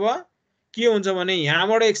अड्किसकेपछि अब के हुन्छ भने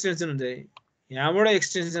यहाँबाट एक्सटेन्सन हुन्छ यहाँबाट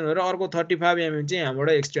एक्सटेन्सन भएर अर्को 35 mm चाहिँ यहाँबाट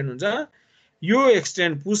एक्सटेन्ड हुन्छ यो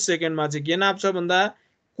एक्सटेन्ड पुश सेकेन्डमा चाहिँ के नाप्छ भन्दा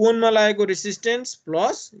कोनमा लागेको रेसिस्टेन्स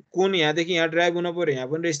प्लस कोन यहाँदेखि यहाँ ड्राइभ हुन पर्यो यहाँ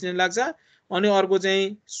पनि रेसिस्टेन्स लाग्छ अनि अर्को चाहिँ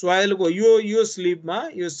सोइलको यो स्लिपमा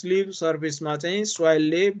यो स्लिप सर्फेसमा चाहिँ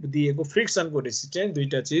सोइलले दिएको फ्रिक्सनको रेसिस्टेन्स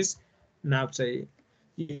दुईटा चिज नाप्छ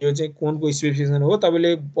यो चाहिँ कोनको स्पेसिफिकेसन हो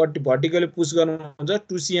तपाईले भर्टिकली पुश गर्नुहुन्छ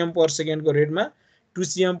 2 cm पर सेकेन्डको रेटमा 2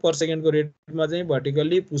 cm पर सेकेन्डको रेटमा चाहिँ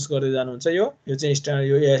भर्टिकली पुश गर्दै जानुहुन्छ यो चाहिँ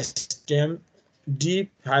स्ट्यान्डर्ड यो एसटिएम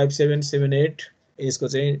D5778 यसको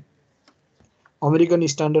चाहिँ American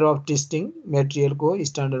standard of testing मेटेरियलको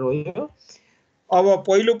standard हो यो अब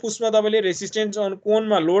पहिलो पुशमा तपाईले रेसिस्टेन्स अन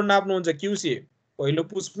कोनमा लोड नाप्नुहुन्छ क्यूसी पहिलो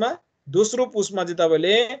पुशमा दोस्रो पुशमा चाहिँ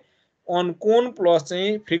तपाईले अन कोन प्लस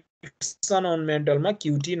चाहिँ फ्रिक्सन अन मेन्टलमा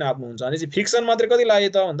क्यूटी नाप्नुहुन्छ अनि चाहिँ फ्रिक्सन मात्र कति लाग्यो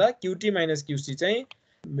त भन्दा क्यूटी माइनस क्यूसी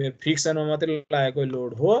चाहिँ फ्रिक्सनमा मात्र लागेको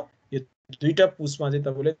लोड हो यो दुईटा पुशमा चाहिँ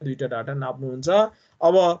तपाईले दुईटा डाटा नाप्नुहुन्छ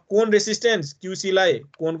अब कोन रेसिस्टेन्स क्यूसी लाई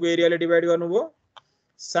कोनको एरियाले डिवाइड गर्नुभयो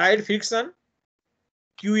साइड फ्रिक्सन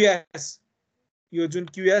क्यूएस यो जुन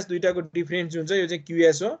क्यूएस दुईटाको डिफरेन्स हुन्छ यो चाहिँ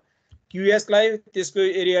क्यूएस हो क्यूएस लाई त्यसको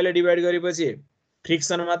एरियाले डिवाइड गरेपछि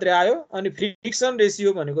फ्रिक्सन मात्रै आयो अनि फ्रिक्सन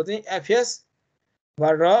रेशियो भनेको चाहिँ एफएस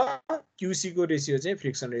र क्यूसी को रेशियो चाहिँ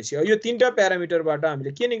फ्रिक्सन रेशियो यो तीनटा प्यारामिटरबाट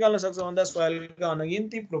हामीले के निकाल्न सक्छौं भन्दा सोइलका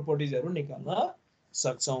अनगिन्ती प्रोपर्टिजहरु निकाल्न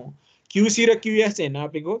सक्छौं क्यूसी र क्यूएस चाहिँ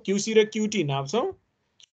नापेको, क्यूसी र क्यूटी नाप्छौँ।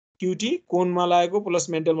 क्यूटी कोनमा लागेको प्लस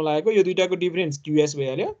मेन्टलमा लागेको, यो दुईटाको डिफरेन्स क्यूएस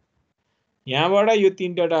भइहाल्यो। यहाँबाट यो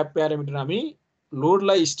तीनवटा प्यारामिटर हामी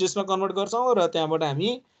लोडलाई स्ट्रेसमा कन्भर्ट गर्छौँ र त्यहाँबाट हामी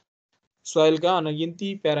सोइलका अनगिन्ती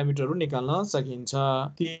प्यारामिटरहरू निकाल्न सकिन्छ।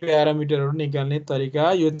 ती प्यारामिटरहरू निकाल्ने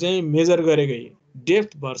तरिका यो चाहिँ मेजर गरेकै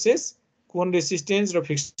डेप्थ भर्सेस कोन रेसिस्टेन्स र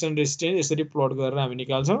फ्रिक्सन रेसिस्टेन्स यसरी प्लट गरेर हामी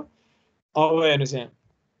निकाल्छौँ। अब हेर्नुहोस् यहाँ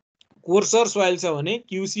कोर्सर सोइल छ भने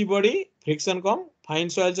क्यूसी बढी फ्रिक्सन कम, फाइन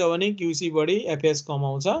सोइल छ भने क्यूसी बढी एफएस कम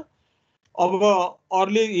आउँछ। अब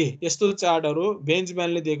अर्ली यस्तो चार्टहरू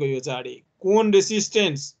बेन्चम्यानले दिएको यो चार्ट कोन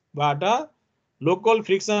रेसिस्टेन्सबाट लोकल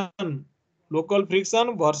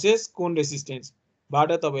फ्रिक्सन भर्सेस कोन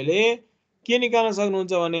रेसिस्टेन्सबाट तपाईँले के निकाल्न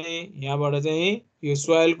सक्नुहुन्छ भने यहाँबाट चाहिँ यो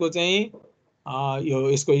सोइलको चाहिँ यो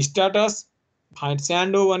यसको स्ट्याटस फाइन्ड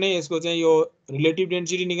स्यान्ड हो भने यसको चाहिँ यो रिलेटिभ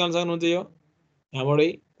डेन्सिटी निकाल्न सक्नुहुन्छ। यो यहाँबाट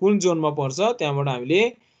कुन जोनमा पर्छ त्यहाँबाट हामीले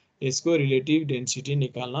यसको रिलेटिभ डेन्सिटी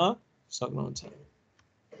निकाल्न सक्नुहुन्छ।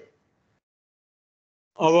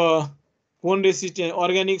 अब कोन रेसिस्टेन्स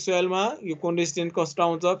अर्ग्यानिक सोइलमा यो कोन रेसिस्टेन्स कस्तो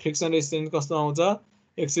आउँछ, फ्रिक्सन रेसिस्टेन्स कस्तो आउँछ,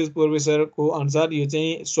 एक्सेस प्रोफेसरको अनुसार यो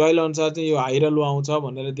चाहिँ सोइल अनुसार चाहिँ यो हाई र लो आउँछ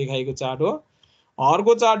भनेर देखाएको चार्ट हो।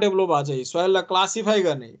 अर्को चार्ट डेभलप भएको चाहिँ सोइललाई क्लासिफाई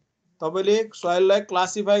गर्ने, तपाईँले सोइललाई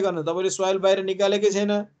क्लासिफाई गर्न, तपाईँले सोइल बाहिर निकालेकै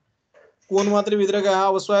छैन, कोन मात्रै भित्र गयो।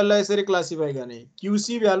 अब सोइललाई यसरी क्लासिफाई गर्ने,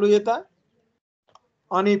 क्यूसी भ्यालु यता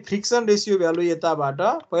अनि फ्रिक्सन रेसियो भ्यालु यताबाट।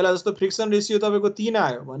 पहिला जस्तो फ्रिक्सन रेसियो तपाईँको 3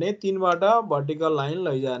 आयो भने 3बाट भर्टिकल लाइन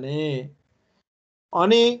लैजाने,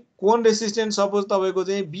 अनि कोन रेसिस्टेन्स सपोज तपाईँको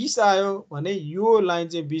चाहिँ 20 आयो भने यो लाइन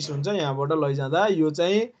चाहिँ 20 हुन्छ, यहाँबाट लैजाँदा यो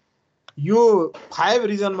चाहिँ यो 5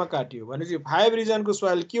 रिजनमा काटियो भने चाहिँ 5 रिजनको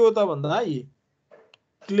सोइल के हो त भन्दा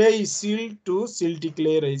clay silt to silty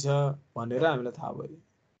clay रहेछ भनेर हामीलाई थाहा भयो।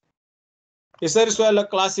 यसरी सोइललाई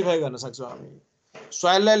क्लासिफाई गर्न सक्छौँ हामी।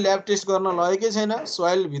 सोइललाई ल्याब टेस्ट गर्न लगेकै छैन,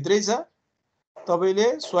 सोइल भित्रै छ, तपाईँले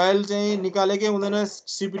सोइल चाहिँ निकालेकै हुँदैन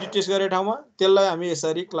सिपिटी टेस्ट गरेको ठाउँमा, त्यसलाई हामी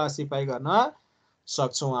यसरी क्लासिफाई गर्न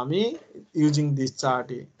सक्छौँ हामी युजिङ दिस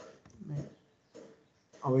चार्ट।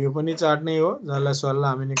 अब यो पनि चार्ट नै हो जसलाई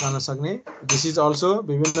सोइललाई हामी निकाल्न सक्ने। दिस इज अल्सो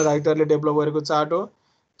विभिन्न राइटरले डेभलप गरेको चार्ट हो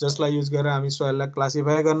जसलाई युज गरेर हामी सोइललाई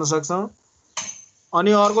क्लासिफाई गर्न सक्छौँ।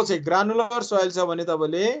 अनि अर्को चाहिँ ग्रानुलर सोइल छ भने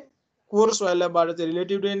तपाईँले कोर सोइलबाट चाहिँ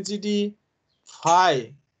relative density phi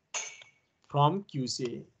from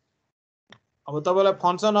QC. अब तपाईँलाई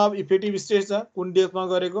फङ्सन अफ इफेक्टिभ स्ट्रेस छ कुन डेप्थमा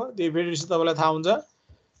गरेको, त्यो इफेक्टिभ स्ट्रेस तपाईँलाई थाहा हुन्छ।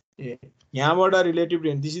 यहाँबाट relative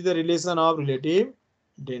density, this is the relation of relative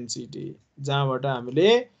density जहाँबाट हामीले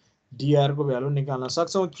डिआर को भ्यालु निकाल्न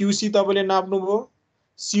सक्छौँ। क्यूसी तपाईँले नाप्नुभयो,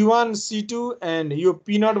 C1 C2 एन्ड यो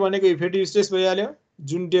पी0 भनेको इफेक्टिभ स्ट्रेस भइहाल्यो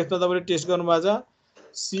जुन डेप्थमा तपाईँले टेस्ट गर्नुभएको छ।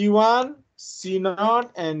 C1 C0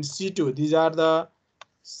 and C2 these are the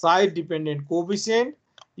side dependent coefficient.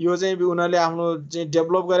 यो चाहिँ उनीहरूले आफ्नो चाहिँ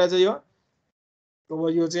डेभलप गरेको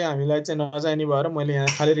छ। यो चाहिँ हामीलाई चाहिँ नचाहिने भएर मैले यहाँ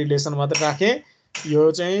खालि रिलेसन मात्र राखेँ।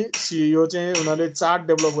 यो चाहिँ उनीहरूले चार्ट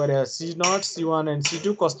डेभलप गरेको C0 C1 एन्ड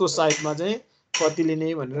C2 कस्तो साइडमा चाहिँ कति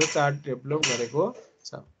लिने भनेर चार्ट डेभलप गरेको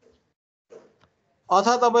छ।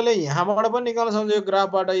 अथवा तपाईँले यहाँबाट पनि निकाल्न सक्नुहुन्छ यो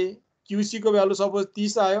ग्राफबाटै। क्यूसी को भ्यालु सपोज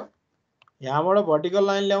 30 आयो, यहाँबाट भर्टिकल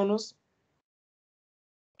लाइन ल्याउनुहोस्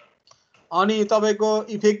अनि तपाईँको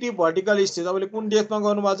इफेक्टिभ भर्टिकल स्ट्रेस तपाईँले कुन डेप्थमा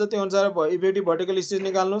गर्नुभएको छ त्यो अनुसार इफेक्टिभ भर्टिकल स्ट्रेस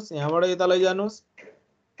निकाल्नुहोस्, यहाँबाट यता लैजानुहोस्।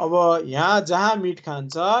 अब यहाँ जहाँ मिट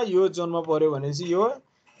खान्छ यो जोनमा पर्यो भनेपछि यो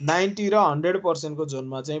 90 र 100% को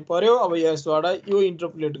जोनमा चाहिँ पर्यो। अब यसबाट यो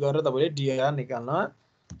इन्टरपोलेट गरेर तपाईँले डिआर निकाल्न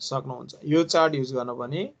सक्नुहुन्छ। यो चार्ट युज गर्न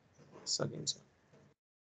पनि सकिन्छ।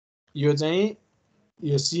 यो चाहिँ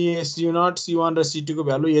यो C0 C1 र C2 को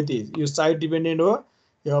भ्यालु यति, यो साइड डिपेन्डेन्ट हो।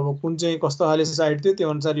 यो अब कुन चाहिँ कस्तो खाले साइड थियो त्यो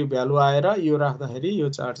अनुसार यो भ्यालु आएर यो राख्दाखेरि यो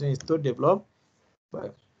चार्ट चाहिँ यस्तो डेभलप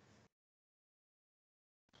भयो।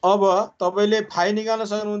 अब तपाईँले फाइ निकाल्न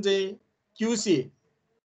सक्नुहुन्छ। क्यूसी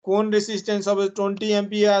कोन रेसिस्टेन्स सपोज 20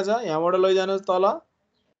 MPa आछ, यहाँबाट लैजानुहोस् तल।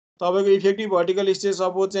 तपाईँको इफेक्टिभ भर्टिकल स्ट्रेस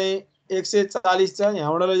सपोज चाहिँ 140 छ,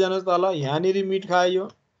 यहाँबाट लैजानुहोस् तल। यहाँनिर मिट खायो,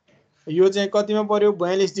 यो चाहिँ कतिमा पर्यो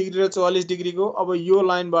 42 डिग्री र 44 डिग्री को। अब यो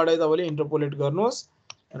लाइनबाट तपाईँले इन्टरपोलेट गर्नुहोस्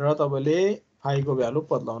र तपाईँले फाइको भ्यालु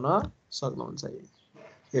बदलाउन सक्नुहुन्छ।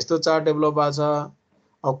 यस्तो चार्ट डेभलप भएको छ।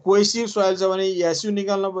 अब कोहेसिभ सोइल छ भने एसयु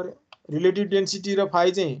निकाल्न पर्यो। रिलेटिभ डेन्सिटी र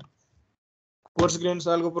फाइ चाहिँ कोर्स ग्रेन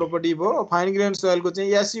सोइलको प्रोपर्टी भयो। फाइन ग्रेन सोइलको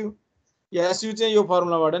चाहिँ एसयु चाहिँ यो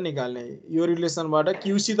फर्मुलाबाट निकाल्ने, यो रिलेसनबाट।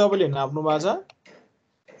 क्यूसी तपाईँले नाप्नु भएको छ।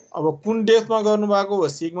 अब कुन डेप्थमा गर्नुभएको हो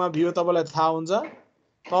सिग्मा भियो तपाईँलाई थाहा हुन्छ।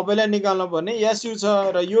 तपाईँलाई निकाल्नु पर्ने एसयु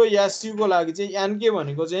छ र यो एसयु को लागि चाहिँ एनके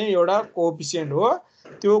भनेको चाहिँ एउटा कोएफिसिएन्ट हो।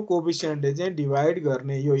 त्यो कोएफिसिएन्टले चाहिँ डिभाइड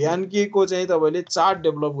गर्ने यो एनके को चाहिँ तपाईँले चार्ट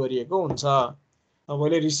डेभलप गरिएको हुन्छ।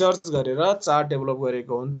 तपाईले रिसर्च गरेर चार्ट डेभलप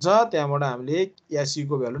गरेको हुन्छ, त्यहाँबाट हामीले एसयु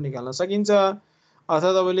को भ्यालु निकाल्न सकिन्छ।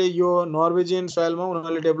 अथवा तपाईले यो नर्वेजियन सोइलमा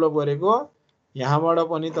उनीहरूले डेभलप गरेको यहाँबाट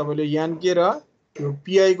पनि तपाईले यानके र यो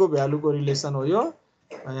पीआई को भ्यालुको रिलेसन हो यो।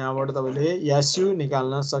 यहाँबाट तपाईले एसयु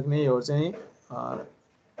निकाल्न सक्ने यो चाहिँ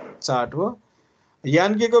चार्ट हो।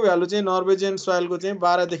 यानके को भ्यालु चाहिँ नर्वेजियन सोइलको चाहिँ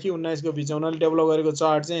 12 देखि 19 को बीचमा उनीहरूले डेभलप गरेको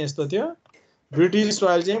चार्ट चाहिँ यस्तो थियो। ब्रिटिश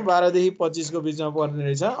सोइल चाहिँ 12 देखि 25 को बीचमा पर्ने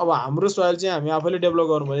रहेछ। अब हाम्रो सोइल चाहिँ हामी आफैले डेभलप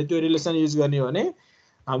गर्नु भने त्यो रिलेसन युज गर्ने हो भने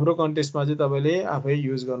हाम्रो कन्टेस्टमा चाहिँ तपाईले आफै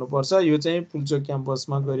युज गर्नुपर्छ। यो चाहिँ पुल्चोक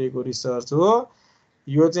क्याम्पसमा गरिएको रिसर्च हो।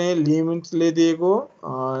 यो चाहिँ लिमिट्सले दिएको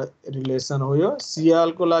रिलेसन हो। यो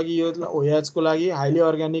सिएल को लागि, यो ओएच को लागि, हाइली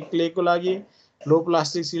अर्ग्यानिक क्ले को लागि, लो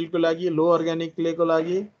प्लास्टिक सिल्ड को लागि, लो अर्ग्यानिक क्ले को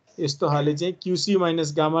लागि यस्तो खाले चाहिँ क्यूसी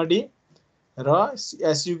माइनस गामा डी र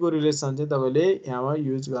एसयु को रिलेसन चाहिँ तपाईले यहाँमा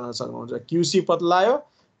युज गर्न सक्नुहुन्छ। क्यूसी पत्लायो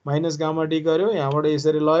माइनस गामा डी गर्यो, यहाँबाट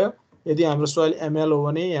यसरी लयो। यदि हाम्रो सोइल एमएल हो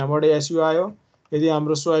भने यहाँबाट एसयु आयो। यदि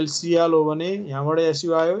हाम्रो सोइल सिएल हो भने यहाँबाट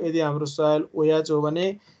एसयु आयो। यदि हाम्रो सोइल ओएच हो भने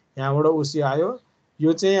यहाँबाट ओसी आयो।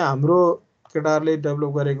 यो चाहिँ हाम्रो केटाहरूले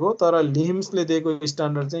डेभलप गरेको हो, तर लिम्सले दिएको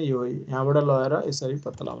स्ट्यान्डर्ड चाहिँ यो हो। यहाँबाट लगेर यसरी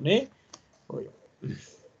पत्ता लगाउने हो।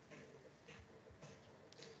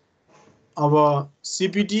 अब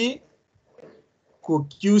सीपीटी को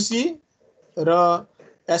क्यूसी र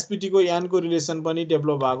एसपीटी को यान को रिलेसन पनि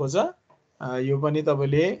डेभलप भएको छ। यो पनि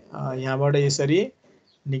तपाईले यहाँबाट यसरी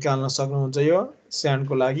निकाल्न सक्नुहुन्छ। यो स्यान्ड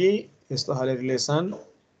को लागि यस्तो खाले रिलेसन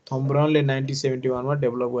थम्ब्रनले 1971 मा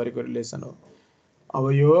डेभलप गरेको रिलेसन हो।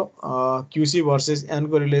 अब यो क्यूसी भर्सेस एन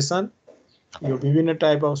को रिलेसन यो विभिन्न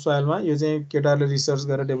टाइप अफ सोइलमा यो चाहिँ केटाहरूले रिसर्च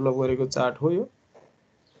गरेर डेभलप गरेको चार्ट हो यो।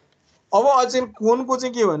 अब अझै कोनको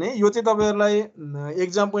चाहिँ के भने यो चाहिँ तपाईहरुलाई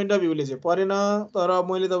एक्जाम पोइन्ट अफ भ्यूले चाहिँ परेन, तर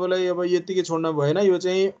मैले तपाईलाई अब यतिकै छोड्न भएन। यो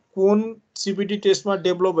चाहिँ कोन सीपीटी टेस्टमा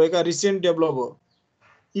डेभलप भएका रिसेन्ट डेभलप हो।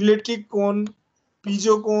 इलेक्ट्रिक कोन,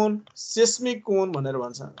 पिजो कोन, सेस्मिक कोन भनेर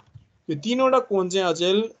भन्छ। यो तीनवटा कोन चाहिँ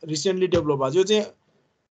अझै रिसेन्टली डेभलप भएको छ।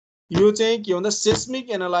 यो चाहिँ के भन्दा सेस्मिक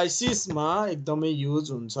एनालाइसिसमा एकदमै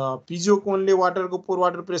युज हुन्छ। पिजो कोनले वाटरको पोर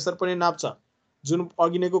वाटर प्रेसर पनि नाप्छ, जुन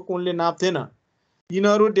अघिनेको कोनले नाप्थेन।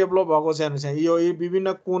 यिनीहरू डेभलप भएको छैन। यो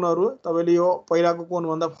विभिन्न कोनहरू तपाईले यो पहिलाको कोन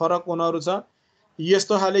भन्दा फरक कोनहरू छ।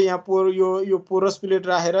 यस्तो खाले यहाँ यो पोरस प्लेट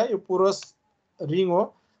राखेर, यो पोरस रिङ हो,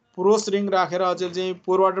 पोरस रिङ राखेर अझै चाहिँ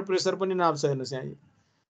पोर वाटर प्रेसर पनि नाप्छ। हेर्नुस् यहाँ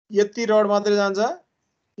यति रड मात्रै जान्छ,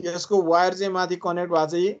 यसको वायर चाहिँ माथि कनेक्ट भएको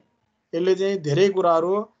छ। यसले चाहिँ धेरै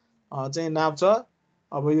कुराहरू चाहिँ नाप्छ।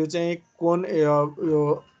 अब यो चाहिँ कोन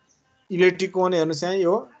यो इलेक्ट्रिक कोन हेर्नुस् यहाँ,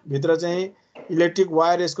 यो भित्र चाहिँ इलेक्ट्रिक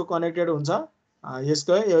वायर यसको कनेक्टेड हुन्छ।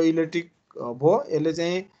 यसको यो इलेक्ट्रिक भो, यसले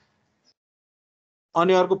चाहिँ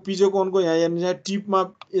अनि अर्को पिजो कोनको यहाँ हेर्नुस् यहाँ टिपमा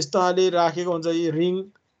यस्तो खाले राखेको हुन्छ यो रिङ।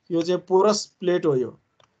 यो चाहिँ पोरस प्लेट हो।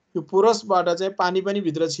 यो पोरसबाट चाहिँ पानी पनि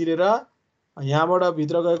भित्र छिरेर यहाँबाट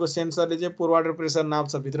भित्र गएको सेन्सरले चाहिँ पोर वाटर प्रेसर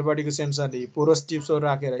नाप्छ। भित्रपट्टिको सेन्सरले पोरस टिप्सहरू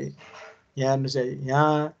राखेर यहाँ हेर्नुस् है,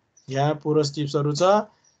 यहाँ पोरस टिप्सहरू छ।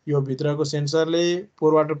 यो भित्रको सेन्सरले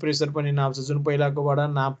पोर वाटर प्रेसर पनि नाप्छ, जुन पहिलाकोबाट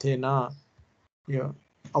नाप्थेन यो।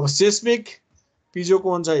 अब सेस्मिक पिजो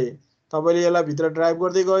कोन छ। तपाईले यसलाई भित्र ड्राइभ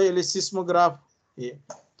गर्दै गयो, यसले सिस्मोग्राफ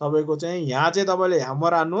तपाईको चाहिँ यहाँ चाहिँ तपाईले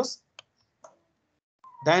ह्यामर हान्नुस्,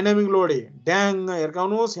 डाइनामिक लोड ड्याङ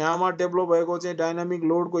हिर्काउनुस्। यहाँमा डेभलप भएको चाहिँ डाइनामिक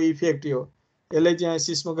लोडको इफेक्ट हो। यसले चाहिँ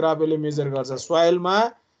सिस्मोग्राफ यसले मेजर गर्छ सोइलमा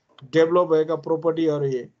डेभलप भएका प्रोपर्टीहरू।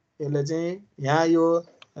 यसले चाहिँ यहाँ यो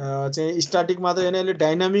चाहिँ स्ट्याटिक मात्रै हैन, यसले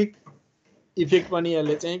डाइनामिक इफेक्ट पनि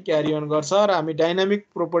यसले चाहिँ क्यारी अन गर्छ र हामी डाइनामिक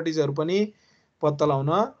प्रोपर्टीजहरू पनि पत्ता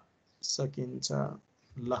लगाउन सकिन्छ।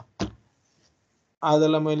 ल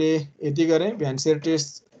आजलाई मैले यति गरेँ। भ्यान्सेर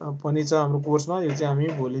टेस्ट पनि छ हाम्रो कोर्समा। यो चाहिँ हामी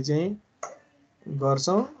भोलि चाहिँ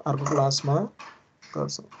गर्छौँ, अर्को क्लासमा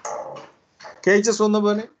गर्छौँ। केही चाहिँ सोध्नु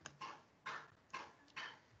पर्ने,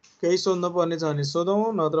 केही सोध्नु पर्ने छ भने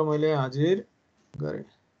सोधौँ, नत्र मैले हाजिर गरेँ।